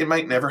it. It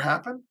might never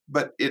happen,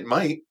 but it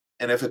might.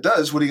 And if it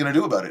does, what are you going to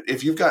do about it?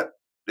 If you've got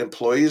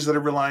employees that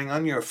are relying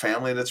on you, a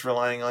family that's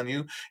relying on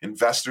you,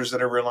 investors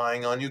that are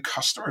relying on you,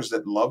 customers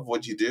that love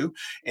what you do,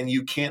 and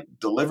you can't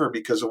deliver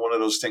because of one of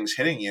those things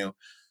hitting you,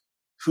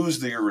 who's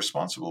the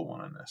irresponsible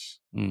one in this?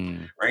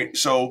 Right?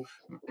 So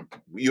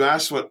you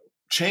asked what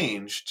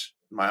changed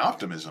my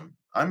optimism.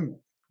 I'm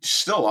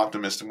still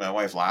optimistic. My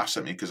wife laughs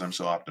at me because I'm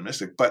so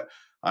optimistic, but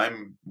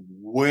I'm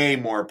way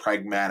more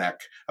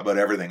pragmatic about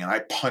everything. And I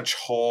punch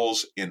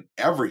holes in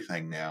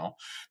everything now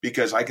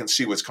because I can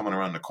see what's coming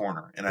around the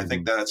corner. And I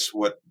think that's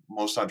what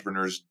most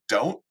entrepreneurs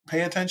don't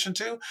pay attention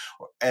to.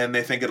 And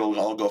they think it'll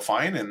all go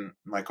fine. And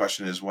my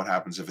question is, what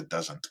happens if it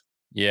doesn't?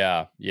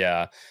 Yeah.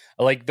 Yeah.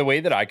 Like the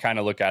way that I kind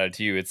of look at it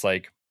too, it's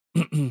like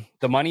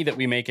the money that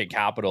we make at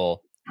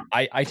Capital,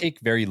 I take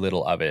very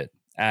little of it.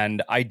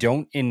 And I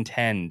don't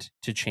intend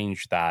to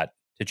change that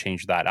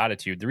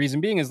attitude. The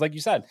reason being is, like you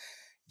said,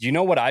 do you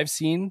know what I've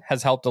seen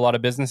has helped a lot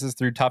of businesses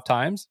through tough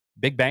times?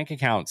 Big bank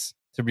accounts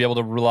to be able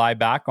to rely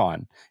back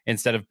on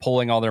instead of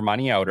pulling all their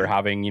money out or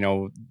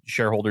having,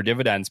 shareholder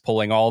dividends,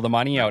 pulling all the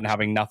money out and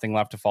having nothing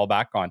left to fall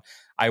back on.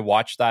 I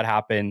watched that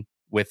happen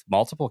with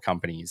multiple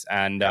companies.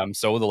 And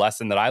so the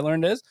lesson that I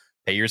learned is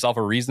pay yourself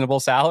a reasonable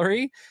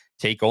salary,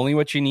 take only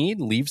what you need,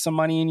 leave some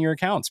money in your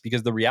accounts,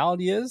 because the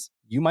reality is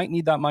you might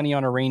need that money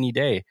on a rainy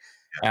day.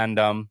 And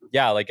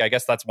I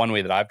guess that's one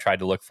way that I've tried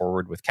to look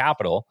forward with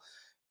Capital.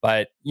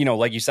 But,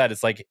 like you said,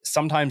 it's like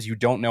sometimes you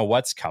don't know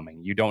what's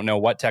coming. You don't know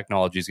what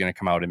technology is going to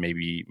come out and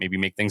maybe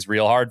make things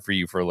real hard for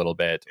you for a little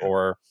bit.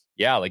 Or,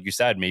 like you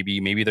said,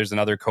 maybe there's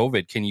another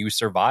COVID. Can you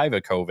survive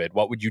a COVID?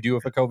 What would you do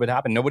if a COVID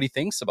happened? Nobody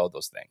thinks about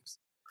those things.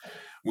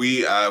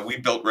 We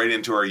built right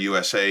into our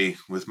USA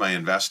with my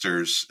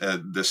investors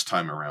this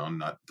time around,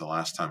 not the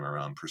last time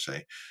around per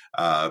se,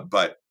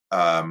 but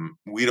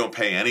we don't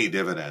pay any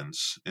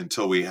dividends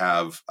until we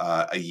have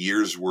a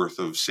year's worth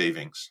of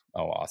savings.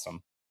 Oh,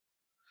 awesome.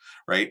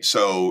 Right.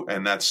 So,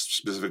 and that's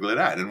specifically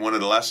that. And one of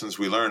the lessons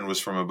we learned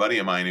was from a buddy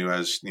of mine who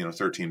has,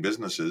 13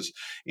 businesses.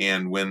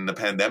 And when the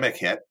pandemic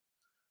hit,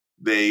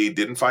 they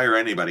didn't fire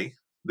anybody.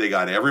 They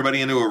got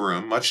everybody into a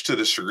room, much to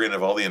the chagrin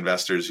of all the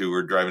investors who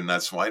were driving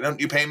nuts. Why don't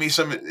you pay me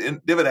some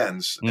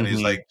dividends? And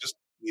he's like, just,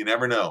 you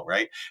never know.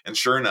 Right. And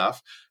sure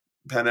enough,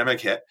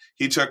 pandemic hit.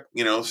 He took,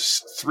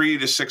 3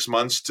 to 6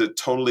 months to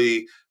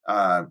totally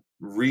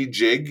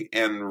rejig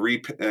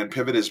and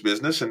pivot his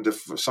business into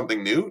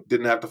something new.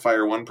 Didn't have to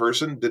fire one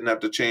person, didn't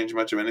have to change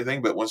much of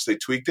anything, but once they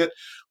tweaked it,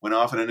 went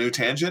off in a new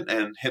tangent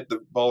and hit the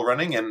ball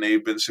running, and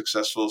they've been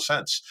successful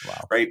since.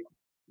 Wow. Right.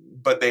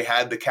 But they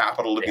had the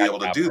capital to be able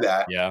to do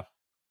that. Yeah.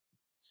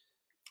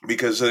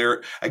 Because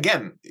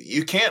again,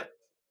 you can't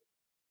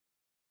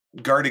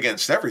guard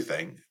against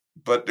everything,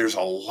 but there's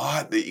a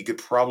lot that you could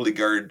probably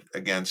guard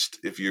against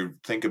if you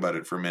think about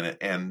it for a minute,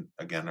 and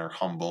again, are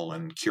humble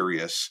and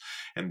curious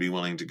and be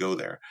willing to go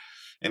there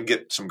and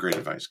get some great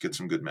advice, get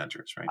some good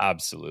mentors, right?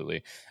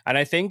 Absolutely. And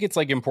I think it's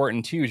like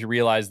important too to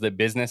realize that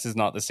business is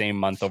not the same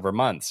month over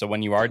month. So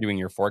when you are doing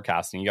your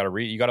forecasting, you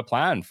got to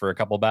plan for a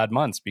couple bad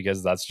months,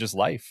 because that's just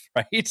life,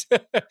 right?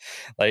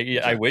 Like exactly.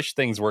 I wish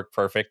things work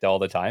perfect all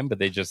the time, but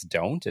they just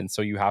don't. And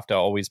so you have to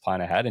always plan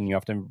ahead, and you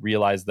have to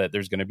realize that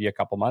there's going to be a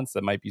couple months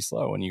that might be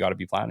slow, and you got to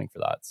be planning for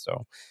that.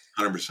 So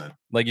 100%.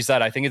 Like you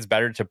said, I think it's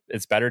better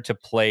to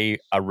play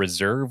a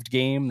reserved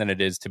game than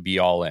it is to be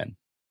all in.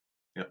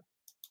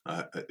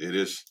 It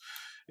is,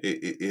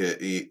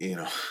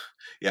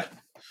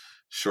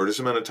 shortest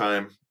amount of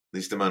time,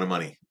 least amount of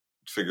money.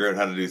 Figure out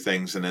how to do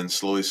things, and then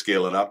slowly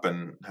scale it up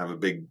and have a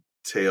big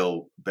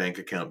tail bank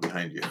account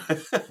behind you.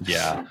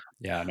 Yeah,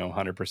 no,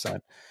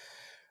 100%.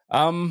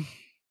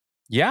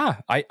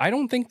 I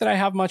don't think that I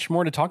have much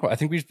more to talk about. I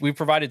think we've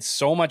provided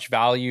so much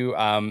value.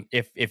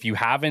 If you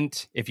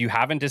haven't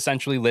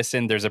essentially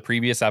listened, there's a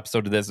previous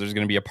episode of this. There's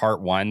going to be a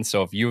part 1.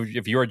 So if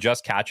you are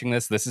just catching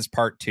this is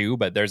part 2,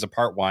 but there's a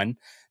part 1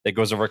 that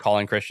goes over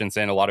Colin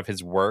Christensen, a lot of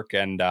his work,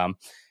 and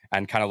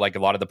kind of like a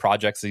lot of the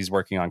projects that he's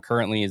working on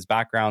currently, his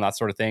background, that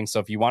sort of thing.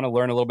 So if you want to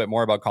learn a little bit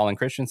more about Colin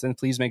Christensen,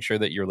 please make sure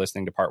that you're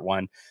listening to part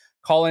 1.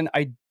 Colin,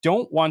 I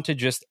don't want to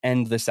just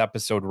end this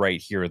episode right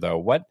here,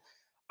 though.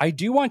 I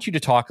do want you to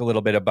talk a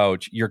little bit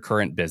about your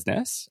current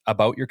business,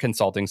 about your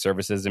consulting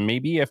services, and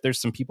maybe if there's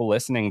some people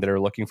listening that are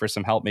looking for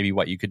some help, maybe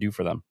what you could do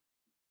for them.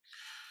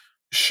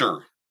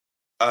 Sure.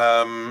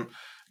 Not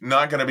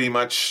going to be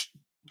much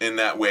in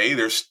that way.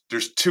 There's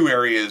 2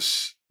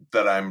 areas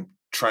that I'm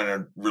trying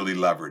to really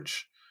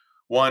leverage.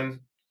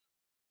 One,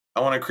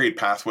 I want to create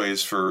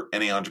pathways for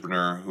any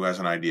entrepreneur who has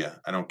an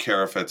idea. I don't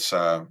care if it's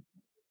 $500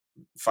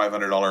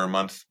 a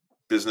month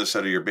business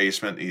out of your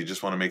basement, you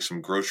just want to make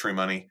some grocery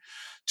money,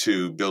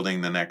 to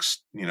building the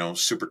next,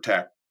 super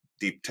tech,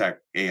 deep tech,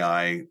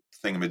 AI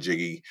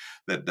thingamajiggy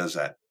that does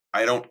that.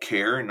 I don't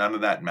care. None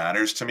of that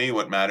matters to me.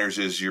 What matters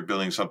is you're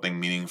building something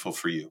meaningful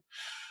for you.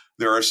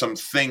 There are some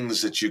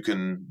things that you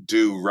can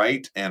do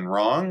right and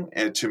wrong,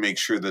 and to make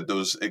sure that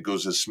it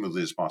goes as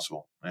smoothly as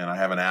possible. And I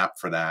have an app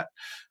for that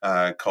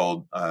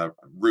called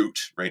Root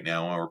right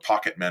now, or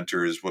Pocket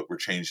Mentor is what we're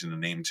changing the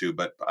name to.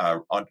 But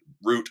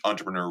Root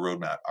Entrepreneur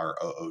Roadmap,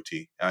 ROOT.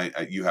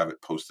 You have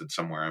it posted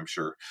somewhere, I'm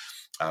sure,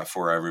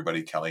 for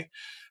everybody, Kelly.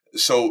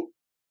 So,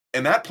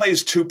 and that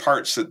plays 2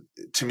 parts that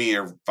to me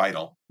are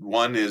vital.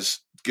 One is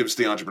gives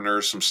the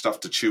entrepreneur some stuff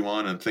to chew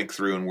on and think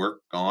through and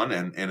work on.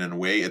 And in a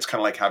way, it's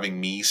kind of like having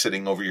me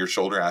sitting over your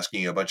shoulder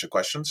asking you a bunch of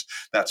questions.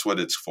 That's what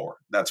it's for.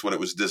 That's what it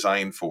was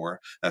designed for.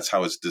 That's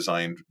how it's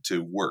designed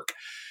to work.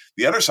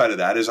 The other side of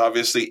that is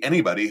obviously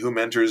anybody who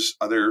mentors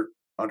other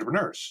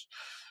entrepreneurs,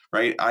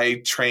 right?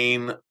 I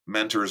train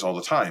mentors all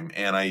the time,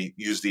 and I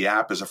use the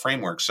app as a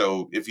framework.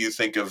 So if you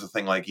think of a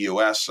thing like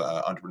EOS,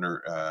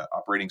 Entrepreneur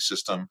Operating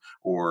System,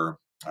 or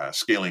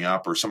Scaling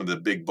Up, or some of the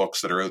big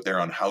books that are out there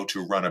on how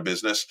to run a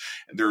business,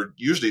 they're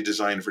usually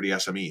designed for the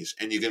SMEs,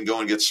 and you can go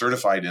and get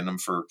certified in them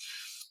for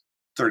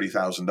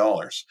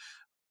 $30,000.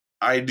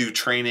 I do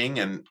training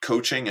and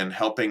coaching and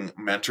helping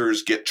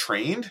mentors get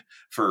trained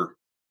for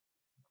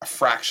a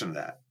fraction of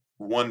that,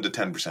 1 to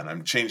 10%.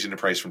 I'm changing the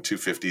price from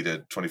 $250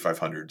 to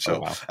 $2,500.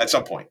 So at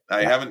some point,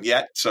 I haven't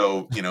yet.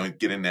 So,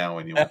 get in now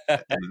and you want.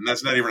 And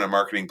that's not even a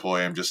marketing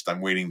ploy.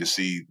 I'm waiting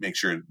to make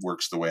sure it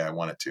works the way I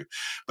want it to.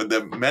 But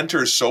the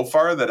mentors so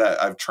far that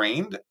I've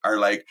trained are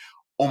like,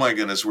 oh my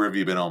goodness, where have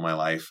you been all my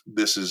life?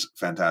 This is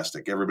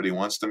fantastic. Everybody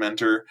wants to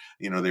mentor.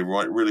 They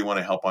really want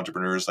to help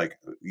entrepreneurs, like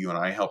you and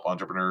I help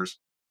entrepreneurs,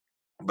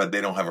 but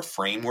they don't have a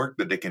framework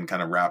that they can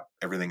kind of wrap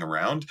everything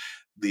around.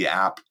 The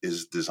app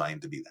is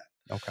designed to be that.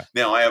 Okay.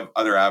 Now I have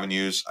other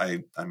avenues.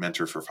 I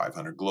mentor for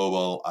 500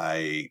 Global.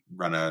 I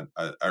run a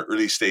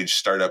early stage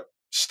startup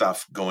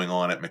stuff going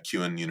on at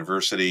MacEwan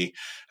University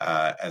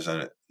as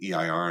an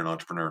EIR, an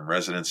entrepreneur in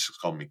residence. It's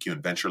called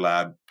MacEwan Venture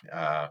Lab.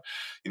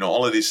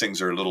 All of these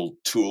things are little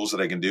tools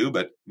that I can do,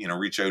 but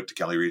reach out to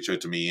Kelly, reach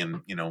out to me,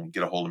 and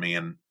get a hold of me.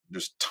 And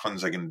there's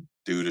tons I can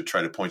do to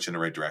try to point you in the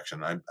right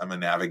direction. I'm a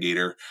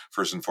navigator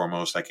first and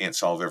foremost. I can't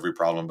solve every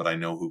problem, but I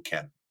know who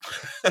can.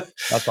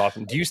 That's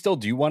awesome. Do you still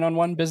do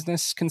one-on-one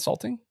business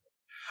consulting?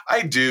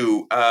 I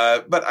do,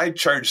 but I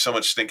charge so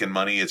much stinking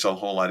money. It's a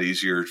whole lot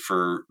easier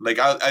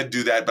I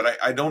do that, but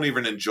I don't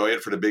even enjoy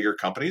it for the bigger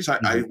companies.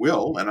 I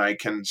will, and I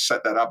can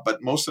set that up.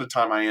 But most of the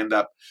time I end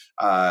up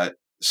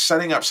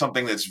setting up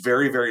something that's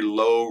very, very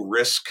low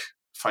risk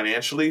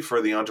financially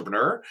for the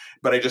entrepreneur,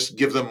 but I just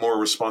give them more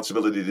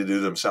responsibility to do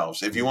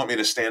themselves. If you want me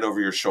to stand over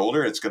your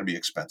shoulder, it's going to be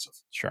expensive.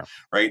 Sure.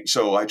 Right.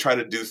 So I try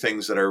to do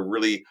things that are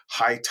really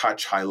high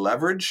touch, high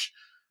leverage,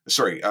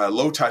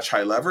 low touch,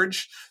 high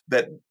leverage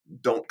that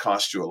don't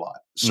cost you a lot.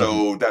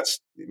 So that's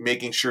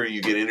making sure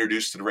you get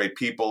introduced to the right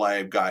people.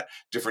 I've got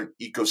different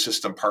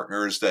ecosystem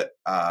partners that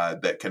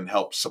can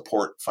help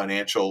support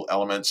financial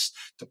elements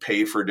to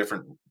pay for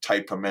different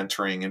type of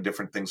mentoring and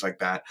different things like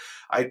that.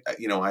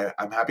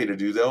 I'm happy to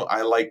do though.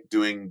 I like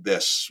doing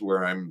this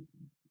where I'm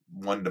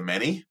one to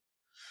many.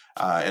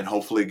 And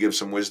hopefully give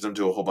some wisdom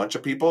to a whole bunch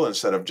of people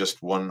instead of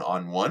just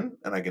one-on-one.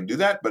 And I can do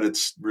that, but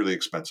it's really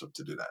expensive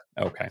to do that.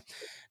 Okay.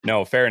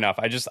 No, fair enough.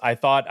 I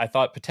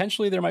thought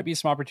potentially there might be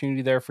some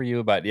opportunity there for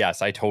you, but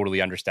yes, I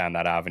totally understand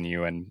that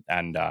avenue and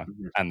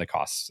the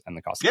costs and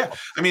the costs. Yeah.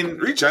 I mean,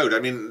 reach out. I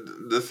mean,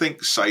 the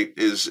Think site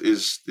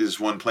is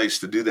one place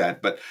to do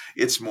that, but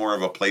it's more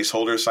of a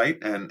placeholder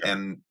site.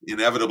 And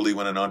inevitably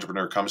when an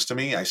entrepreneur comes to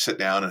me, I sit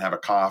down and have a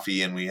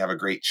coffee and we have a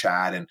great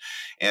chat. And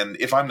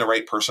if I'm the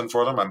right person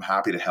for them, I'm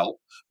happy to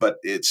help, but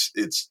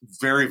it's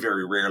very,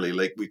 very rarely,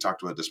 like we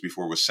talked about this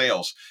before with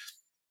sales.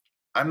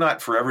 I'm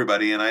not for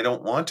everybody and I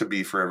don't want to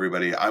be for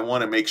everybody. I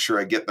want to make sure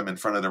I get them in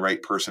front of the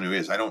right person who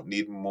is. I don't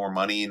need more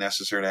money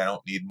necessarily. I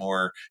don't need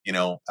more,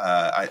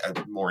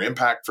 more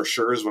impact for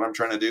sure is what I'm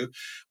trying to do.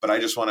 But I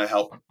just want to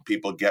help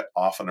people get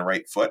off on the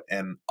right foot.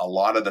 And a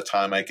lot of the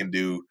time I can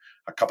do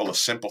a couple of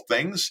simple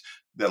things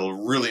that'll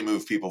really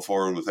move people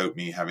forward without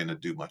me having to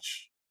do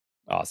much.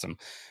 Awesome.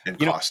 And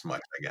cost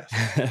much, I guess.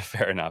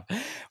 Fair enough.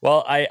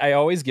 Well, I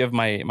always give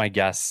my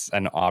guests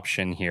an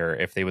option here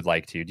if they would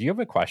like to. Do you have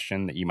a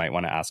question that you might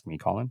want to ask me,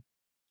 Colin?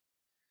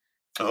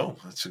 Oh,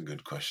 that's a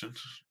good question.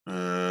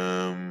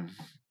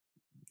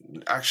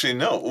 Actually,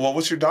 no. Well,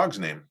 what's your dog's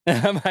name?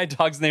 My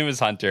dog's name is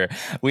Hunter.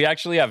 We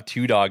actually have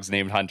two dogs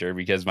named Hunter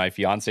because my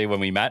fiance, when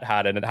we met,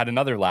 had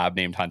another lab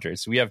named Hunter.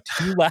 So we have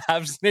two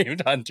labs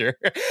named Hunter.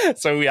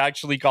 So we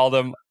actually call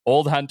them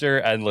Old Hunter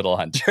and Little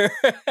Hunter.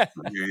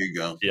 There you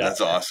go. Yeah.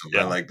 That's awesome.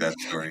 Yeah. I like that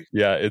story.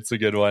 Yeah, it's a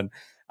good one.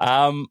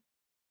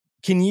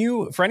 Can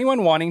you, for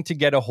anyone wanting to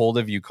get a hold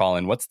of you,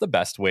 Colin, what's the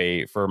best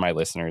way for my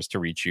listeners to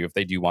reach you if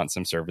they do want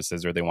some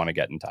services or they want to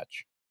get in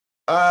touch?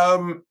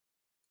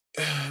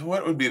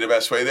 What would be the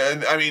best way?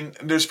 I mean,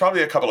 there's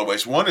probably a couple of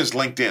ways. One is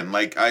LinkedIn.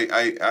 Like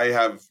I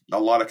have a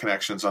lot of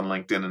connections on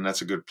LinkedIn, and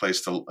that's a good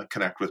place to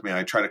connect with me.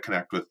 I try to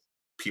connect with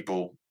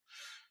people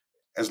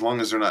as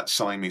long as they're not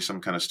selling me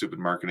some kind of stupid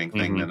marketing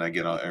thing that I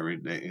get every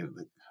day.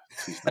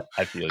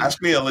 I feel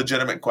Ask me a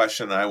legitimate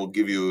question and I will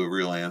give you a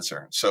real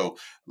answer. So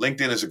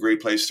LinkedIn is a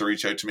great place to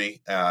reach out to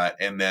me.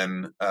 And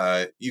then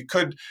you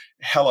could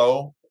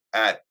hello@think.ca,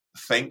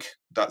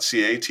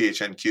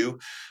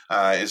 THNQ,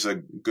 is a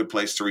good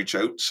place to reach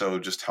out. So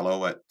just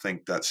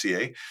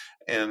hello@think.ca.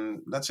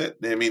 And that's it.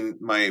 I mean,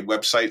 my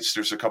websites,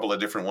 there's a couple of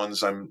different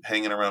ones. I'm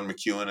hanging around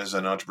McEwen as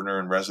an entrepreneur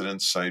in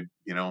residence.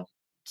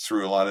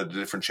 Through a lot of the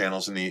different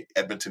channels in the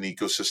Edmonton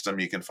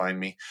ecosystem, you can find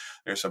me.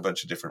 There's a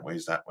bunch of different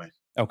ways that way.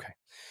 Okay.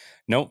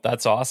 No,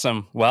 that's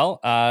awesome. Well,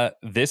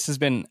 this has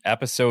been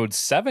episode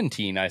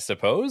 17, I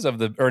suppose,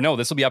 this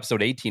will be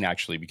episode 18,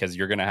 actually, because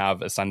you're going to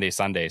have a Sunday.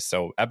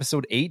 So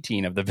episode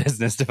 18 of the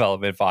Business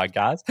Development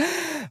Podcast.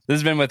 This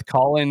has been with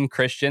Colin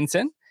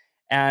Christensen.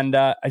 And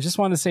I just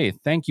want to say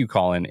thank you,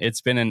 Colin.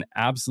 It's been an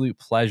absolute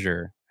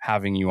pleasure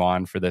having you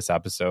on for this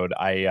episode.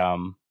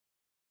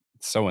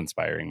 So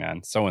inspiring,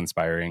 man. So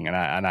inspiring. And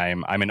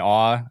I'm in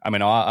awe. I'm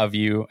in awe of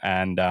you.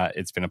 And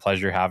it's been a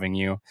pleasure having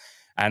you.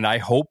 And I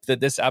hope that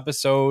this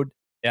episode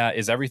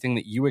is everything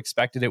that you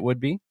expected it would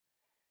be.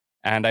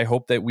 And I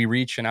hope that we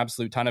reach an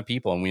absolute ton of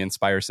people and we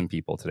inspire some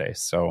people today.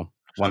 So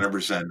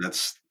 100%.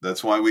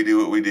 That's why we do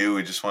what we do.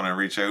 We just want to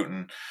reach out,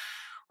 and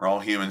we're all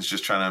humans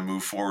just trying to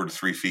move forward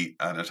 3 feet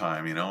at a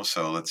time,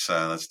 So let's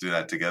do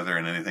that together.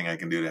 And anything I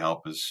can do to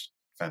help is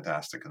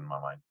fantastic in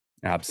my mind.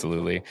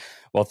 Absolutely.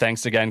 Well,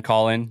 thanks again,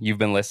 Colin. You've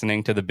been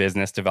listening to the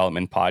Business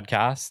Development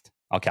Podcast.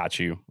 I'll catch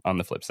you on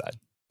the flip side.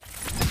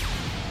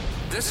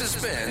 This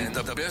has been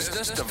the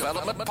Business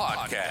Development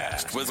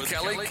Podcast with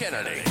Kelly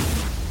Kennedy.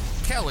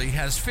 Kelly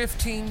has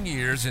 15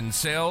 years in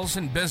sales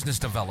and business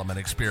development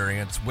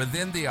experience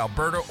within the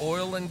Alberta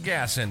oil and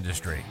gas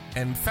industry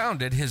and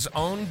founded his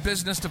own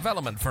business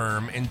development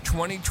firm in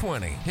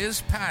 2020.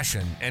 His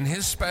passion and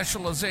his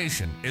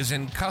specialization is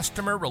in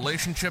customer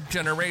relationship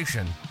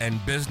generation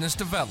and business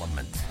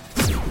development.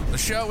 The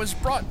show is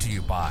brought to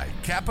you by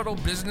Capital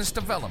Business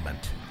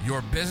Development,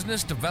 your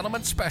business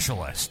development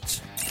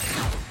specialists.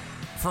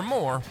 For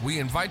more, we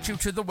invite you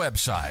to the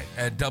website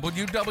at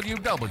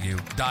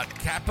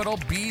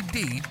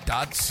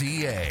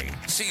www.capitalbd.ca.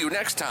 See you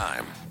next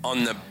time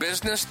on the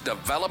Business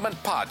Development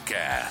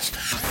Podcast.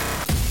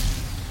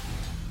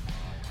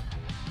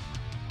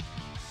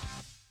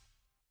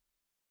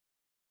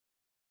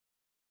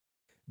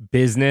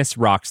 Business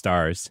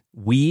Rockstars.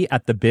 We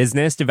at the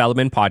Business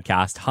Development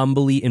Podcast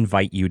humbly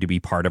invite you to be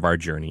part of our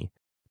journey.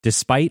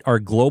 Despite our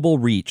global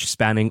reach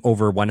spanning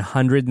over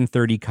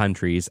 130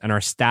 countries and our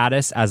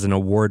status as an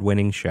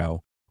award-winning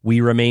show,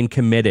 we remain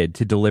committed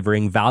to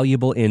delivering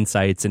valuable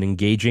insights and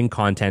engaging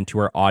content to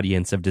our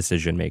audience of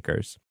decision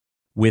makers.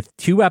 With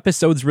 2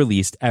 episodes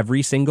released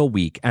every single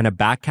week and a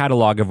back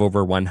catalog of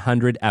over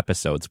 100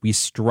 episodes, we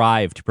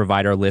strive to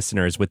provide our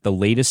listeners with the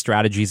latest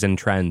strategies and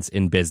trends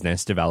in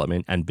business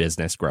development and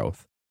business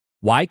growth.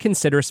 Why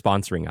consider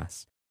sponsoring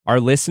us? Our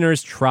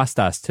listeners trust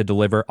us to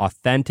deliver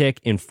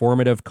authentic,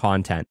 informative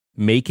content,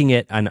 making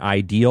it an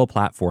ideal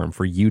platform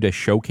for you to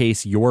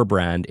showcase your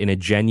brand in a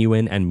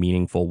genuine and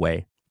meaningful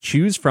way.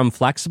 Choose from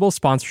flexible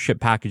sponsorship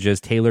packages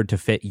tailored to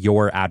fit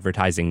your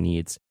advertising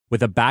needs.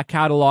 With a back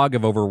catalog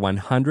of over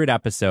 100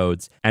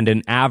 episodes and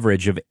an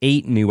average of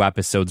 8 new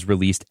episodes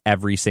released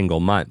every single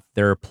month,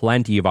 there are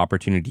plenty of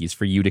opportunities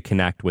for you to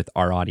connect with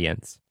our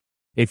audience.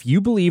 If you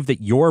believe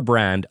that your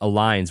brand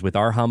aligns with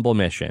our humble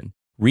mission,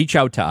 reach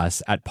out to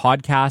us at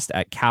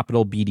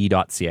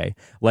podcast@capitalbd.ca.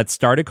 Let's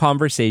start a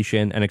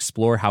conversation and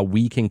explore how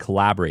we can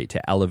collaborate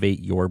to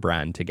elevate your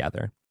brand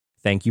together.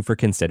 Thank you for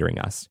considering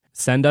us.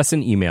 Send us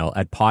an email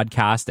at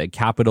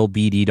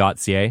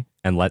podcast@capitalbd.ca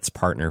and let's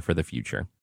partner for the future.